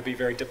of your way to be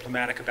very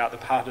diplomatic about the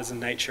partisan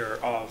nature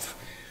of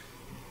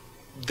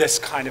this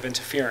kind of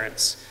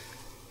interference,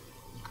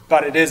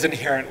 but it is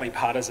inherently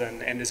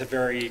partisan, and there's a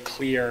very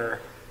clear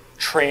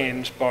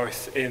trend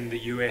both in the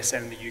US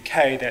and the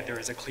UK that there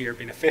is a clear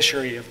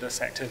beneficiary of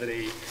this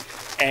activity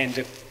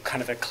and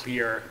kind of a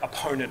clear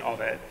opponent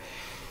of it.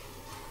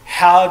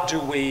 How do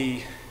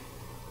we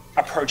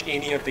approach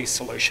any of these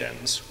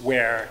solutions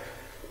where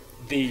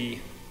the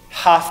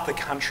half the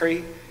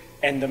country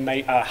and the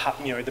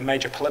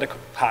major political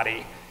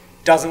party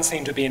doesn't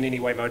seem to be in any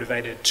way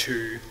motivated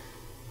to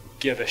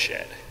give a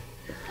shit,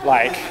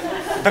 like,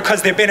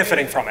 because they're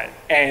benefiting from it,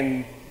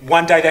 and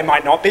one day they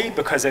might not be,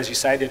 because as you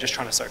say, they're just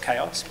trying to sow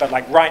chaos, but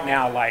like right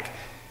now, like,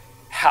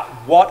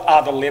 what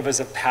are the levers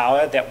of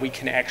power that we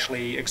can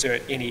actually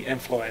exert any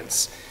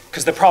influence?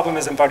 Because the problem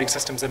isn't voting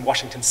systems in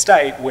Washington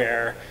state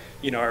where,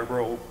 you know,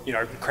 we're all, you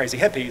know, crazy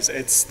hippies.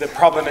 The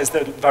problem is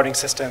the voting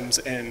systems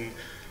in,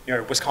 you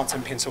know,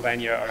 Wisconsin,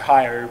 Pennsylvania,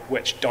 Ohio,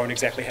 which don't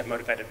exactly have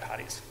motivated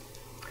parties.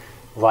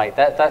 Right,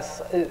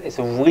 it's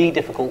a really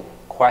difficult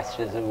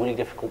question, it's a really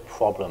difficult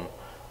problem,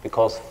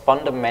 because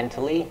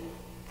fundamentally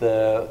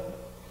the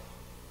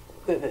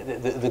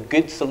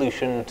good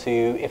solution to,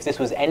 if this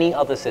was any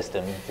other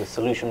system, the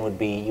solution would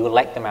be you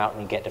elect them out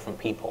and you get different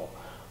people.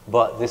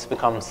 But this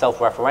becomes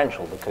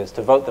self-referential, because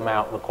to vote them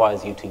out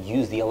requires you to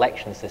use the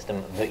election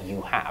system that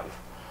you have.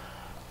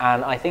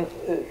 And I think,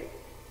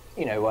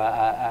 you know,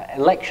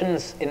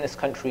 elections in this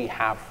country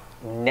have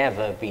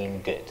never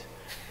been good,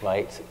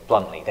 right?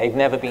 Bluntly, they've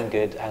never been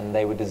good, and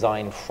they were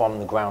designed from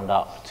the ground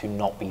up to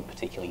not be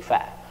particularly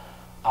fair.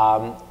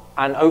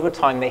 And over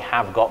time, they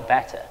have got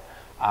better.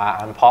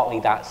 And partly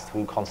that's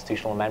through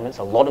constitutional amendments.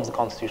 A lot of the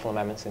constitutional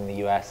amendments in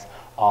the US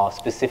are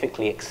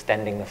specifically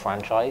extending the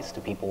franchise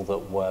to people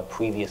that were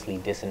previously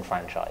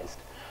disenfranchised.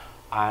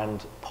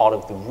 And part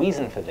of the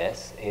reason for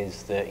this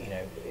is that, you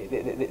know,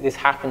 this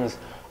happens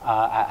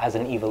as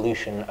an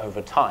evolution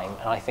over time.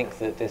 And I think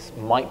that this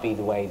might be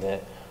the way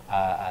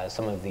that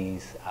some of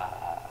these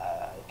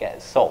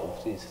get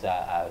solved, is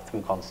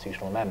through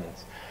constitutional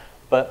amendments.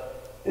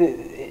 But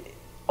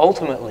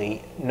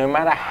ultimately, no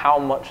matter how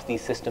much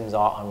these systems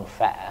are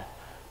unfair,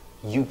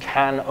 you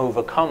can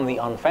overcome the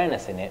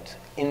unfairness in it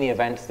in the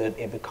event that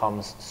it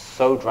becomes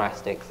so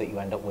drastic that you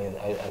end up with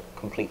a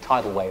complete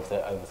tidal wave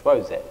that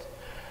overthrows it.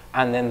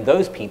 And then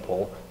those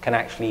people can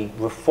actually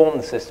reform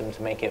the system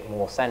to make it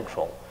more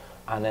central.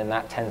 And then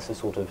that tends to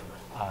sort of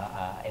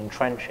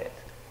entrench it.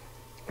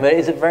 But it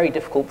is a very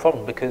difficult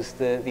problem, because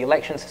the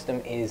election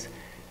system is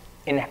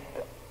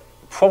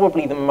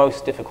probably the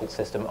most difficult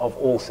system of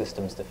all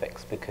systems to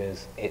fix,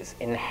 because it's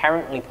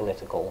inherently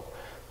political.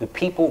 The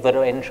people that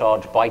are in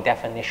charge, by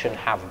definition,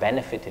 have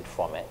benefited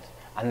from it,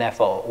 and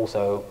therefore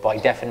also, by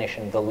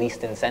definition, the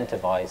least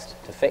incentivized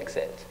to fix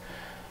it.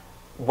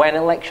 When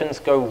elections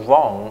go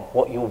wrong,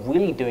 what you're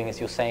really doing is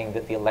you're saying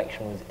that the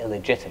election was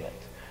illegitimate.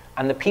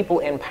 And the people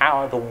in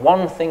power, the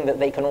one thing that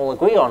they can all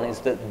agree on is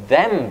that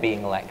them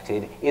being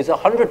elected is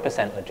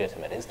 100%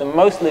 legitimate. It's the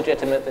most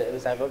legitimate that it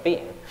has ever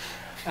been.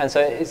 And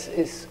so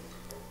it's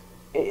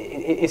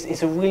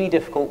a really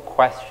difficult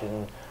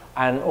question.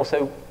 And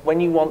also,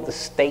 when you want the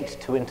state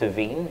to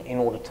intervene in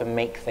order to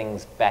make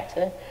things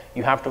better,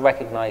 you have to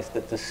recognize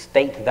that the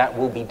state that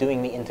will be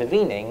doing the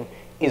intervening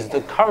is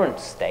the current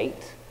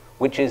state,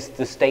 which is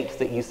the state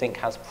that you think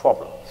has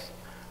problems,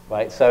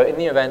 right? So in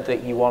the event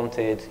that you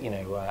wanted,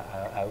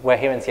 we're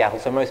here in Seattle,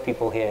 so most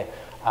people here,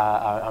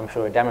 I'm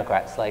sure, are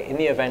Democrats. Like, in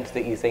the event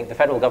that you think the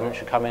federal government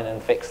should come in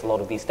and fix a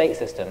lot of these state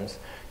systems,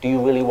 do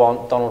you really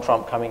want Donald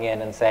Trump coming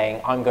in and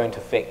saying, I'm going to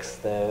fix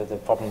the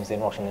problems in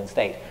Washington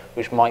State,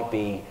 which might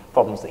be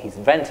problems that he's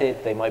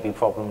invented, they might be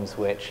problems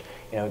which,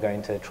 are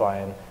going to try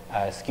and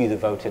skew the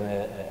vote in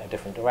a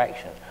different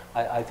direction.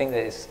 I think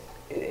that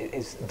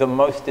it's the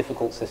most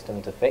difficult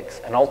system to fix,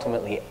 and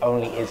ultimately it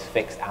only is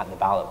fixed at the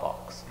ballot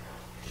box.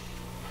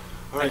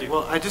 All right,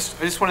 well, I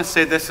just want to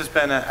say this has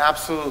been an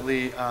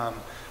absolutely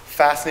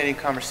fascinating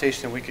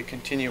conversation. We could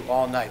continue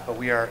all night, but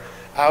we are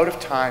out of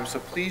time, so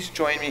please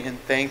join me in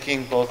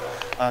thanking both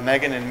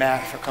Megan and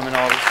Matt for coming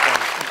all this way.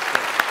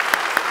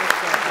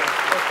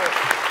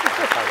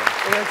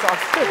 It's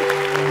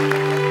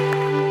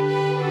awesome.